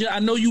 manager. I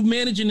know you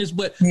managing this,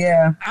 but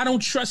I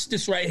don't trust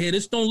this right here.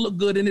 This don't look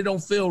good and it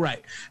don't feel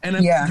right.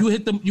 And you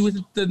hit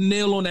the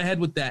nail on the head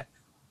with that.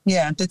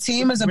 Yeah, the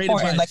team is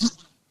important. Advice.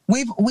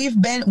 Like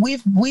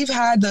we've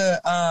had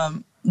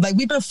the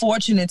we've been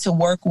fortunate to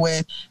work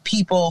with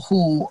people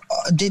who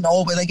didn't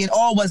always, like, it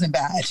all wasn't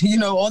bad.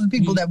 All the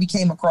people that we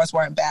came across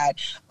weren't bad.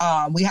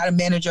 We had a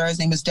manager, his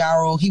name was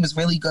Daryl. He was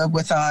really good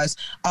with us.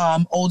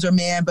 Older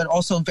man, but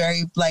also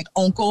very like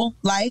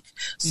uncle-like.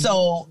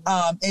 So,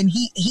 and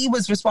he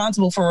was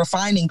responsible for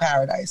refining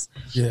Paradise.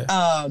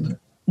 Yeah.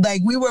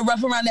 Like, we were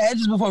rough around the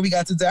edges before we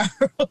got to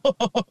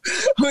Daryl.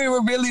 We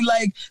were really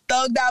like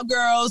thugged out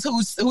girls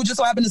who just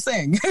so happened to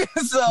sing.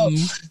 So,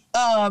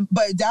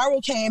 but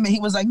Daryl came and he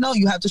was like, no,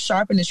 you have to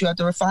sharpen this. You have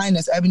to refine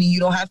this. Ebony, you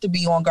don't have to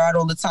be on guard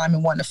all the time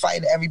and wanting to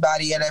fight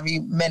everybody at every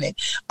minute.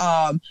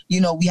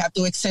 We have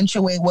to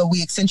accentuate what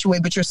we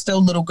accentuate, but you're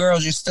still little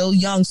girls. You're still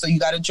young. So you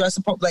got to dress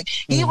appropriately. Like,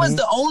 he was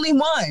the only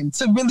one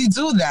to really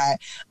do that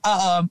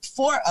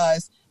for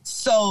us.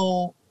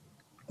 So,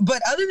 but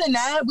other than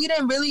that, we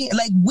didn't really,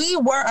 like, we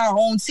were our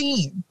own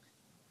team.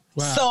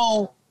 Wow.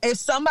 So if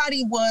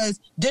somebody was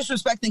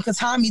disrespecting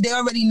Katami, they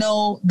already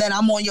know that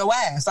I'm on your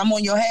ass. I'm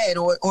on your head.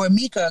 Or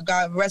Mika,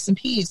 God rest in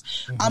peace.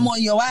 I'm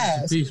on your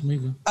ass. Rest in peace,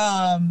 Mika.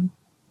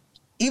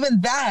 Even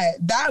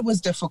that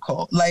was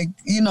difficult. Like,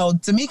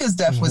 Tamika's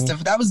death was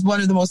difficult. That was one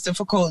of the most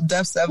difficult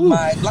deaths of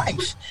my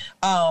life.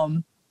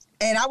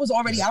 And I was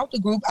already out the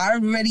group. I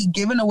had already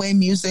given away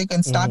music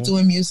and stopped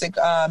doing music.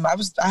 I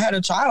had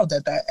a child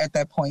at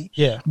that point.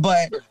 Yeah.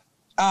 But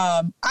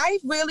I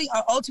really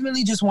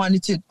ultimately just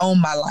wanted to own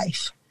my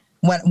life.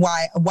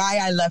 Why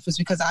I left was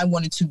because I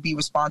wanted to be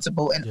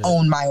responsible and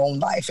own my own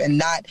life and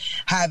not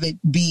have it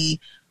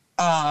be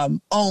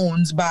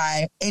owned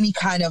by any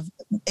kind of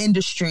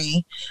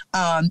industry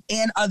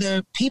and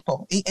other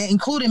people,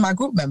 including my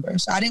group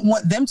members. I didn't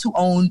want them to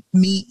own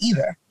me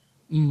either.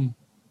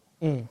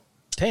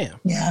 Damn.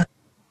 Yeah.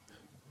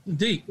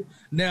 Deep.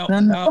 Now,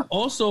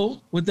 also,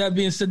 with that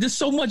being said, there's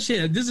so much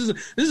here. This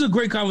is a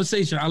great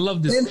conversation. I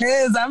love this. It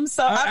is.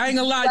 I ain't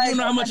gonna lie. You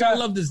know how much I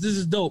love this. This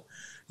is dope.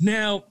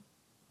 Now,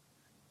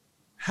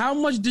 how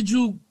much did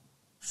you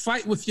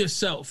fight with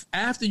yourself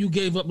after you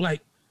gave up?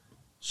 Like,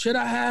 should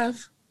I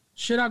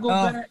go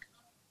back?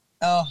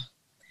 Oh,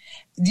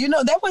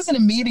 that wasn't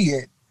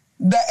immediate.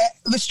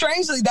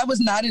 Strangely, that was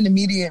not an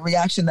immediate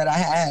reaction that I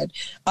had.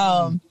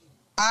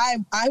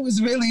 I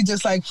was really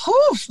just like,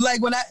 whew,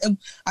 like when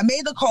I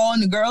made the call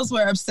and the girls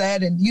were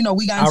upset and, you know,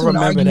 we got into an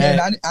argument.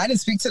 I didn't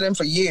speak to them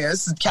for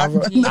years. I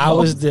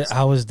was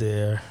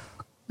there.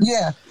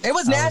 Yeah, it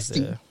was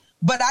nasty,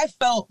 but I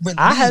felt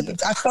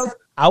relieved.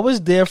 I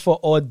was there for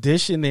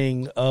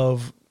auditioning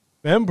of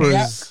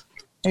members.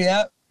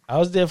 Yep. I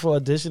was there for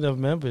audition of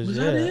members. Was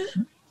that it?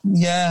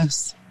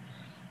 Yes.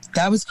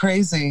 That was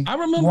crazy. I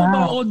remember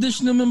about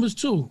auditioning members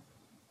too.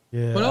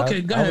 Yeah. But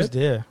okay, go ahead. I was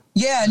there.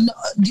 Yeah, no,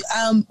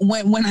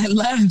 when I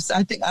left,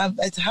 I think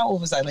how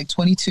old was I? Like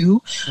 22.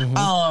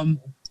 Mm-hmm.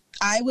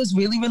 I was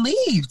really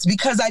relieved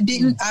because I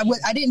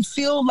didn't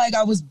feel like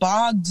I was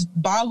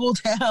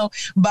boggled down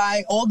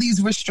by all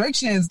these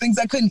restrictions, things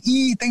I couldn't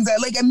eat, things that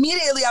like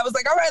immediately I was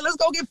like, all right, let's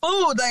go get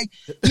food. Like,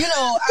 you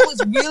know, I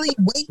was really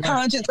weight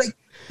conscious. Like,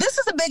 this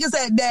is the biggest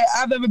that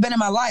I've ever been in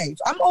my life.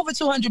 I'm over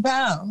 200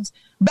 pounds.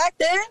 Back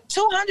then,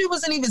 200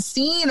 wasn't even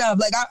seen of.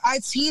 Like, I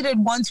exceeded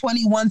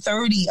 120,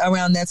 130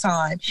 around that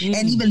time.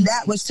 And even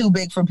that was too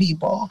big for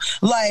people.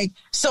 Like,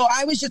 so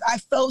I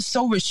felt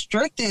so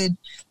restricted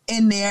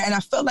in there. And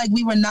I felt like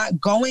we were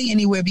not going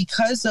anywhere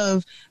because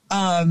of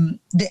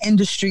the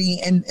industry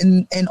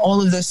and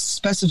all of the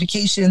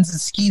specifications and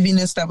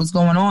skeeviness that was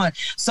going on.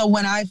 So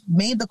when I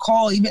made the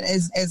call, even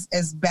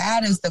as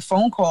bad as the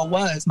phone call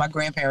was, my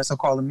grandparents are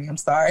calling me. I'm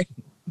sorry.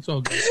 It's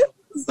okay.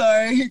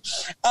 Sorry.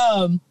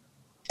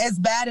 As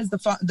bad as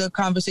the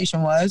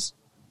conversation was,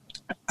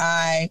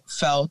 I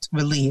felt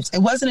relieved. It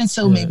wasn't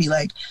until maybe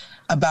like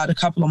about a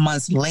couple of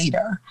months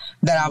later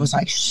that I was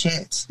like,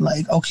 shit,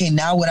 like, okay,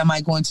 now what am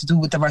I going to do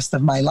with the rest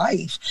of my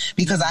life?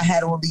 Because I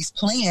had all these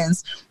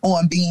plans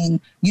on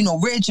being, you know,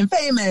 rich and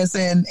famous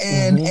and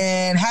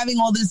having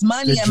all this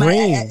money.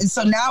 And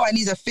so now I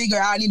need to figure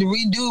out, I need to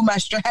redo my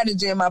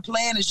strategy and my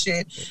plan and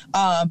shit.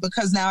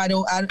 Because now I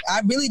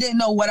really didn't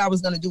know what I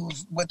was going to do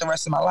with the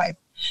rest of my life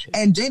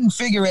and didn't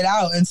figure it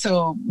out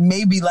until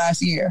maybe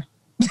last year.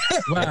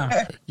 Wow.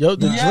 Yo,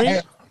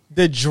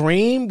 the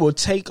dream will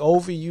take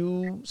over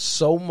you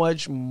so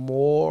much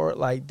more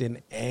like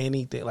than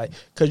anything, like,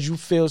 because you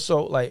feel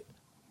so like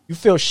you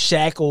feel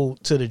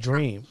shackled to the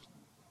dream.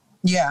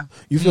 Yeah,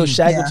 you feel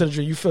shackled to the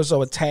dream. You feel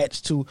so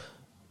attached to,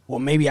 well,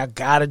 maybe I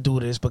gotta do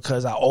this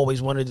because I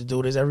always wanted to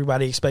do this.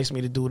 Everybody expects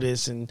me to do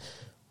this, and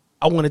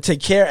I want to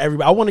take care of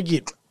everybody. I want to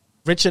get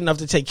rich enough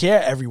to take care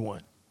of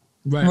everyone.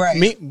 Right.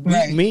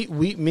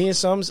 Me and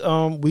Sums,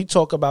 we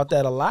talk about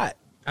that a lot.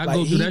 I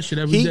go through that shit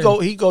every day.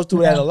 He goes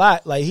through that a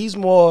lot. Like he's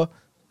more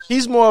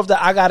of the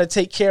I gotta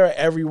take care of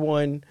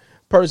everyone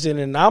person,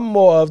 and I'm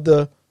more of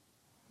the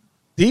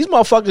these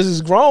motherfuckers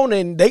is grown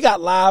and they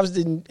got lives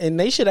and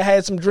they should have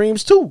had some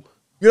dreams too.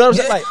 You know what I'm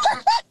saying? Like, you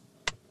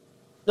know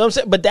what I'm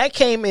saying? But that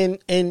came in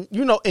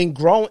you know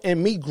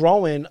in me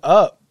growing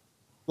up,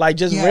 like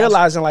just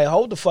realizing like,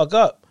 hold the fuck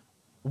up,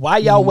 why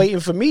y'all waiting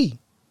for me?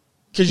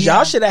 Because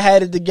y'all should have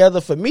had it together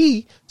for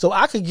me so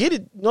I could get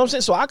it. You know what I'm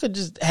saying? So I could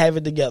just have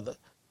it together.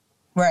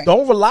 Right.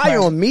 Don't rely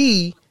on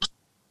me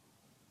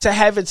to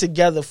have it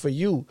together for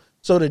you.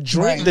 So the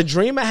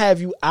dream I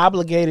have you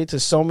obligated to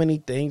so many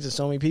things and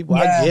so many people.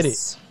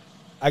 Yes.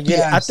 I get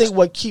it. I think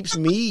what keeps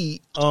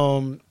me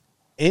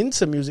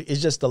into music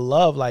is just the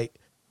love. Like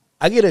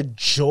I get a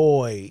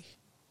joy.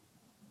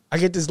 I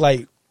get this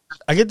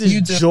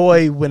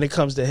joy when it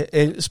comes to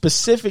and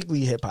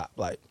specifically hip hop.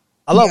 Like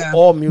I love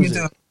all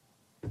music,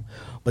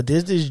 but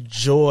there's this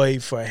joy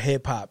for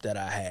hip hop that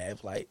I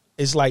have. Like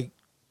it's like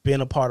been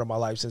a part of my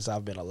life since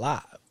I've been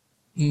alive.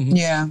 Mm-hmm.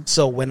 Yeah.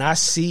 So when I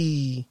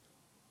see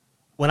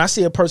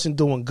a person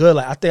doing good,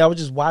 like I think I was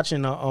just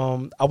watching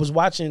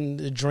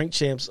the Drink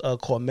Champs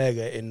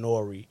Cormega and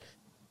Nori,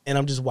 and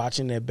I'm just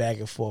watching their back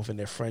and forth and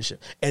their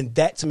friendship, and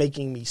that's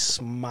making me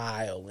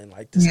smile and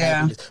like this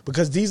happiness,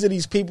 because these are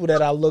these people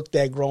that I looked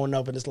at growing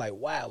up, and it's like,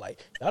 wow,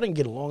 like y'all didn't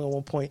get along at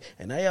one point,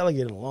 and now y'all are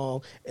getting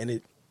along, and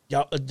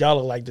y'all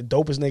are like the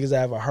dopest niggas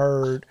I ever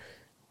heard.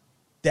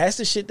 That's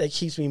the shit that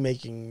keeps me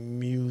making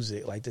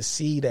music. Like to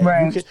see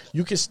that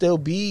you can still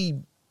be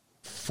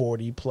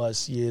 40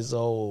 plus years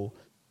old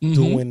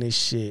doing this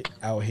shit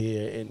out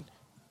here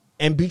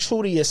and be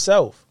true to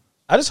yourself.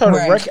 I just heard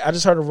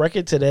a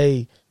record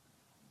today.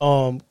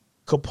 Capone,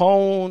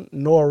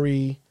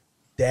 Nori,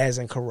 Daz,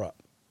 and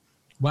Corrupt.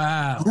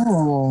 Wow.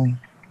 Ooh.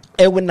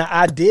 And when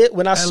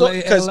I saw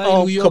because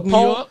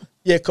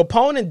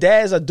Capone and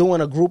Daz are doing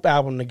a group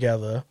album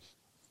together,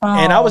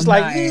 and I was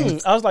like,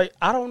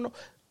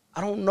 I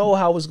don't know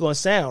how it's going to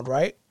sound,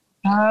 right?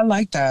 I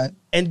like that.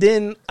 And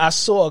then I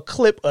saw a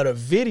clip of the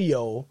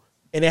video,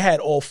 and it had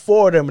all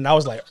four of them, and I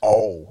was like,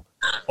 oh,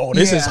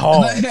 this is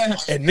hard.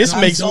 And this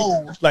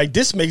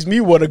makes me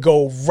want to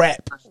go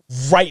rap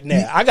right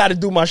now. I got to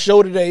do my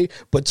show today,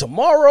 but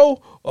tomorrow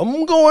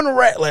I'm going to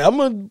rap. Like I'm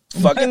gonna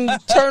fucking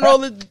turn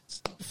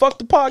fuck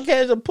the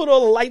podcast and put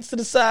all the lights to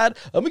the side.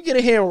 I'm gonna get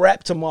in here and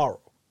rap tomorrow.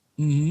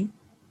 Mm-hmm.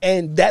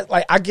 And that,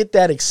 like, I get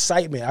that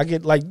excitement. I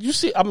get, like, you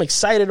see, I'm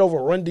excited over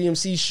Run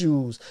DMC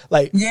shoes.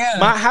 Like,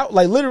 my house,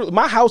 like, literally,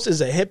 my house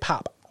is a hip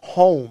hop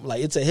home.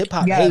 Like, it's a hip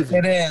hop haven.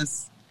 It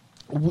is.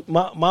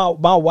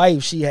 my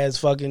wife, she has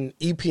fucking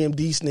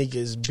EPMD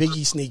sneakers,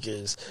 Biggie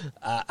sneakers.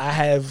 I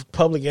have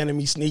Public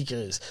Enemy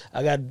sneakers.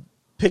 I got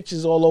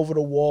pictures all over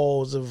the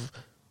walls of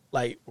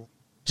like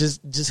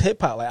just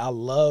hip hop. Like I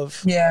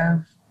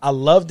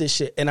love this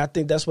shit, and I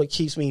think that's what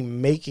keeps me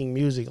making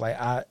music. Like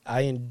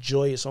I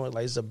enjoy it so much.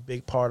 Like it's a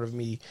big part of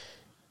me.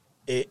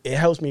 It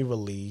helps me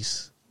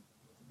release.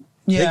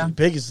 Yeah, the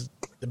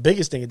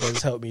biggest thing it does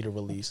is help me to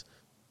release,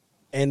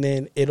 and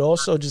then it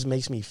also just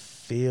makes me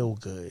feel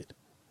good.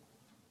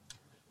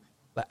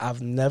 Like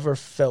I've never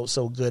felt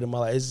so good in my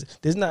life.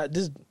 I ain't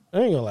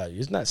gonna lie to you.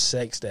 It's not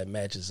sex that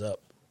matches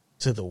up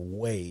to the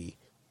way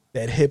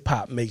that hip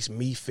hop makes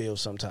me feel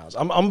sometimes.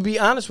 I'm gonna be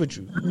honest with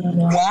you.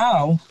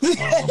 Wow.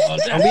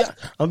 I'm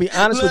gonna be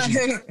honest with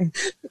you.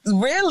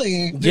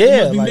 Really?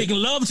 Yeah. Be making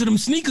love to them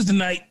sneakers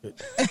tonight.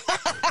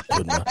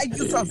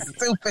 You're so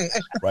stupid.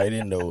 Right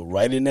in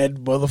that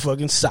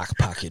motherfucking sock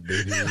pocket,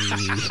 baby.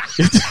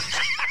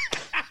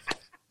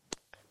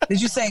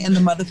 Did you say in the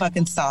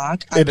motherfucking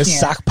sock? In the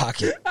sock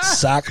pocket.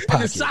 Sock pocket.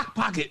 In the sock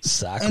pocket.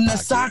 The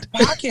sock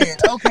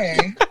pocket.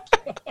 Okay.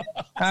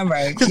 All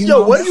right.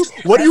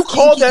 What do you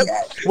call that?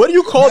 What do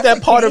you call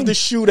that part of the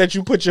shoe that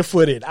you put your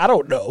foot in? I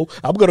don't know.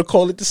 I'm gonna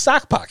call it the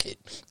sock pocket.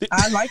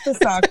 I like the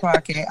sock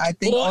pocket. I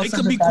think or it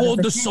could be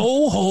called the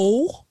soul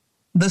hole.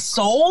 The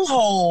soul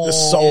hole. The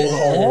soul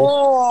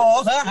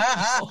hole.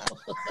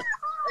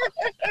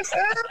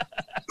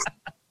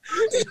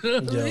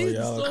 Yo,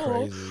 y'all are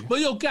crazy. But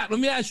yo, Cap, let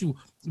me ask you: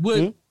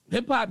 with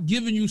hip hop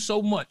giving you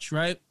so much,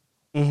 right?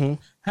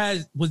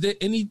 Mm-hmm. Was there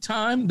any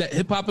time that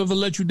hip hop ever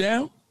let you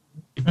down?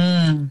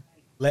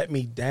 Let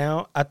me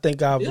down? I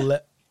think I've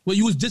let. Well,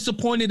 you was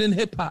disappointed in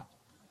hip hop.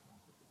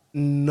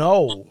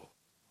 No.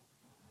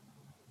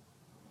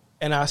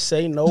 And I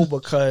say no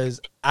because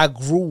I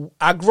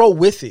grow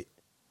with it.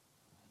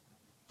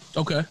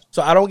 Okay.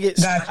 So I don't get.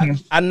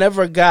 I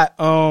never got.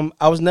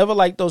 I was never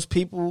like those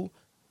people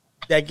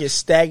that get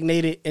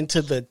stagnated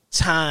into the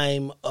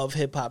time of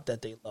hip hop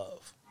that they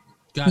love.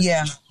 Gotcha.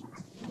 Yeah.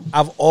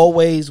 I've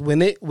always when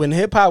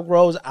hip hop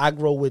grows, I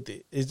grow with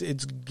it.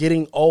 It's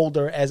getting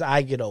older as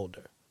I get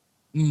older,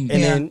 and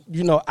then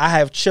I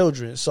have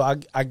children, so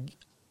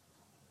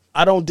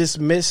I don't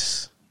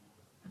dismiss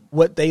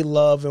what they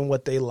love and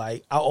what they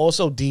like. I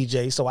also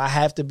DJ, so I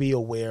have to be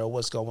aware of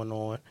what's going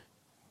on.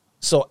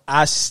 So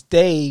I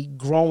stay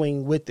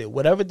growing with it.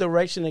 Whatever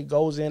direction it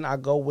goes in, I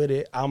go with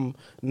it. I'm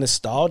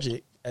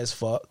nostalgic as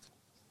fuck.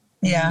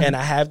 Yeah. And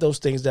I have those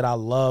things that I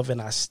love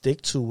and I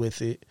stick to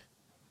with it.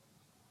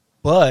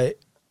 But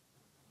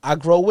I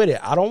grow with it.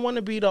 I don't want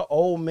to be the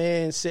old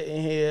man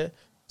sitting here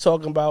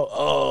talking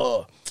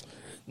about,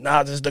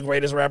 Nas is the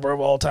greatest rapper of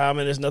all time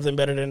and there's nothing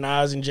better than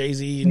Nas and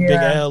Jay-Z and Big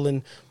L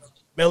and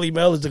Melly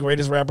Mel is the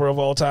greatest rapper of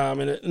all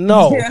time. And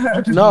no.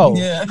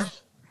 Yeah.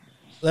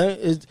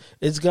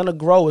 It's going to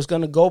grow. It's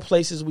going to go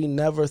places we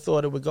never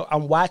thought it would go.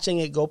 I'm watching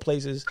it go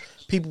places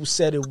people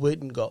said it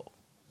wouldn't go.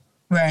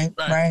 Right.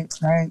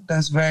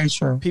 That's very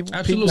true.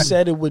 People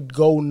said it would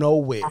go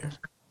nowhere.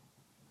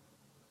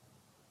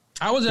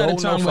 I was at a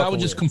time where I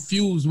was just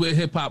confused where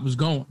hip hop was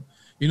going.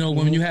 You know,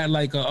 when you had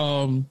like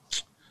a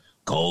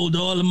gold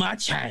all in my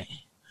chain,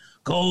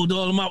 gold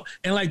all in my,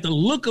 and like the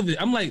look of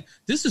it, I'm like,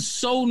 this is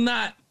so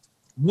not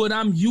what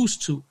I'm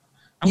used to.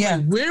 I'm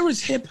like, where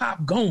is hip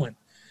hop going?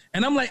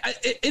 And I'm like,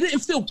 it didn't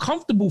feel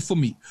comfortable for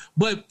me.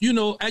 But,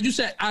 as you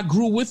said, I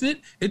grew with it.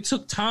 It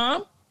took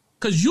time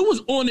because you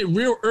was on it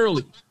real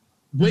early,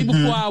 way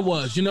before I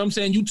was. You know what I'm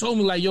saying? You told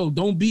me like, yo,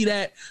 don't be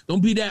that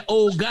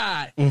old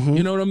guy.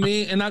 You know what I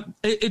mean? And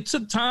it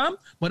took time,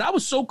 but I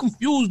was so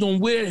confused on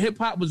where hip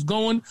hop was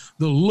going,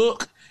 the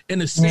look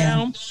and the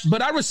sound.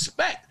 But I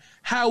respect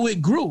how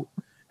it grew.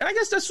 And I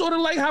guess that's sort of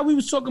like how we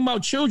was talking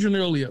about children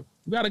earlier.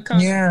 You got to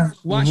kind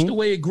of watch the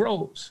way it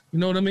grows. You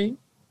know what I mean?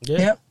 Yeah.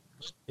 Yep.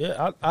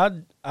 Yeah,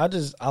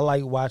 I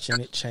like watching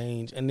it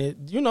change, and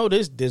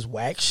this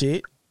whack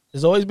shit.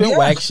 There's always been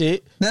whack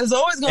shit. There's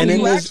always gonna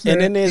be whack shit,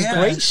 and then there's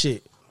great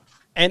shit,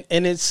 and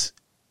it's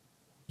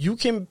you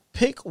can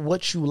pick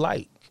what you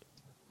like,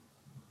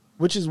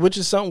 which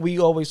is something we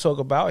always talk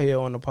about here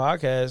on the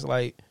podcast.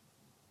 Like,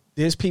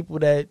 there's people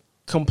that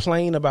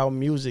complain about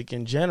music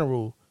in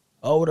general.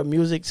 Oh, the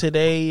music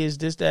today is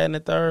this, that, and the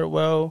third.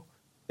 Well,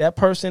 that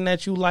person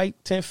that you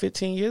liked 10,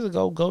 15 years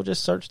ago, go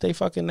just search their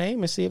fucking name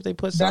and see if they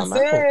put something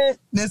out. That's it.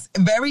 That's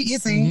very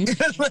easy.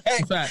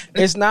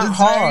 It's not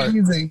hard.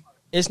 Very easy.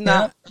 It's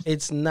not.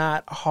 It's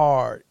not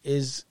hard.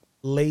 It's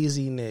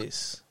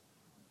laziness.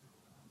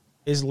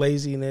 It's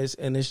laziness,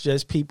 and it's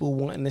just people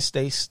wanting to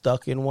stay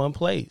stuck in one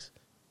place.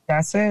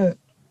 That's it.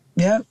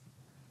 Yep.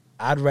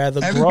 I'd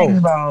rather Everything grow.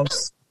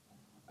 Involves.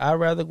 I'd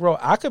rather grow.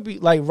 I could be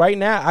like right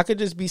now. I could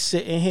just be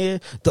sitting here,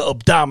 the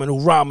abdominal,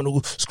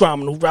 rominal,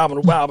 scrominal,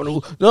 rominal.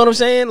 You know what I'm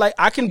saying? Like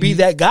I can be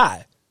that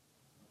guy.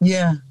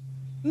 Yeah.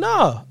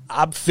 No,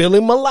 I'm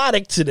feeling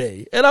melodic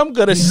today, and I'm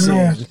gonna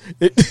sing.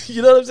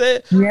 You know what I'm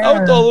saying? Yeah. I'm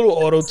gonna throw a little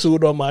auto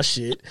tune on my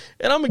shit,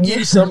 and I'm gonna give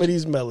you some of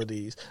these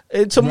melodies.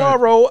 And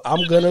tomorrow,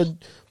 I'm gonna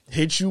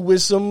hit you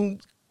with some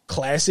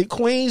classic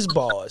Queens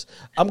bars.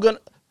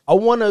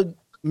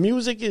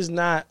 Music is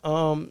not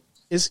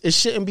it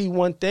shouldn't be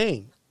one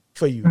thing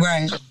for you.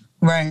 Right.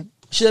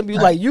 Shouldn't be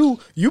like you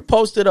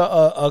posted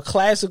a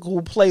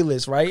classical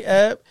playlist, right,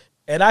 Ab?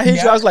 And I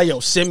hit you, I was like, yo,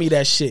 send me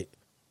that shit.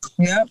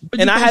 Yep.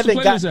 And I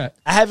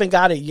haven't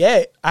got it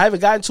yet. I haven't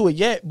gotten to it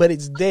yet, but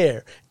it's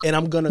there. And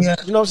I'm gonna, you know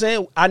what I'm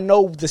saying? I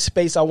know the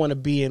space I want to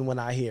be in when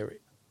I hear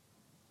it.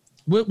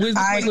 Where's the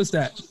playlist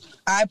at?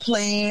 I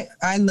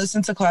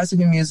listen to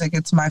classical music.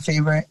 It's my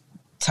favorite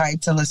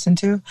type to listen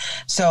to.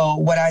 So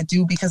what I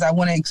do, because I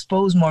want to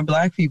expose more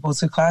Black people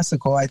to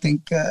classical, I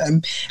think,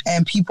 and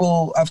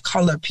people of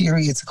color,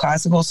 period, to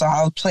classical. So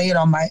I'll play it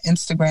on my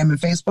Instagram and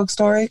Facebook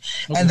story,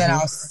 and then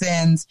I'll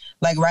send,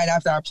 like, right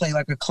after I play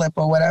like a clip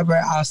or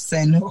whatever, I'll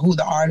send who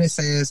the artist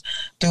is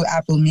through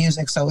Apple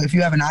Music. So if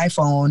you have an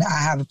iPhone,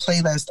 I have a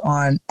playlist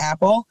on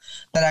Apple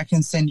that I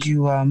can send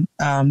you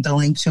the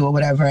link to or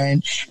whatever.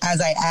 And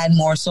as I add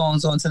more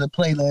songs onto the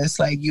playlist,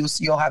 like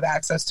you'll have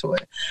access to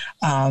it.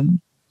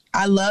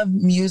 I love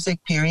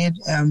music, period.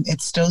 It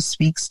still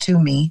speaks to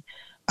me.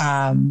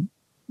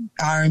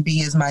 R&B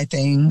is my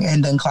thing,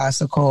 and then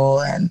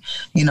classical, and,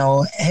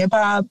 hip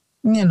hop,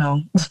 I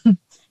was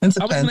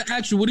going to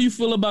ask you, what do you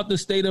feel about the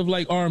state of,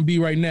 like, R&B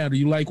right now? Do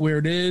you like where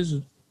it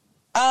is?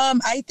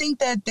 I think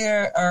that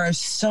there are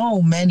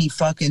so many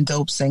fucking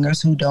dope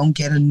singers who don't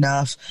get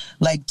enough,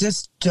 like,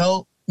 just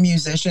dope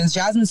musicians.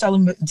 Jasmine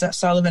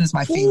Sullivan is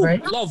my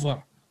favorite. Love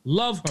her.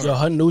 Yo,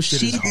 her new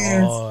shit is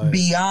hard. She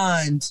is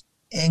beyond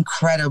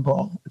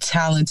incredible,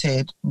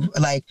 talented.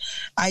 Like,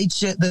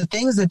 the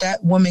things that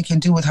woman can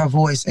do with her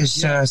voice is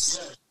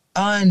just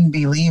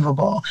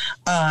unbelievable.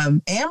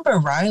 Amber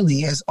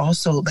Riley is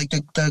also, like,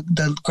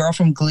 the girl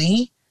from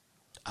Glee.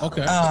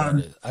 Okay.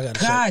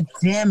 God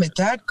damn it,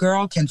 that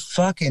girl can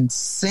fucking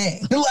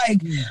sing.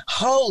 Like,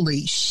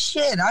 holy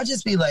shit. I'll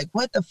just be like,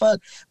 what the fuck?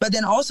 But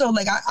then also,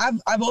 like,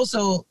 I've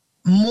also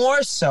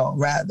more so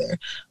rather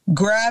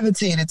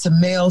gravitated to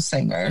male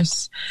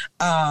singers,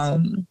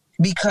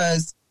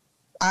 because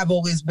I've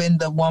always been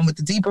the one with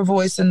the deeper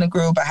voice in the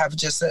group. I have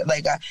just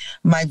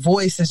my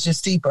voice is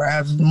just deeper. I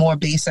have more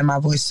bass in my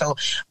voice. So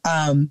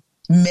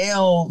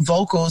male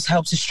vocals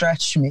help to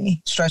stretch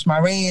my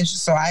range,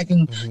 so I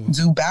can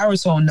do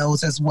baritone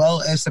notes as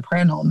well as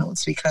soprano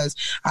notes, because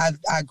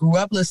I grew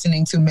up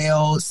listening to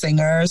male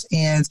singers,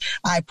 and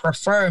I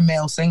prefer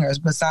male singers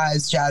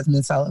besides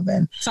Jasmine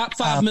Sullivan. Top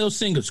 5 male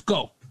singers,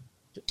 go.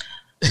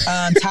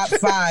 Top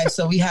 5.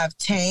 So we have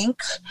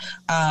Tank,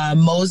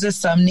 Moses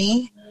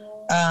Sumney.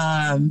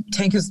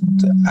 Tank is,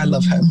 I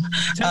love him.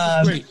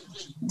 Great.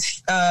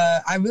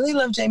 I really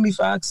love Jamie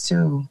Foxx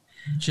too.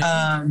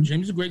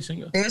 Jamie's a great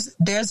singer.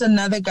 There's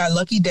another guy,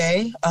 Lucky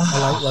Day. Oh,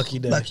 I like Lucky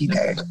Day. Lucky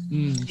Day.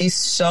 He's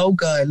so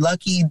good.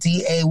 Lucky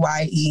Daye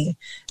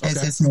is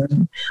his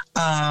name.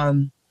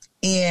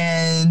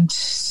 And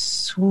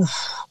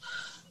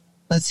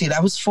let's see,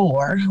 that was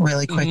 4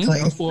 really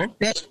quickly. 4.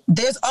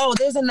 There's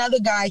another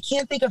guy. I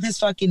can't think of his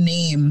fucking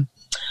name.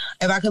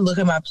 If I could look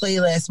at my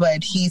playlist,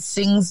 but he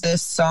sings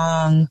this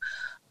song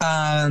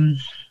called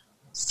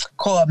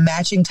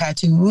Matching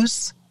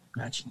Tattoos.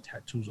 Matching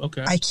Tattoos,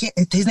 okay. I can't,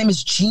 his name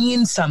is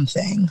Gene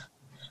something.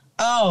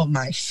 Oh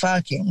my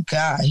fucking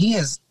God. He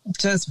is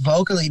just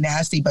vocally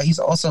nasty, but he's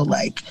also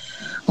like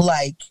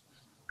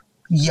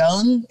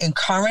young and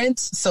current.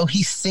 So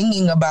he's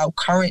singing about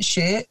current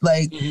shit,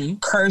 like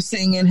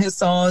cursing in his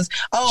songs.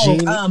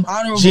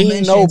 Honorable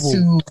mention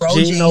to Bro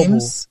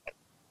James.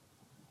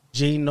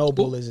 Gene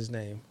Noble is his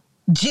name.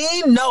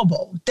 Gene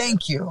Noble,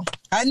 thank you.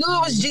 I knew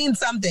it was Gene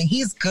something.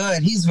 He's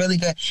good. He's really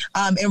good.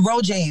 And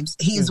Ro James,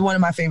 he's one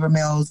of my favorite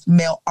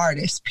male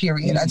artists,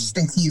 period. I just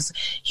think he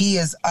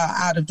is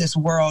out of this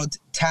world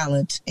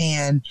talent.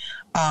 And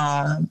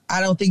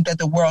I don't think that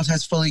the world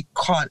has fully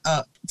caught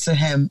up to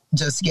him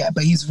just yet,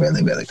 but he's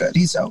really, really good.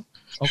 He's dope.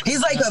 Okay.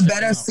 He's like a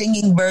better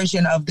singing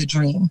version of The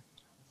Dream.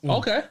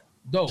 Okay.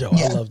 Dope. Yo,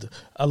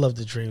 I love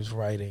the Dreams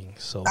writing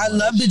so much. I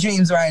love the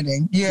Dreams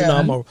writing.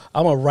 Yeah,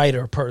 I'm a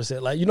writer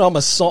person. Like, I'm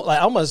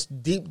a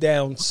deep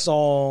down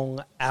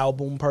song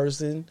album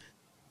person.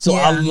 So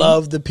I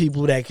love the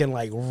people that can,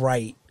 like,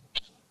 write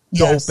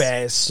dope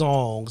ass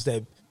songs.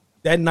 That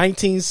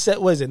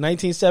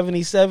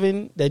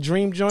 1977 that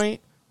Dream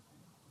joint.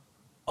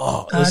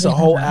 Oh, it's a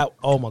whole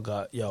oh my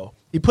God, yo.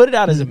 He put it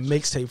out as a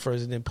mixtape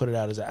first and then put it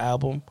out as an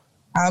album.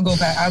 I'll go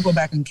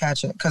back and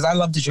catch it because I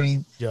love The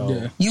Dream. Yo.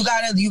 Yeah. You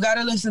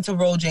gotta listen to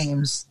Ro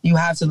James. You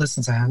have to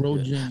listen to him. Ro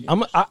James.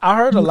 I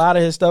heard a lot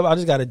of his stuff. I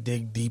just gotta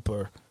dig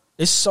deeper.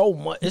 It's so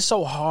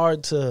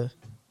hard to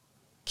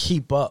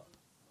keep up.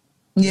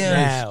 Yeah,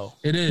 now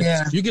it is.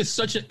 Yeah. You get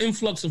such an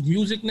influx of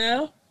music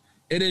now.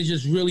 It is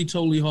just really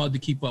totally hard to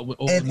keep up with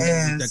all the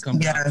music that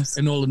comes out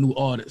and all the new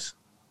artists.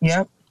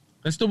 Yep.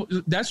 That's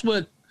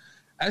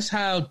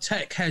how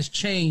tech has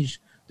changed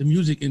the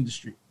music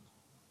industry.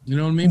 You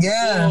know what I mean?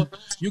 Yeah. Before,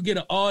 you get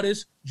an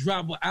artist,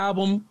 drop an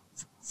album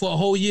for a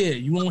whole year.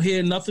 You won't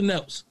hear nothing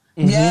else.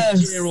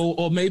 Yes.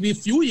 Or maybe a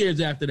few years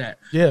after that.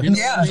 Yeah. You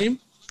know what I mean?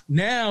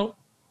 Now,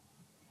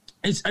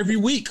 it's every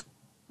week.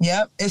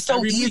 Yep. It's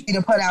so easy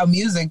to put out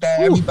music that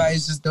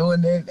everybody's just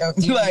doing it.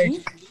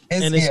 Like,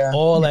 it's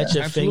all at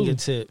your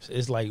fingertips.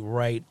 It's like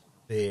right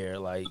there.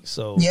 Like,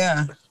 so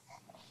Yeah.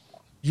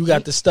 you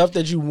got the stuff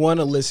that you want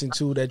to listen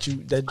to that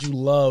you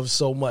love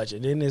so much,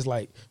 and then there's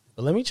like,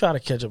 let me try to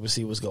catch up and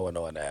see what's going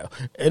on now.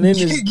 And then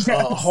there's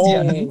a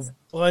whole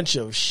bunch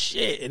of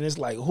shit, and it's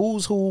like,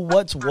 who's who,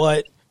 what's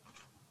what,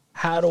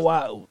 how do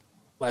I,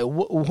 like,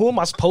 who am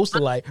I supposed to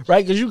like,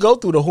 right? Because you go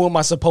through the who am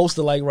I supposed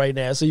to like right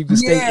now, so you can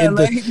stay in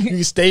the you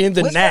can stay in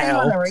the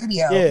now. On the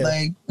radio?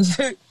 Yeah.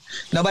 Like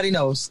nobody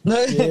knows.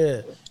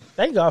 Yeah.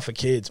 Thank God for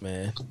kids,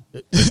 man.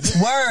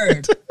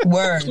 Word.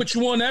 Put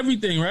you on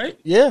everything, right?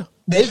 Yeah.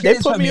 They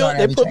put me on.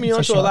 They put me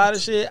on to a lot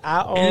of shit.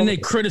 And they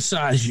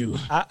criticize you.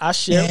 I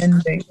share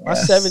my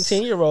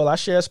 17-year-old. I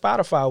share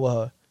Spotify with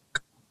her.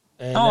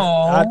 And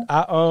I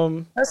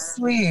that's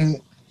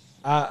sweet.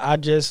 I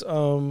just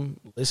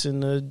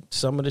listen to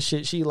some of the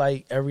shit she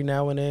like every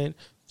now and then.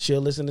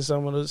 She'll listen to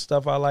some of the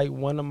stuff I like.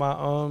 One of my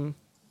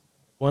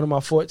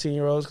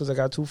 14-year-olds, because I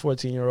got 2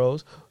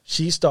 14-year-olds,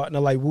 she's starting to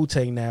like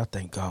Wu-Tang now.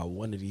 Thank God,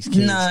 one of these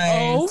kids.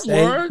 Nice.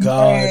 Thank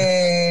God.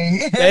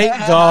 Hey.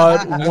 Thank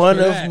God one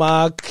of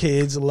my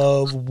kids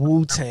love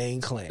Wu-Tang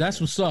Clan. That's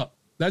what's up.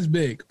 That's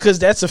big. Because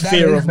that's a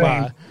fear of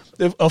mine.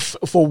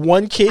 For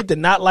one kid to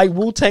not like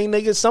Wu-Tang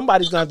niggas,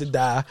 somebody's going to have to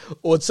die,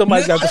 or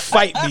somebody's going to have to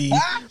fight me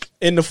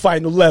in the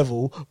final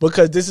level,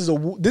 because this is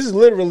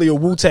literally a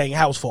Wu-Tang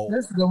household.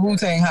 This is a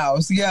Wu-Tang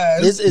house,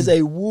 yes. This is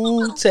a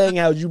Wu-Tang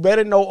house. You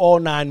better know all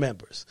 9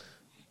 members,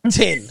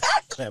 10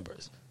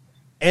 members,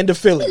 and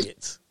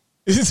affiliates.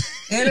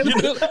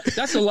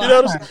 That's a lot. You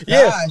know what I'm saying?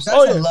 Yeah. Gosh,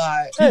 that's a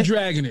lot. You're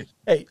dragging it.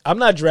 Hey, I'm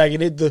not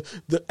dragging it. The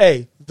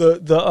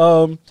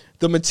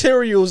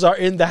materials are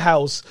in the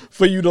house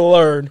for you to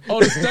learn.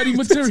 Oh, the study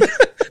material.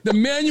 The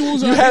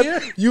manuals are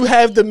here. You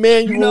have the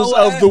manuals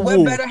of the Wu.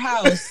 What better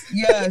house?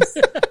 Yes.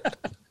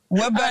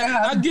 What better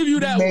house? I'll give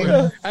you that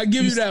one. I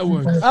give you that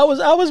one. I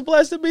was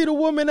blessed to be the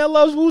woman that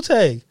loves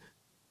Wu-Tang.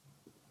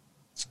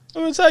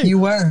 I'm gonna tell you. You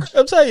were.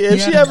 I'm telling you,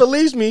 if she ever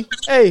leaves me,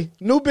 hey,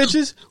 new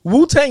bitches,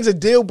 Wu-Tang's a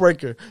deal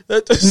breaker.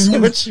 That's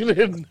what you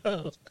didn't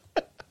know.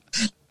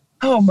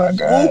 Oh my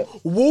God.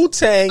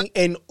 Wu-Tang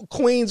and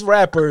Queens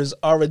rappers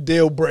are a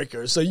deal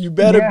breaker. So you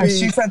better be.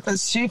 She fucking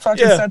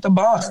set the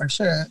bar.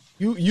 Shit.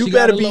 You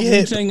better be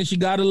hip. Wu-Tang, and she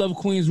gotta love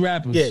Queens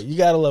rappers. Yeah, you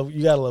gotta love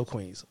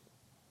Queens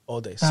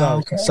all day.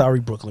 Sorry, sorry,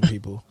 Brooklyn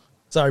people.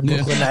 Sorry,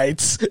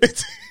 Brooklynites.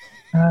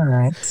 All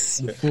right.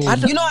 I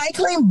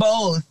claim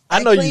both.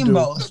 I know you do.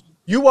 Both.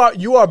 You are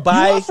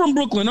by. You are from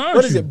Brooklyn, aren't you?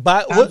 What is it?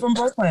 I'm from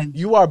Brooklyn.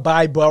 You are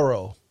by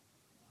borough.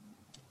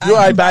 You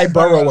are by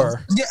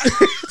borrower. Yeah.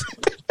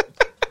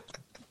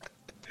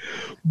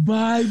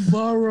 By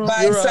borough.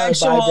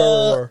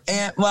 Bisexual.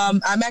 And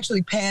I'm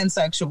actually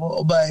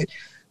pansexual, but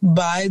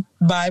by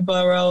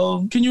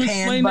borough. Can you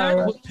explain that?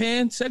 What,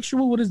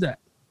 pansexual? What is that?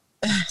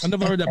 I've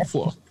never heard that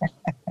before.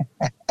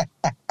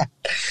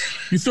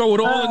 You throw it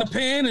all in the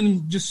pan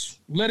and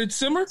just let it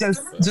simmer?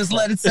 Just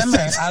let it simmer.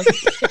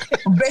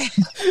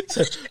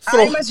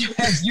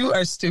 You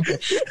are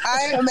stupid.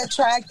 I am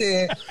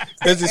attracted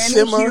to any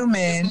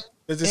human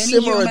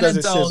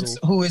adult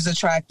who is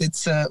attracted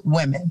to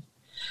women.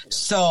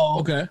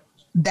 So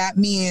that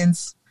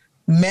means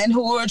men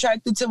who are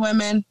attracted to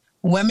women,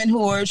 women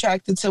who are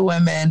attracted to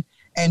women,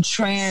 and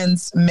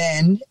trans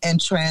men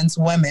and trans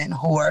women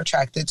who are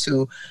attracted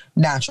to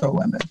natural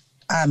women.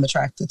 I'm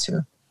attracted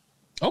to.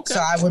 Okay. So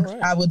I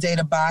would date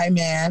a bi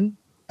man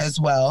as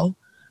well.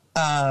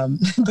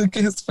 Look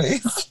at his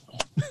face.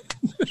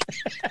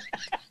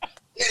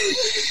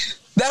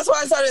 That's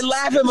why I started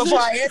laughing before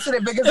I answered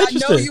it, because I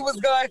know you was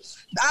going.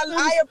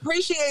 I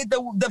appreciate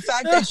the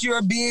fact that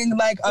you're being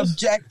like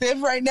objective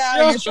right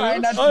now. You're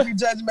trying not to be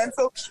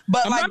judgmental,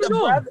 but like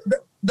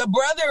the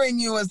brother in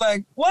you is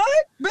like,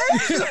 what,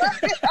 bitch?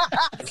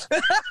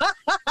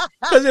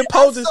 Because it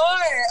poses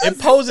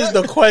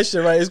the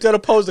question, right? It's gonna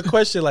pose the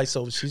question like,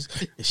 so is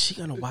she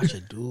gonna watch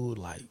a dude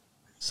like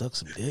suck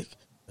some dick?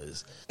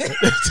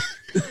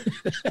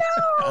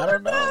 I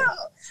don't know.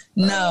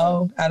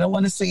 No, I don't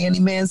want to see any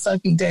man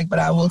sucking dick, but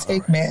I will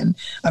take a man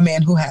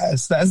who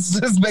has. That's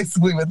just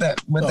basically what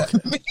that means.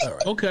 All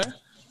right. Okay.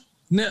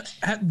 Now,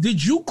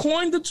 did you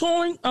coin the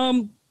term?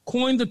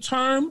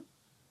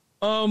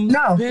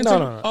 No.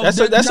 That's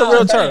a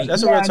real term.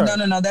 That's a real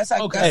term. No. That's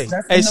okay.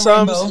 Hey,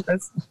 Sums,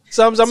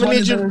 I'm gonna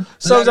need you.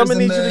 Sums, I'm gonna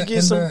need you to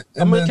get some.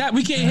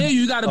 We can't hear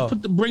you. You gotta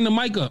bring the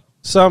mic up.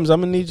 Sums, I'm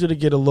gonna need you to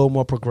get a little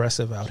more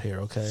progressive out here,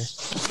 okay?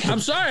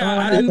 I'm sorry,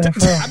 I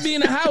be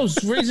in the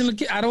house raising the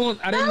kid. I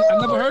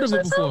never heard of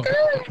it before.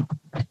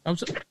 I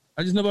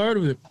just never heard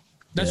of it.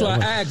 That's why I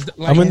asked.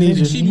 Like, I'm gonna need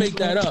you. She make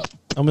that up.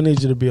 I'm gonna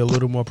need you to be a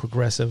little more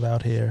progressive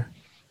out here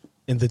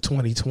in the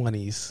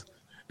 2020s.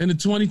 In the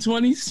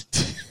 2020s.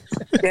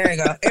 There you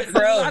go.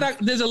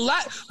 There's a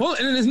lot. Well,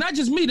 and it's not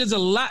just me. There's a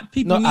lot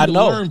people need to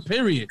learn.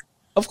 Period.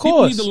 Of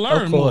course, people need to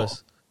learn more.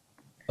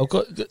 Of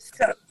course.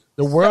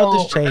 The world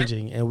is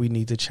changing, and we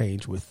need to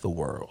change with the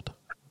world.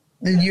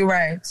 You're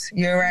right.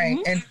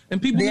 Mm-hmm.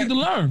 And people need to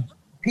learn.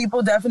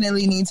 People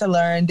definitely need to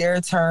learn. There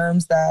are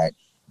terms that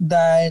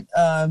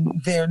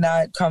they're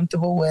not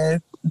comfortable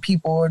with.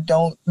 people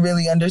don't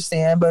really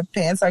understand, but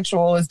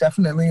pansexual is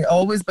definitely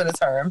always been a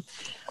term.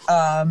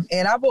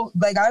 And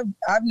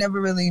I've never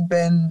really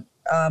been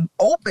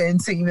open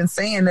to even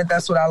saying that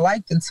that's what I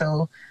liked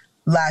until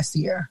last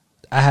year.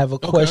 I have a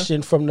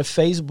question from the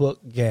Facebook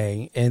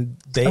gang, and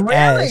they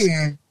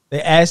Really?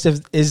 asked if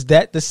is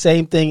that the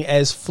same thing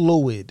as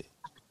fluid?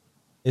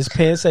 Is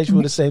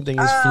pansexual the same thing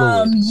as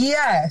fluid?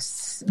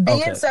 Yes.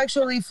 Being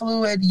sexually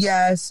fluid,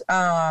 yes.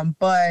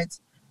 But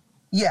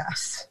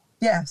yes.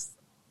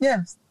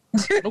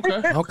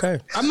 Okay.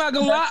 I'm not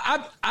gonna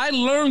lie. I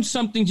learned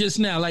something just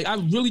now. Like I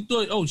really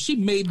thought, oh, she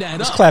made that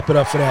Let's up. clap it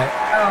up for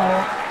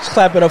that. Let's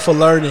clap it up for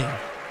learning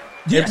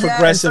and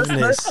progressiveness.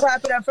 Let's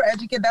clap it up for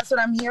educate. That's what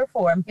I'm here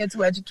for. I'm here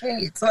to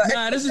educate. So,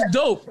 Nah, this is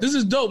dope. This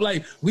is dope.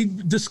 Like we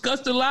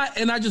discussed a lot,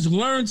 and I just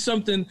learned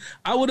something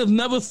I would have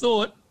never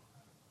thought.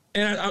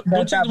 And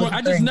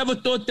I just never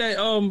thought that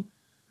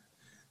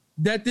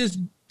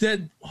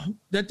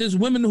that there's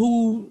women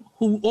who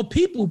or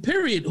people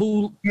period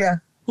who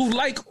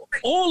like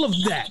all of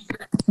that.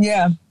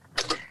 Yeah.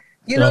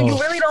 You know, you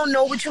really don't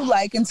know what you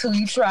like until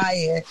you try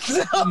it.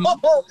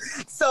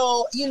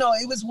 So, you know,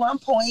 it was one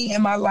point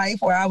in my life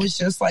where I was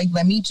just like,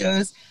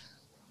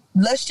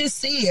 let's just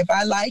see if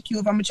I like you,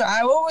 if I'm attracted.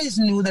 I always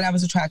knew that I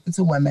was attracted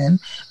to women,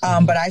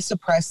 but I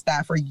suppressed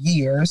that for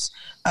years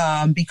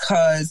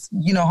because,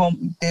 you know,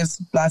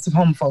 there's lots of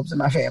homophobes in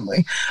my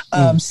family.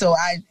 So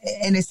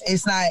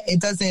it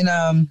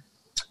doesn't,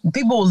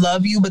 people will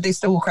love you, but they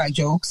still will crack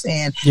jokes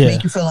and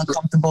make you feel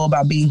uncomfortable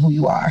about being who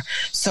you are.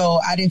 So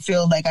I didn't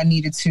feel like I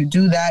needed to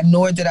do that,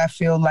 nor did I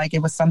feel like it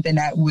was something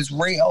that was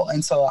real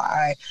until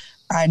I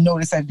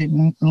noticed that it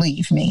didn't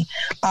leave me.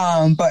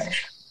 But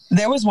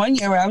there was one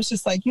year where I was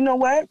just like, you know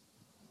what?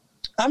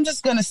 I'm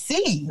just going to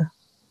see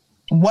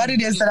what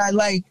it is that I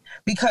like,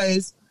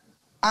 because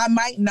I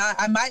might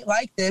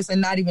like this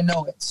and not even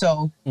know it.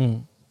 So,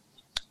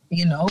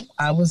 you know,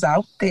 I was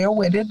out there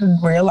with it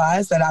and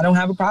realized that I don't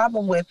have a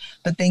problem with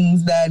the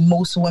things that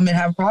most women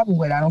have a problem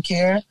with. I don't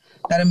care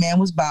that a man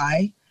was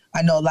bi.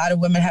 I know a lot of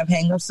women have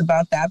hangups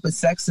about that, but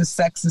sex is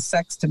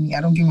sex to me.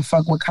 I don't give a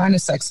fuck what kind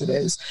of sex it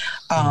is.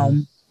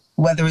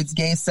 Whether it's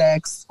gay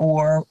sex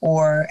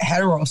or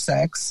hetero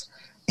sex,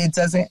 it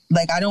doesn't,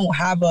 like, I don't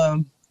have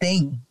a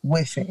thing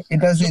with it. It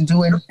doesn't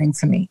do anything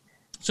to me.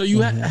 So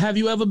you have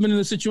you ever been in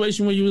a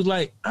situation where you was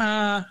like,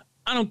 I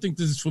don't think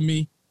this is for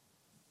me?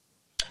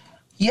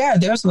 Yeah,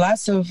 there's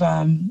lots of,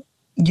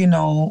 you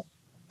know,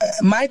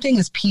 my thing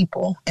is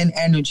people and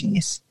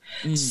energies.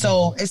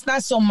 So it's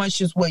not so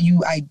much as what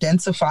you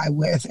identify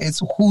with,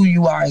 it's who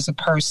you are as a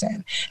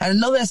person. And I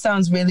know that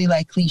sounds really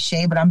like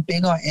cliche, but I'm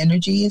big on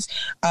energies.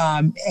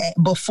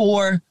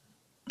 Before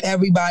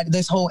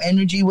this whole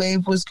energy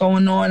wave was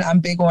going on,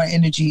 I'm big on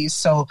energies.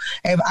 So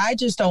if I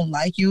just don't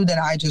like you, then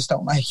I just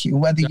don't like you,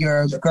 whether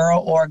you're a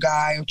girl or a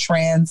guy or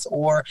trans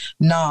or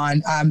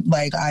non. I'm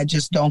like, I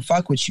just don't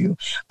fuck with you.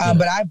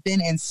 But I've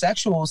been in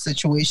sexual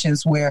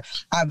situations where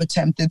I've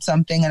attempted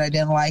something and I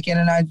didn't like it,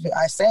 and I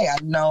say,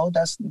 no,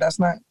 that's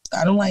not,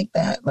 I don't like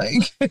that.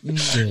 Like,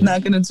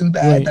 not gonna do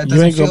that. That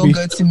doesn't feel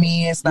good to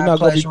me. It's not. You're not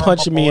gonna be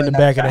punching me in the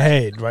back of the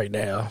head right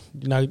now.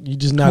 You're not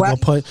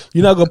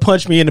gonna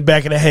punch me in the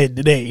back of the head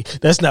today.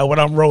 That's not what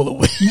I'm rolling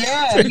with.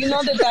 Yeah, you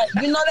know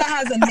that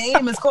has a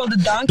name. It's called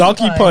the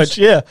donkey punch.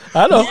 Yeah,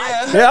 I know.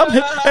 Yeah, I'm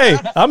hip. Hey,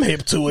 I'm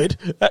hip to it.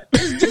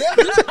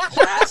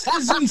 Class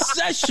is in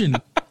session.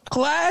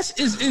 Class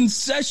is in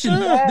session.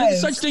 There's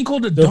such thing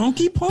called a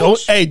donkey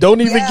punch. Don't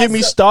even get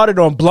me started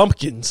on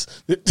Blumpkins.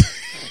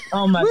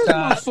 Oh my Where's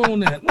God. my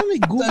phone at? Let me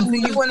Google. So do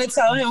you want to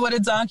tell him what a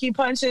donkey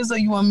punch is, or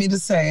you want me to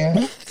say it?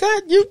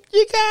 You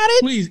got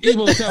it. Please,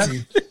 Evo, tell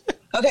me.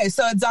 Okay,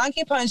 so a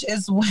donkey punch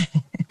is when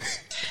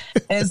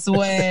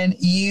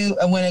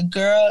a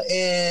girl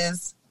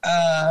is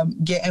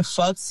getting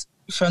fucked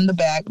from the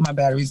back. My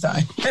battery's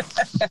dying.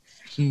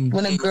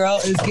 When a girl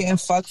is getting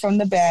fucked from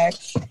the back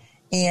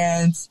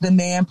and the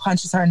man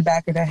punches her in the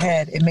back of the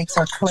head, it makes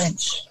her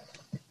clench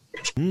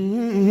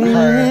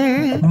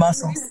her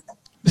muscles.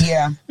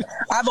 Yeah,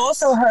 I've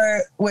also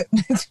heard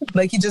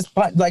like he just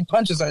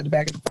punches her in the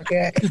back of the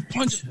head.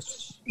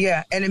 Punches.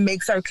 Yeah, and it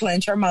makes her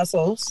clench her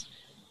muscles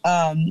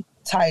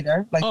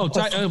tighter. Like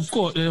of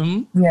course.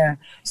 Yeah.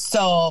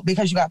 So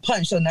because you got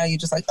punched, so now you're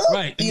just like, oh,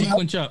 right, and you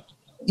clench up.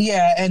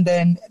 Yeah, and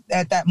then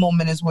at that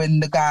moment is when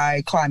the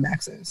guy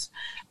climaxes.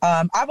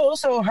 I've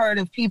also heard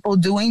of people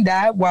doing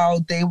that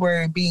while they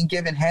were being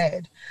given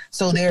head.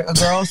 So a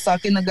girl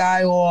sucking the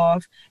guy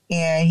off,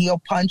 and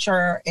he'll punch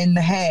her in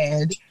the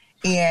head,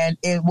 and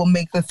it will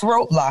make the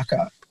throat lock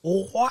up.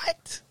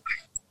 What?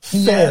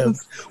 Yeah.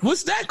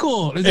 What's that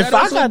called? Is that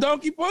also a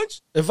donkey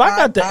punch? If I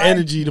got the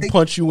energy to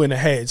punch you in the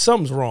head,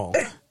 something's wrong.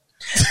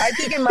 I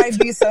think it might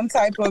be some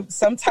type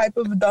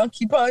of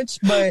donkey punch,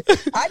 but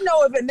I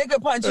know if a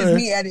nigga punches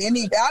me at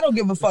I don't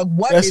give a fuck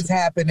what is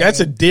happening. That's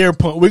a deer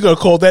punch. We're gonna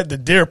call that the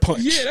deer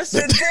punch. Yeah, that's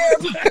the deer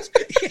punch.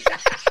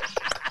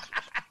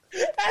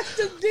 That's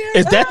the deer.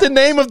 Is that the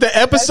name of the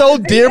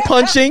episode? Deer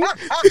punching.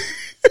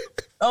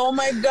 Oh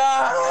my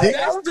God.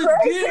 That's the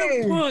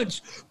deer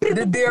punch.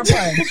 The deer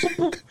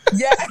punch.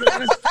 Yeah.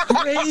 That's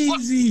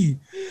crazy.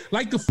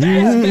 Like the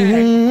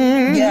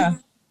fastback. Yeah.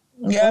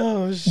 Yeah.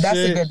 Oh, That's a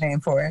shit. good name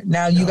for it.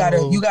 Now you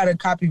gotta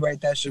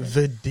copyright that shit.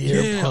 The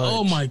deer Yeah. punch.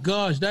 Oh my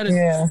gosh. That is.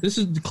 Yeah. This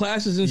is the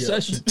classes in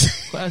session.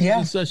 Classes Yeah.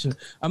 in session.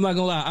 I'm not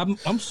gonna lie.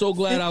 I'm so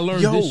glad I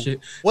learned Yo, this shit.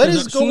 what 'Cause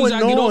is as soon as I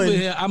going get over on?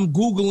 here, I'm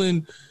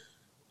googling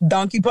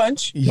Donkey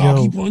punch.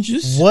 donkey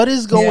punches. What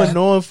is going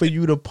Yeah. on for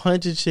you to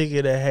punch a chick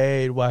in the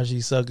head while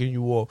she's sucking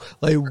you off?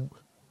 Like,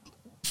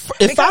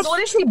 if Because what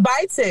if she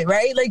bites it,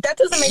 right? Like that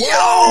doesn't make sense.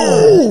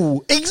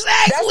 Yo,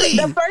 exactly.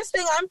 That's the first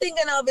thing I'm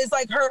thinking of is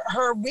like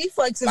her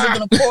reflexes are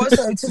going to cause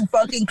her to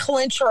fucking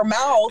clench her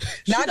mouth.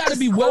 She Not gotta just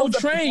be close well up the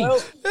trained.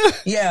 throat.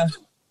 Yeah.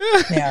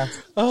 Yeah.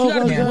 Oh You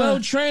gotta be my God. well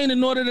trained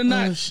in order to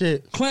not Oh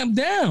shit. clamp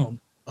down.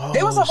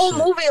 There was a whole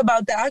shit. movie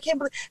about that. I can't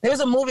believe there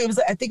was a movie. It was,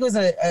 I think it was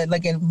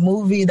like a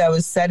movie that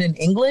was set in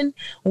England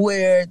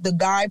where the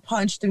guy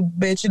punched the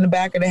bitch in the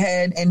back of the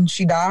head and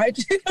she died.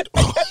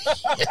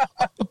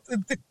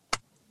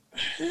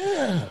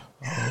 Yeah.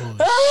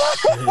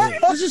 Oh,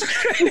 This is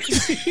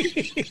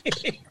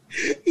crazy.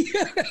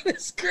 Yeah,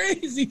 it's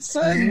crazy,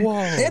 son. Whoa.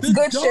 It's The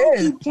good donkey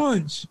shit.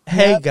 punch.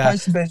 Hey Punch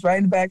guys. the bitch right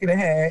in the back of the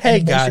head. Hey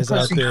and then guys she out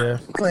pussy there.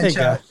 clench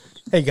Hey up. guys.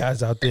 Hey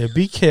guys out there,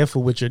 be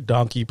careful with your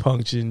donkey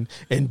punching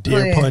and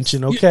deer Please.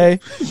 punching, okay?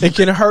 It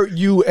can hurt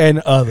you and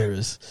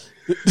others.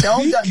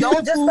 Don't Be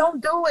don't careful.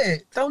 don't do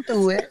it. Don't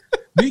do it.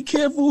 Be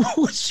careful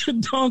with your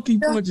donkey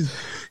punches.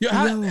 Yo,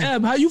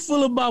 Eb, how you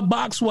feel about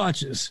box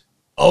watches?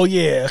 Oh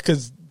yeah,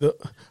 because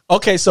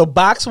okay, so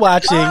box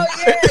watching. Oh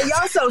yeah,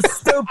 y'all so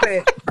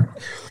stupid.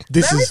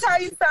 This Let me is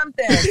tell you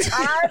something.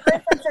 I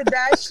listened to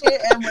that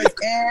shit and was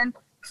in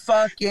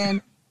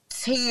fucking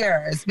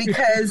tears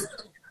because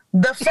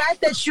the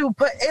fact that you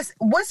put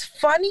what's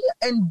funny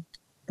and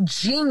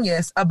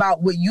genius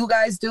about what you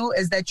guys do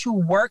is that you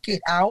work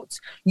it out.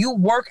 You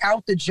work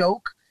out the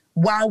joke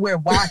while we're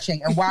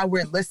watching and while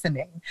we're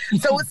listening.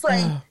 So it's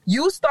like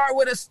you start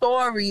with a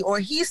story or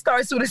he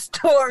starts with a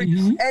story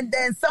and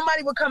then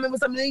somebody will come in with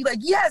something and you're like,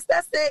 yes,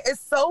 that's it.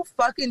 It's so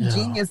fucking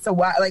genius to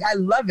watch. Like, I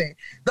love it.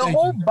 The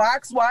whole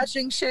box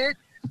watching shit,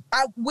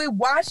 we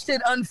watched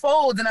it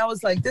unfold and I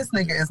was like, this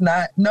nigga is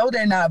not, no,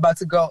 they're not about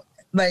to go.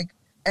 Like,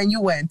 and you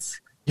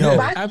went. Yo,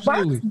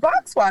 absolutely.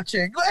 Box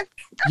watching. Like,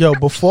 yo.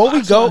 Before we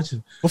Box go,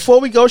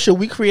 watching. should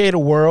we create a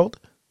world?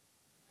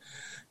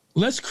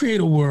 Let's create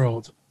a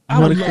world. I You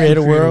wanna would love create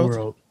to a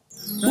world?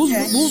 Whose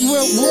world?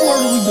 What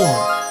world are we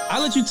doing?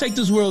 I'll let you take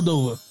this world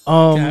over.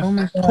 oh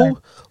my God.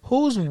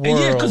 Whose world? And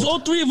yeah, because all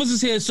three of us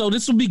is here, so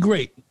this will be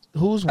great.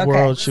 Whose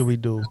world should we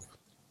do?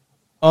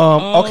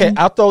 Okay,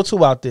 I'll throw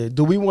two out there.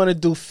 Do we want to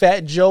do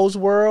Fat Joe's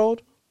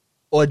world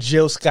or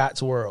Jill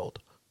Scott's world?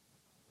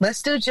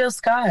 Let's do Jill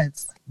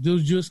Scott's. Do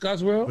Jill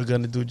Scott's world? We're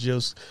gonna do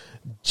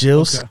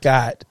Jill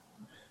Scott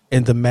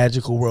in the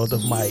magical world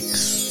of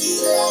Mike's.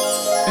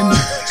 And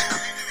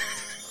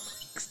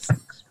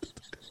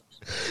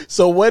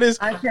So what is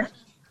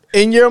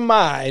in your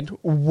mind?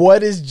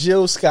 What is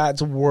Jill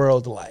Scott's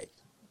world like?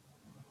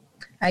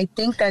 I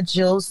think that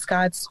Jill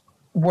Scott's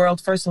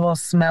world, first of all,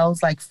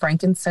 smells like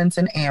frankincense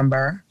and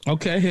amber.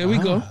 okay, here we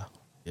go.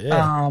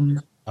 Yeah,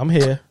 I'm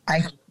here.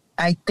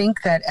 I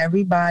think that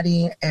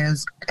everybody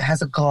has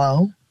a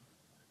glow,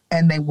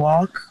 and they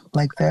walk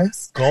like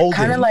this, Golden.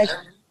 kind of like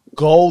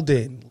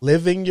Golden,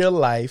 living your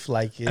life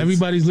like it's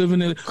Everybody's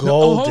living it.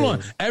 golden. Oh, hold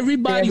on.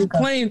 Everybody's There we go.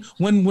 playing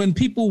when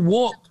people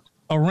walk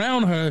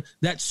around her.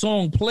 That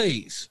song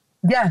plays.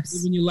 yes,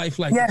 Living your life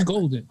like Yes. it's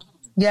golden.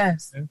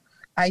 yes.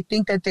 I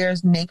think that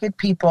there's naked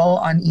people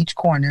on each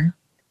corner,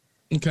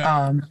 Okay.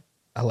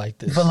 I like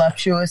this.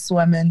 voluptuous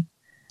women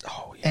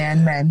Oh yeah,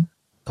 and men,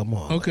 come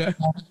on. Okay.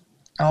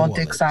 all on, dick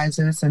ladies.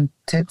 sizes and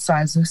tit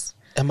sizes.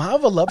 Am I a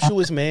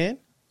voluptuous man?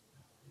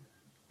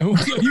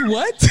 You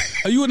what?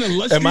 Are you an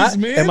illustrious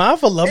man? Am I a Is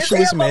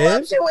voluptuous he a man?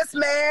 voluptuous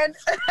man?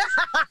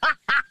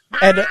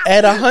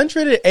 At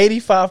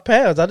 185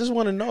 pounds, I just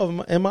want to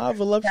know: am I a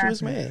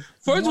voluptuous Exactly. man?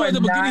 First of You all, are at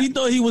the beginning, not- he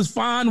thought he was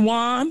fine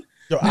wine.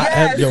 Yo,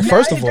 Yes, now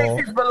first he of thinks all,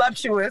 he's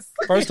voluptuous.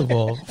 first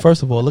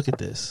of all, look at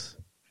this.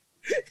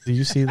 Do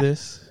you see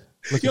this?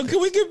 Look Yo, at can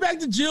we get back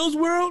to Jill's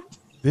world?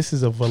 this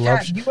is a God,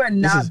 voluptuous. you are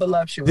not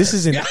voluptuous. This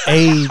is an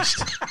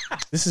aged.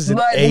 This is an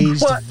Like,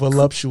 aged what?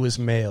 voluptuous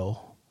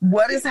male.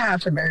 What is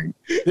happening?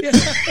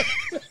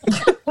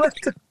 What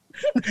the-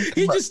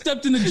 He just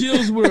stepped into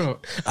Jill's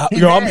world.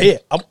 Yo, I'm here.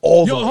 I'm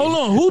all the Yo, way. hold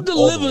on. All the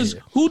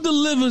way. Who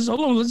delivers? Hold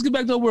on. Let's get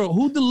back to the world.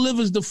 Who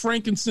delivers the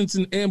frankincense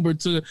and amber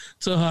to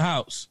her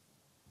house?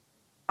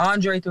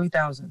 Andre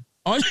 3000.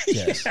 Oh,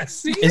 Yes. yeah,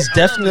 see? It's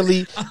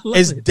definitely I love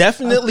it's it.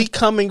 definitely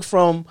coming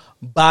from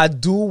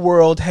Badu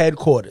World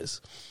headquarters.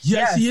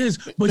 Yes, he is.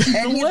 But you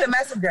And know he's what? the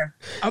messenger.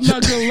 I'm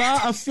not gonna lie.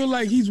 I feel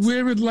like he's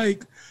wearing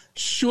like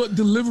short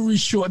delivery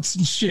shorts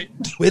and shit.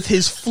 With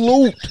his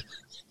flute.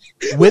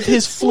 With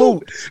his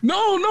flute.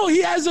 No,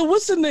 he has a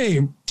what's the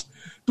name?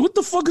 What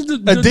the fuck is the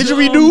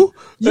didgeridoo?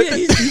 Yeah,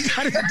 he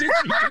got a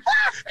didgeridoo.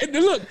 And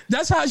then look,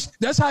 that's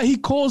how he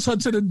calls her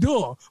to the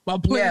door by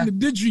playing Yeah. the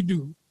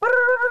didgeridoo.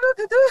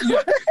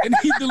 Yeah, and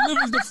he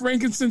delivers the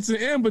frankincense and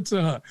amber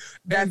to her.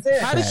 That's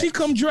it. How does she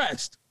come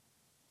dressed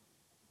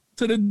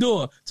to the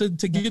door to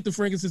get the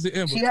frankincense and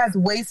amber? She has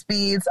waist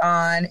beads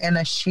on and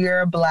a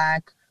sheer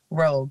black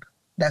robe.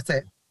 That's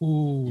it.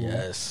 Ooh.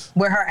 Yes.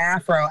 With her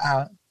afro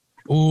out.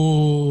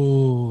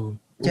 Ooh.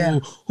 Yeah.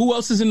 Ooh. Who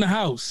else is in the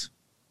house?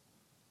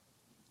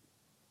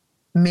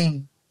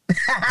 Me.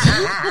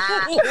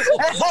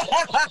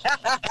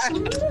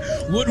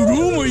 What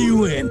room are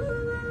you in?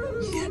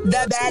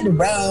 The bedroom.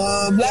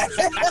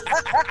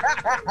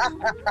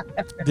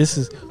 This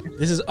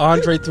is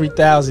Andre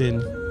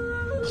 3000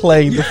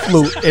 playing the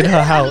flute in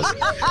her house.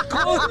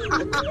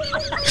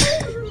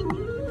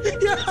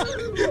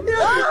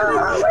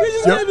 You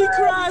just made me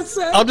cry,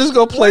 son. I'm just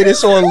gonna play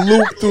this on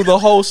loop through the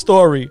whole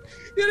story.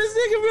 Yeah, this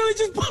nigga really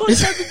just pulled out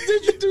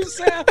the didgeridoo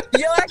sound.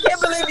 Yo, I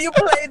can't believe you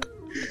played.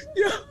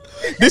 Yo,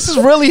 This is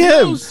really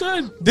him. yo,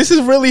 son, This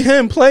is really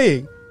him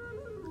playing.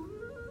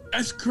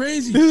 that's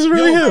crazy. This is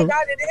really yo, Oh him. my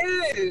God,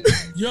 it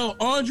is. Yo,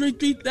 Andre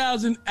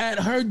 3000 at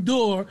her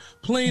door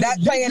playing That-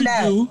 the playing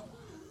that. didgeridoo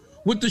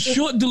with the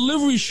short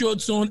delivery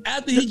shorts on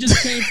after he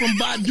just came from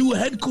Badu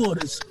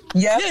headquarters.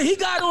 Yep. Yeah, he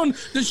got on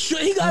the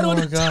short, he got Oh on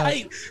my the God.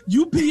 tight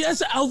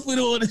UPS outfit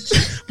on and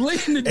shit,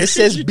 playing the It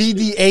says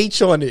didgeridoo.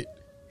 BDH on it.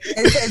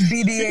 It says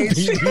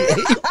BDH.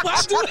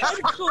 Badu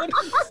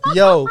headquarters.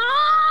 Yo.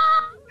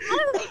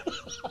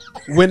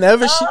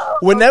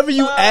 Whenever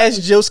you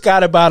ask Jill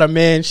Scott about a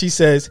man, she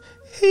says,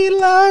 "He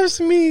loves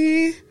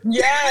me."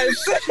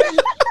 Yes.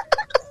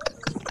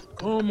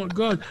 Oh my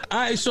God. All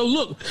right, so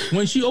look,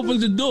 when she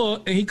opens the door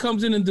and he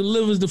comes in and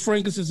delivers the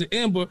frankincense and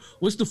amber,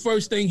 what's the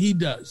first thing he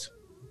does?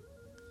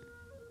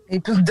 He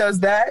does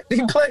that.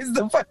 He plays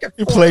the fucking.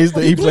 He plays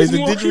the He plays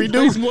more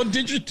didgeridoo.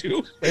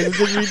 didgeridoo. Plays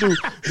the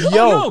didgeridoo.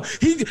 Oh,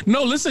 Yo,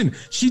 no, listen.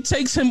 She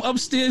takes him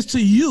upstairs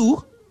to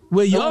you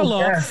where y'all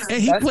are, yes.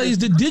 and he That's plays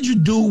the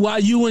didgeridoo while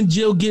you and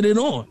Jill get it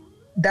on.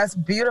 That's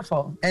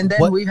beautiful. And then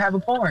What- we have a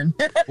porn.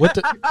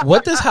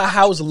 what does her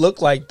house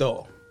look like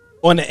though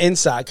on the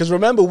inside? Because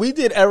remember, we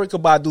did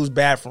Erykah Badu's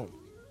bathroom.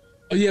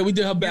 Oh yeah, we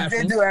did her We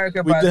bathroom. did do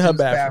Erykah We did her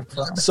Badu's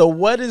bathroom. So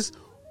what is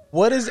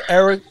what is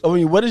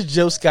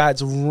Jill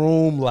Scott's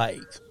room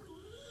like?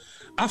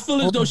 I feel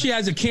as though she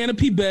has a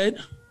canopy bed.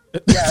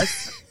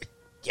 Yes,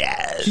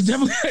 Yes. She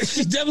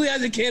definitely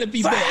has a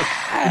canopy bed.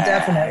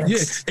 definitely. Yeah,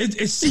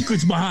 it's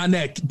secrets behind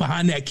that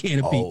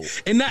canopy, Oh,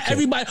 and not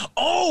everybody.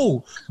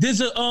 Oh,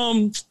 there's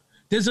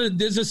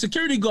a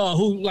security guard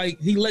who like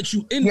he lets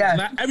you in. Yes.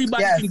 Not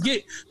everybody Yes. can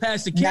get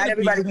past the canopy. Not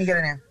everybody can get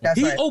in there. That's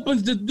He right.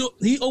 opens the door.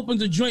 He opens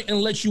the joint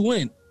and lets you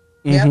in.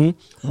 Yep.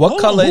 What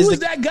Hold color on, is who the is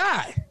that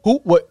guy?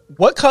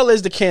 what color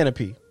is the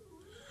canopy?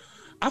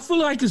 I feel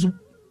like it's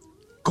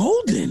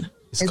golden.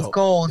 It's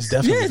gold. It's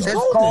definitely Yeah, it's gold.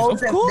 There's golden,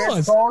 golds of and course.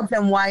 there's golds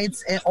and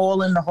whites and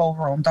all in the whole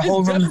room. The It's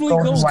whole room is definitely gold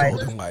and gold. white.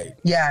 Gold and white.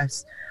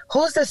 Yes.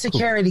 Who's the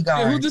security Yeah,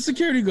 guard? who's the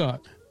security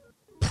guard?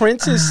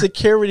 Prince's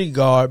security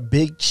guard,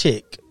 Big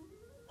Chick.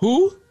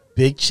 Who?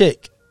 Big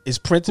Chick is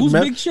Prince. Who's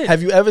remember- Big Chick?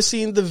 Have you ever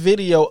seen the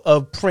video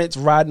of Prince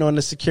riding on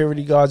the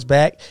security guard's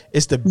back?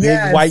 It's the big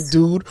Yes. white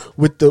dude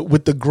with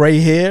the gray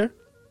hair.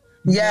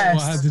 Yes.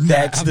 No, I did not.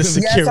 That's I've the never-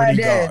 security Yes, I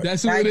did. guard.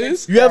 That's who I it did.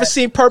 is? You ever Yes.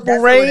 seen Purple That's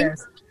who it Rain?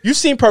 is. You've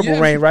seen Purple Yeah.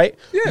 Rain, right?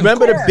 Yeah, of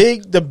Remember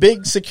course. the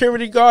big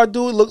security guard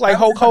dude looked like I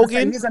Hulk was gonna say,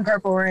 Hogan? He's in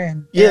Purple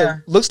Rain. Yeah,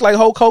 looks like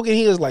Hulk Hogan.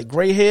 He has like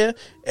gray hair,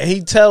 and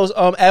he tells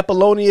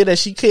Apollonia that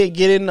she can't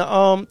get in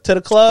to the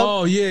club.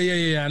 Oh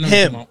yeah. I know Him. what you're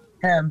talking about.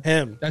 Him.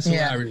 Him. That's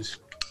Yeah. hilarious.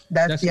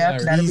 That's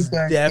hilarious. that'd be He's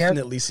good. Yep.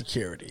 definitely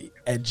security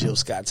at Jill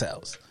Scott's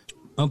house.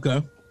 Okay.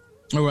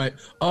 All right.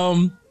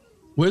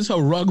 Where's her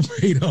rug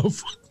made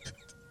of?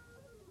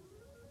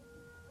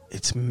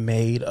 It's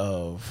made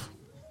of.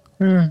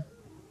 Hmm.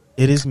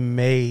 It is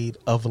made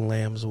of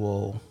lamb's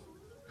wool.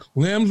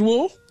 Lamb's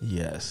wool?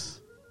 Yes.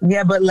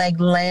 Yeah, but like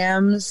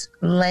lambs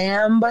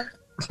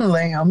that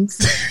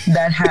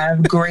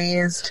have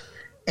grazed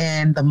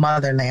in the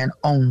motherland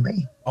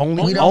only.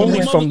 Only We don't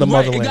want- from the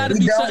Right, motherland. It got to We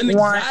be don't something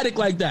want- exotic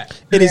like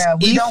that. It is Yeah,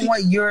 we Ethi- don't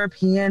want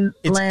European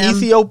It's lamb.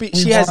 Ethiopian. We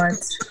She has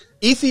want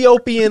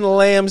Ethiopian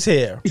lamb's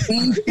hair.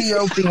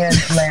 Ethiopian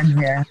lamb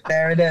hair.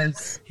 There it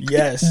is.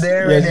 Yes.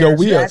 There yes. it Yo, is.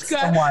 we are. That's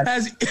the one.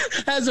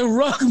 Has a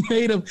rug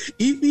made of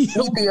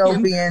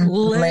Ethiopian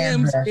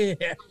lamb's lamb hair.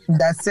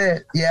 That's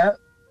it. Yep.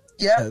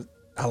 Yep.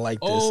 I like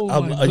this. Oh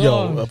I'm, my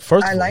yo, God.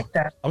 first I of all, like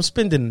that. I'm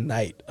spending the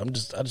night. I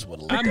just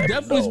want to let I'm that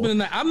definitely know. spending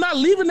that. I'm not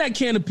leaving that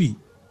canopy.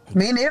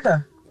 Me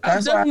neither. I'm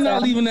That's why definitely I not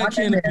said leaving that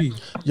I'm in there.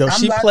 canopy. Yo, I'm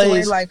she locked away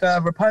plays. like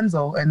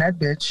Rapunzel and that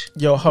bitch.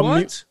 Yo,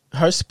 What?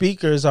 her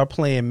speakers are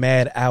playing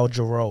Mad Al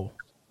Jarreau.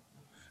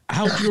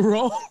 Out your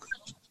roll.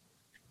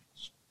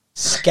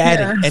 Scatting,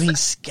 Yeah. and he's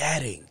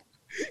scatting.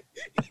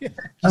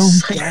 Oh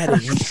He's my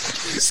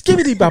scatting.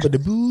 Skibbity bobba da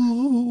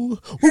boo.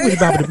 Woobity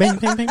bobba da bang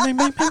bang bang bang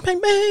bang bang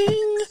bang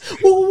bang.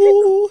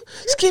 Woo.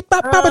 Skip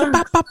bop bobba da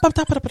bop bop bop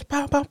bop bop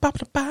bop bop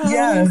bop bop.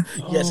 Yeah.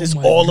 Yes, it's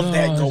Oh my all of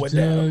that gosh, going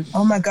down. dude.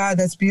 Oh my God,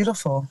 that's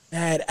beautiful.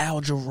 Mad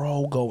Al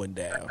Jarreau going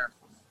down.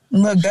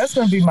 Look, that's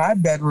gonna be my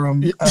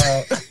bedroom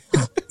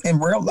in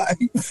real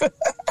life.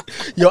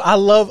 Yo, I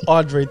love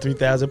Andre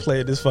 3000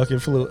 playing this fucking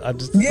flute. I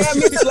just Yeah,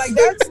 me too. Like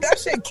that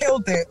shit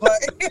killed it.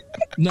 Like,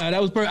 Nah,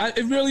 that was perfect.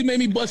 It really made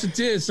me bust a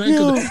tear, son.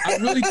 Because I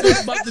really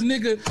thought about the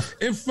nigga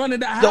in front of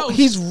the house. Yo,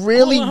 he's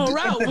really calling her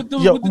out with the,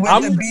 yo. with the,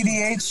 I'm, the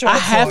BDH short I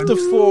have to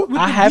form.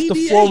 I have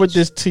to forward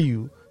this to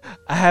you.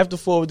 I have to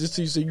forward this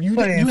to you. So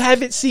you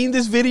haven't seen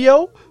this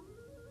video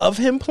of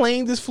him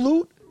playing this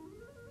flute?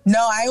 No,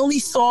 I only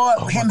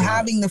saw him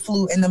having the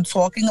flute and them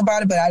talking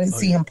about it, but I didn't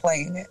see him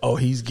playing it. Oh,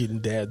 he's getting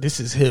down. This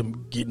is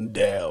him getting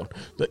down.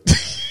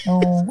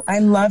 Oh, I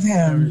love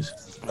him.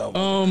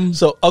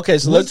 So okay,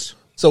 so let's.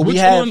 So we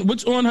have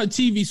what's on her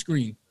TV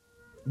screen.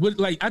 What,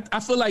 like I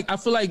feel like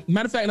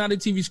matter of fact, not a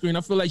TV screen.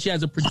 I feel like she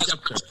has a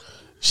projector.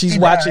 She's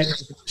watching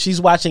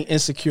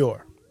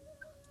Insecure.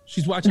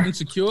 She's watching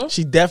Insecure.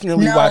 She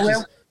definitely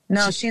watches.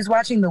 No, she's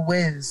watching The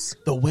Wiz.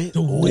 The Wiz.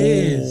 The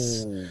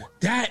Wiz.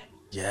 That.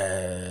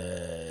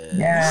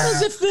 Yeah. How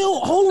does it feel?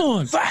 Hold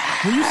on.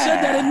 When you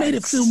said that, it made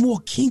it feel more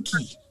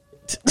kinky.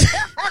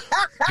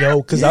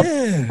 Yo,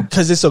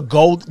 because it's a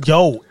gold.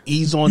 Yo,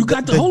 he's on. You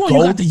got the hold on.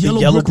 You got the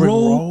yellow brick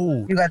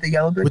road. You got the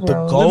yellow brick with the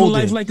road. golden. Living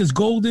life like it's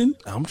golden.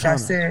 I'm trying.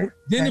 That's it.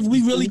 Then if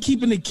we really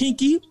keeping it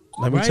kinky,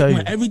 let me tell you,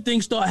 when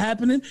everything start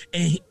happening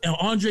and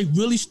Andre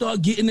really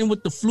start getting in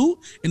with the flute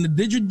and the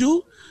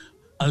didgeridoo,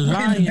 a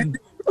lion.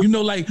 You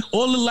know, like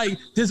all the like,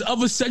 there's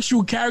other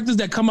sexual characters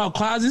that come out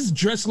closets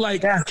dressed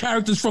like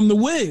characters from The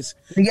Wiz.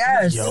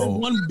 Yes.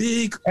 One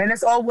big, and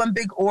it's all one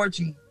big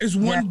orgy. It's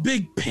one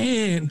big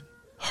pan.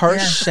 Her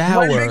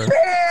shower. One big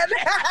pan.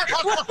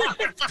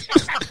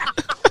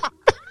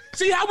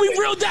 See how we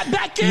reeled that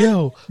back in?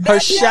 Yo, her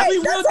shower. We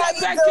reeled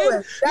that back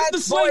in. It's the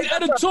Slang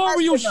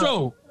Editorial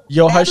show.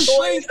 Yo, her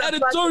Slang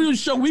Editorial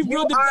show. We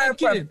reeled it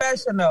back in.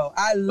 Professional.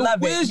 I love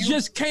The Wiz it.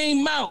 just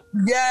came out.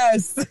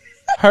 Yes.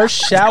 Her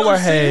shower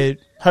head.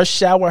 Her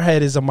shower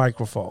head is a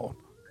microphone.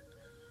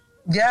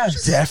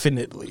 Yes.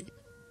 Definitely.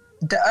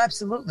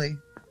 Absolutely.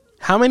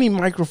 How many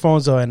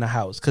microphones are in the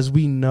house? Because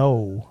we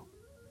know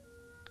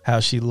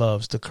how she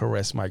loves to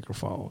caress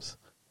microphones.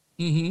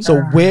 Mm-hmm.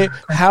 So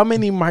how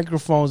many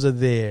microphones are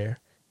there,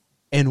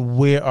 and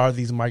where are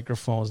these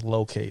microphones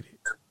located?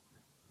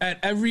 At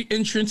every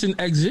entrance and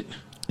exit.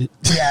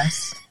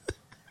 Yes.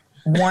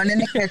 One in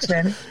the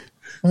kitchen.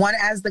 One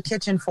as the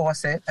kitchen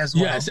faucet as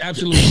well. Yes,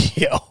 absolutely.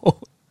 Yo.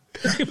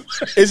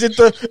 Is it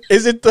the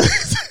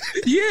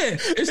yeah,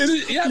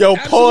 yo,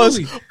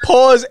 absolutely.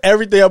 pause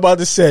everything I'm about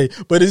to say,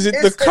 but is it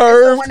it's the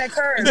curve? It's the one that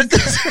curves.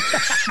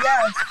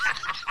 Yes.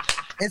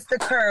 It's the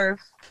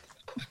curve.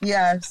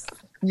 Yes.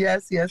 Yo.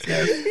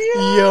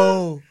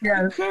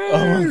 Yes.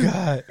 Oh my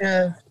god.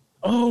 Yeah.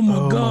 Oh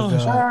my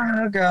gosh.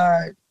 Oh my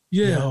god.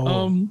 Yeah.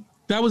 Yo.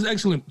 That was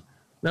excellent.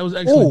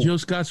 Ooh. Jill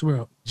Scott's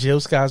World. Jill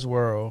Scott's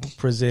World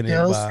presented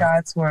Jill by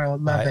Scott's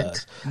World. Love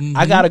it. Mm-hmm.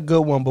 I got a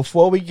good one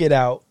before we get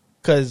out,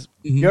 because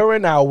you're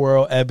in our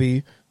world,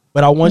 Ebby,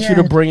 but I want you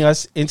to bring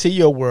us into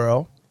your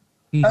world.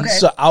 Okay.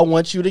 So I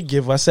want you to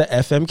give us a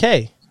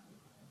FMK.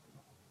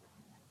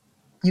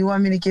 You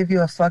want me to give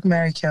you a fuck,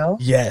 marry, kill?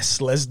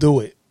 Yes, let's do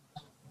it.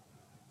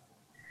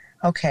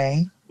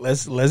 Okay.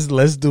 Let's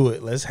do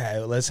it. Let's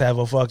have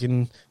a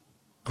fucking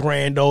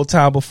grand old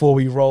time before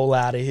we roll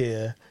out of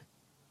here.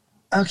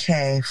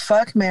 Okay,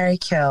 fuck, marry,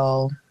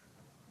 kill.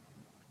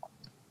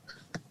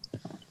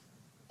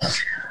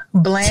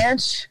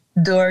 Blanche,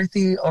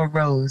 Dorothy, or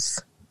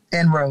Rose?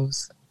 And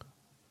Rose.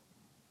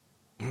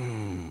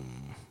 I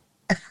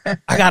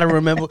gotta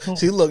remember.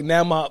 See, look,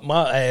 now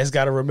my ass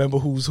gotta remember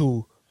who's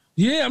who.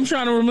 Yeah, I'm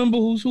trying to remember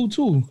who's who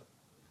too.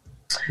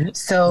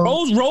 So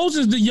Rose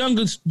is the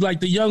youngest,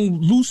 like the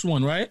young loose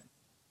one, right?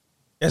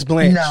 That's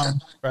Blanche. No,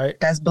 right?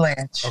 That's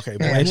Blanche. Okay,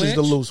 Blanche is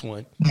the loose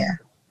one. Yeah.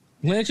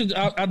 Blanche is.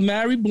 I'd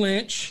marry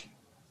Blanche.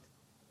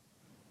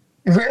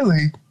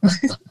 Really?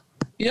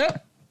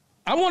 Yep.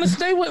 I want to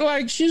stay with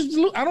like she's.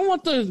 I don't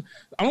want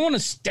to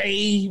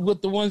stay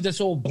with the ones that's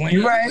all bland.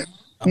 You're right.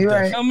 You're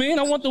right. I mean,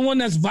 I want the one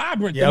that's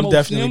vibrant. Yeah, I'm most,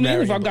 definitely you know what I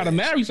mean? If I marrying gotta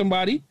marry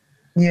somebody.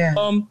 Yeah.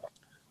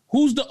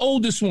 Who's the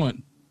oldest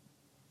one?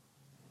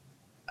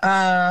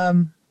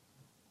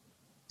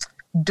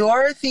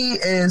 Dorothy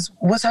is.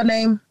 What's her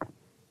name?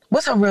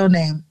 What's her real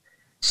name?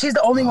 She's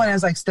the only one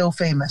that's like still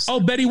famous. Oh,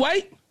 Betty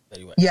White.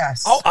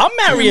 Yes. Oh, I'm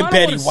marrying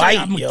Betty White,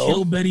 I'm yo.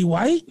 Kill Betty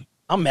White.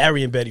 I'm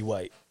marrying Betty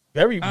White.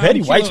 Betty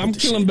White. I'm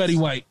killing Betty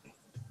White.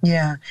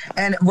 Yeah,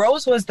 and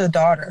Rose was the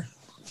daughter,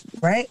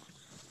 right?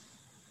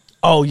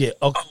 Oh yeah.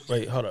 Okay.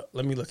 Wait, hold up.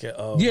 Let me look at.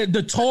 Yeah,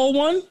 the tall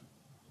one.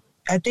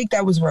 I think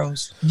that was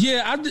Rose.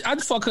 Yeah,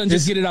 I'd fuck her and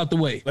just get it out the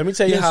way. Let me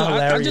tell you how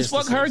hilarious I just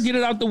fuck her, get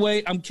it out the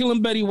way. I'm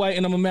killing Betty White,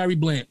 and I'm gonna marry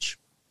Blanche.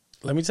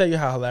 Let me tell you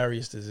how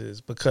hilarious this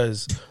is,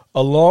 because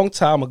a long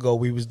time ago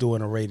we was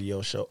doing a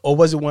radio show, or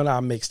was it one of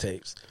our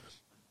mixtapes?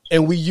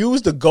 And we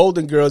used the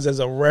Golden Girls as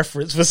a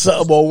reference for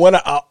something on one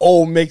of our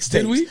old mixtapes.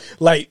 Did we?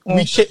 Like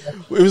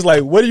it was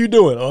like, "What are you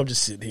doing?" Oh, I'm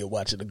just sitting here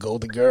watching the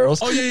Golden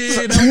Girls. Oh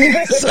yeah.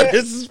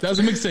 That was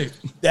a mixtape.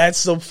 That's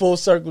some full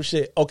circle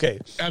shit.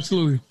 Okay,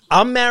 absolutely.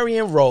 I'm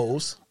marrying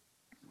Rose.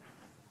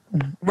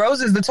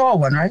 Rose is the tall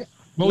one, right?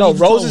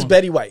 Rose is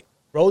Betty White.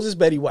 Rose is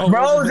Betty White.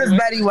 Rose is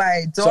Betty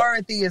White.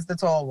 Dorothy is the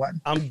tall one.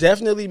 I'm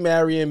definitely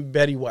marrying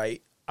Betty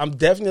White. I'm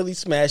definitely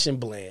smashing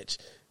Blanche.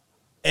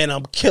 And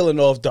I'm killing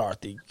off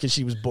Dorothy because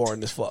she was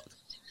boring as fuck.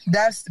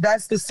 That's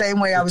the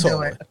same way I would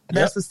do it.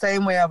 That's the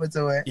same way I would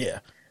do it. Yeah.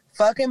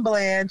 Fucking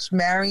Blanche,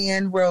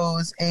 marrying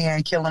Rose,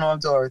 and killing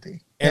off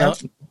Dorothy. And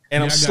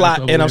I'm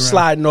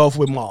sliding off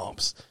with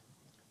moms.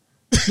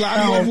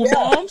 Sliding off with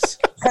moms?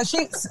 Because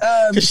she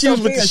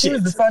was with the shit. She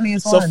was the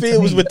funniest one. Sophia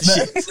was with the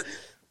shit.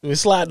 We're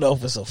sliding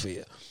off with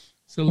Sophia.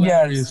 It's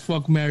hilarious. Yes.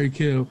 Fuck, marry,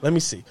 kill. Let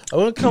me see. I'm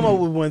going to come up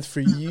with one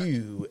for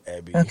you,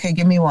 Abby. Okay,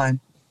 give me one.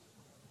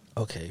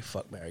 Okay,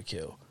 fuck, marry,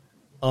 kill.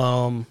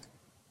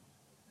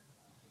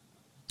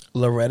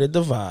 Loretta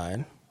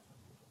Devine.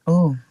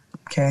 Oh,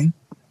 okay.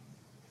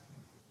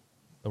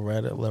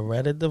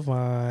 Loretta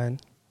Devine.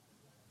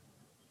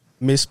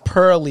 Miss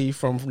Pearly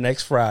from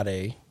next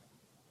Friday.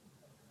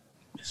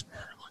 Miss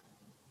Pearly.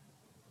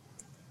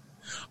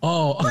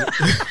 Oh.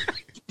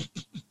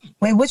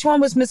 Wait, which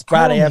one was Miss Pearly?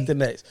 Friday after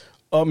next.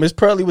 Oh, Miss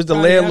Pearly was the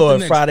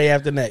landlord. Friday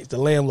after next. The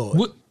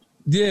landlord.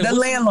 The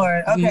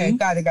landlord. Okay,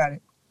 got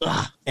it.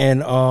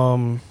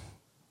 And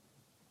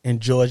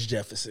George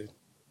Jefferson.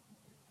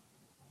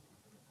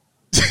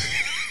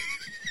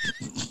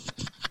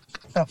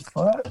 The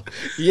fuck?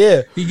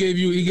 Yeah. He gave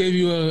you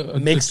a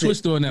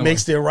twist on that.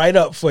 Mixed it right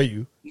up for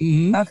you.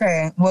 Mm-hmm.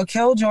 Okay. Well,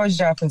 kill George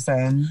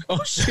Jefferson.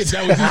 Oh shit,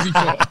 that was easy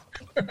for.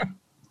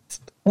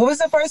 What was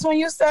the first one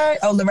you said?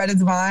 Oh, Loretta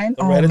Devine.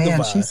 Loretta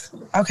Devine. She's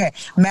okay.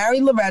 Marry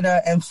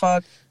Loretta and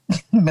fuck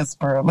Miss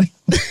Pearly.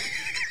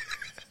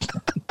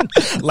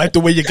 Like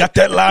the way you got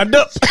that lined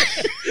up.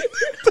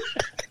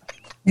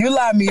 You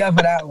lined me up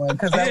for that one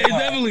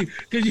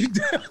because you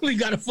definitely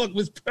got to fuck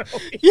Miss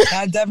Pearly.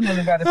 I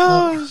definitely got to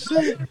fuck.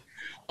 Shit.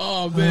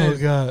 Oh man. Oh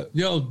god.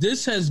 Yo,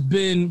 this has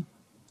been.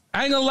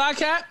 I ain't gonna lie,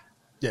 Cat.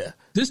 Yeah.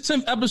 This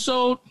 10th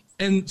episode,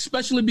 and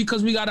especially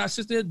because we got our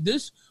sister,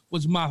 this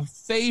was my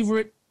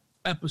favorite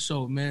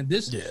episode, man.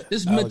 This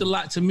meant a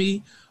lot to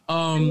me.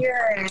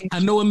 I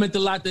know it meant a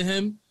lot to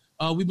him.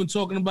 We've been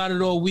talking about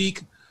it all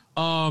week.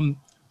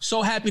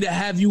 So happy to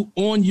have you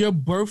on your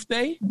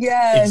birthday.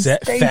 Yes,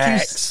 thank you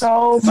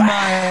so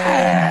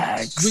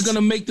much. We're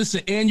gonna make this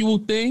an annual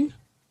thing.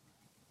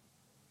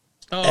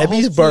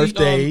 Ebby's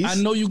birthdays. I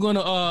know you're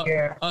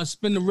gonna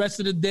spend the rest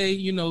of the day,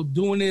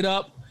 doing it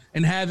up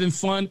and having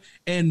fun,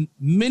 and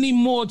many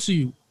more to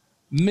you.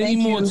 Many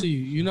more to you.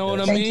 You know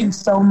what I mean? Thank you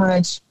so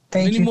much.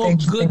 Many more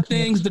good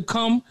things to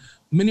come.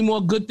 Many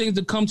more good things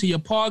to come to your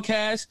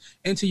podcast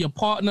and to your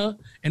partner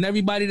and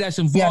everybody that's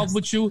involved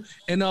with you.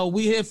 And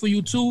we here for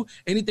you too.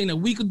 Anything that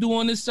we could do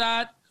on this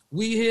side,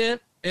 we here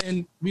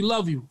and we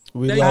love you.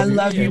 I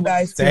love you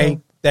guys too.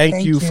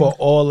 Thank you for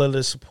all of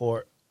the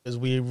support, because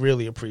we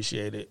really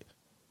appreciate it.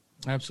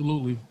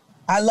 Absolutely.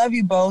 I love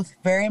you both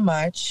very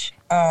much.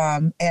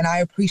 And I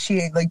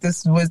appreciate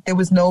there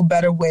was no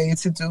better way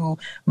to do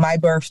my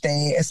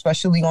birthday,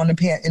 especially in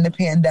the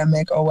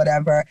pandemic or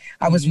whatever.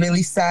 I was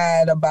really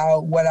sad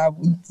about what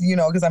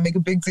because I make a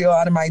big deal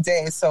out of my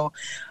day. So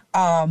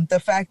the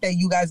fact that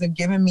you guys have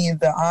given me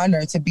the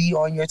honor to be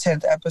on your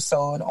 10th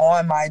episode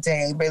on my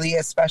day really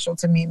is special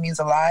to me. It means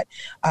a lot.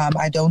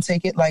 I don't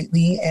take it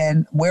lightly,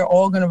 and we're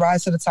all going to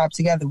rise to the top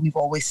together. We've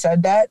always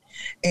said that,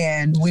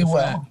 and we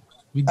will.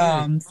 We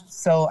did.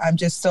 So I'm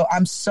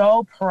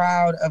so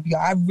proud of you.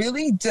 I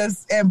really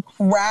just am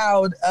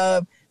proud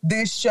of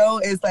this show.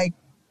 It's like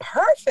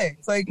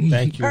perfect. Like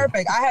Thank you.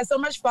 Perfect. I had so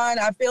much fun.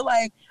 I feel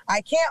like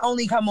I can't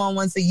only come on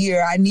once a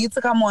year. I need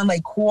to come on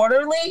like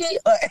quarterly.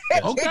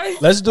 Okay.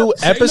 Let's do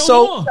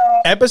episode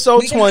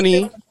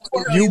 20.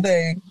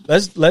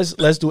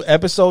 Let's do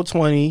episode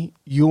 20.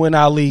 You and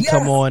Ali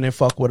come on and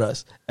fuck with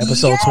us.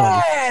 Episode 20.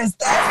 Yes,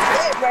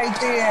 that's it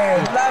right there.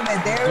 Love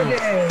it.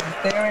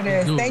 There it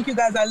is. Thank you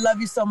guys. I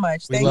love you so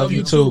much. We love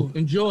you too.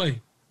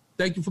 Enjoy.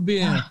 Thank you for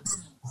being here.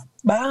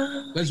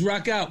 Bye. Let's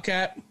rock out,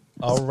 Cap.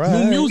 All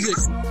right. New music.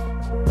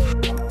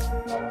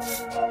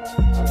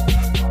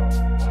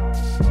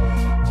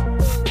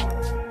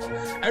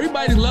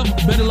 Everybody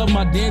better love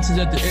my dances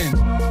at the end.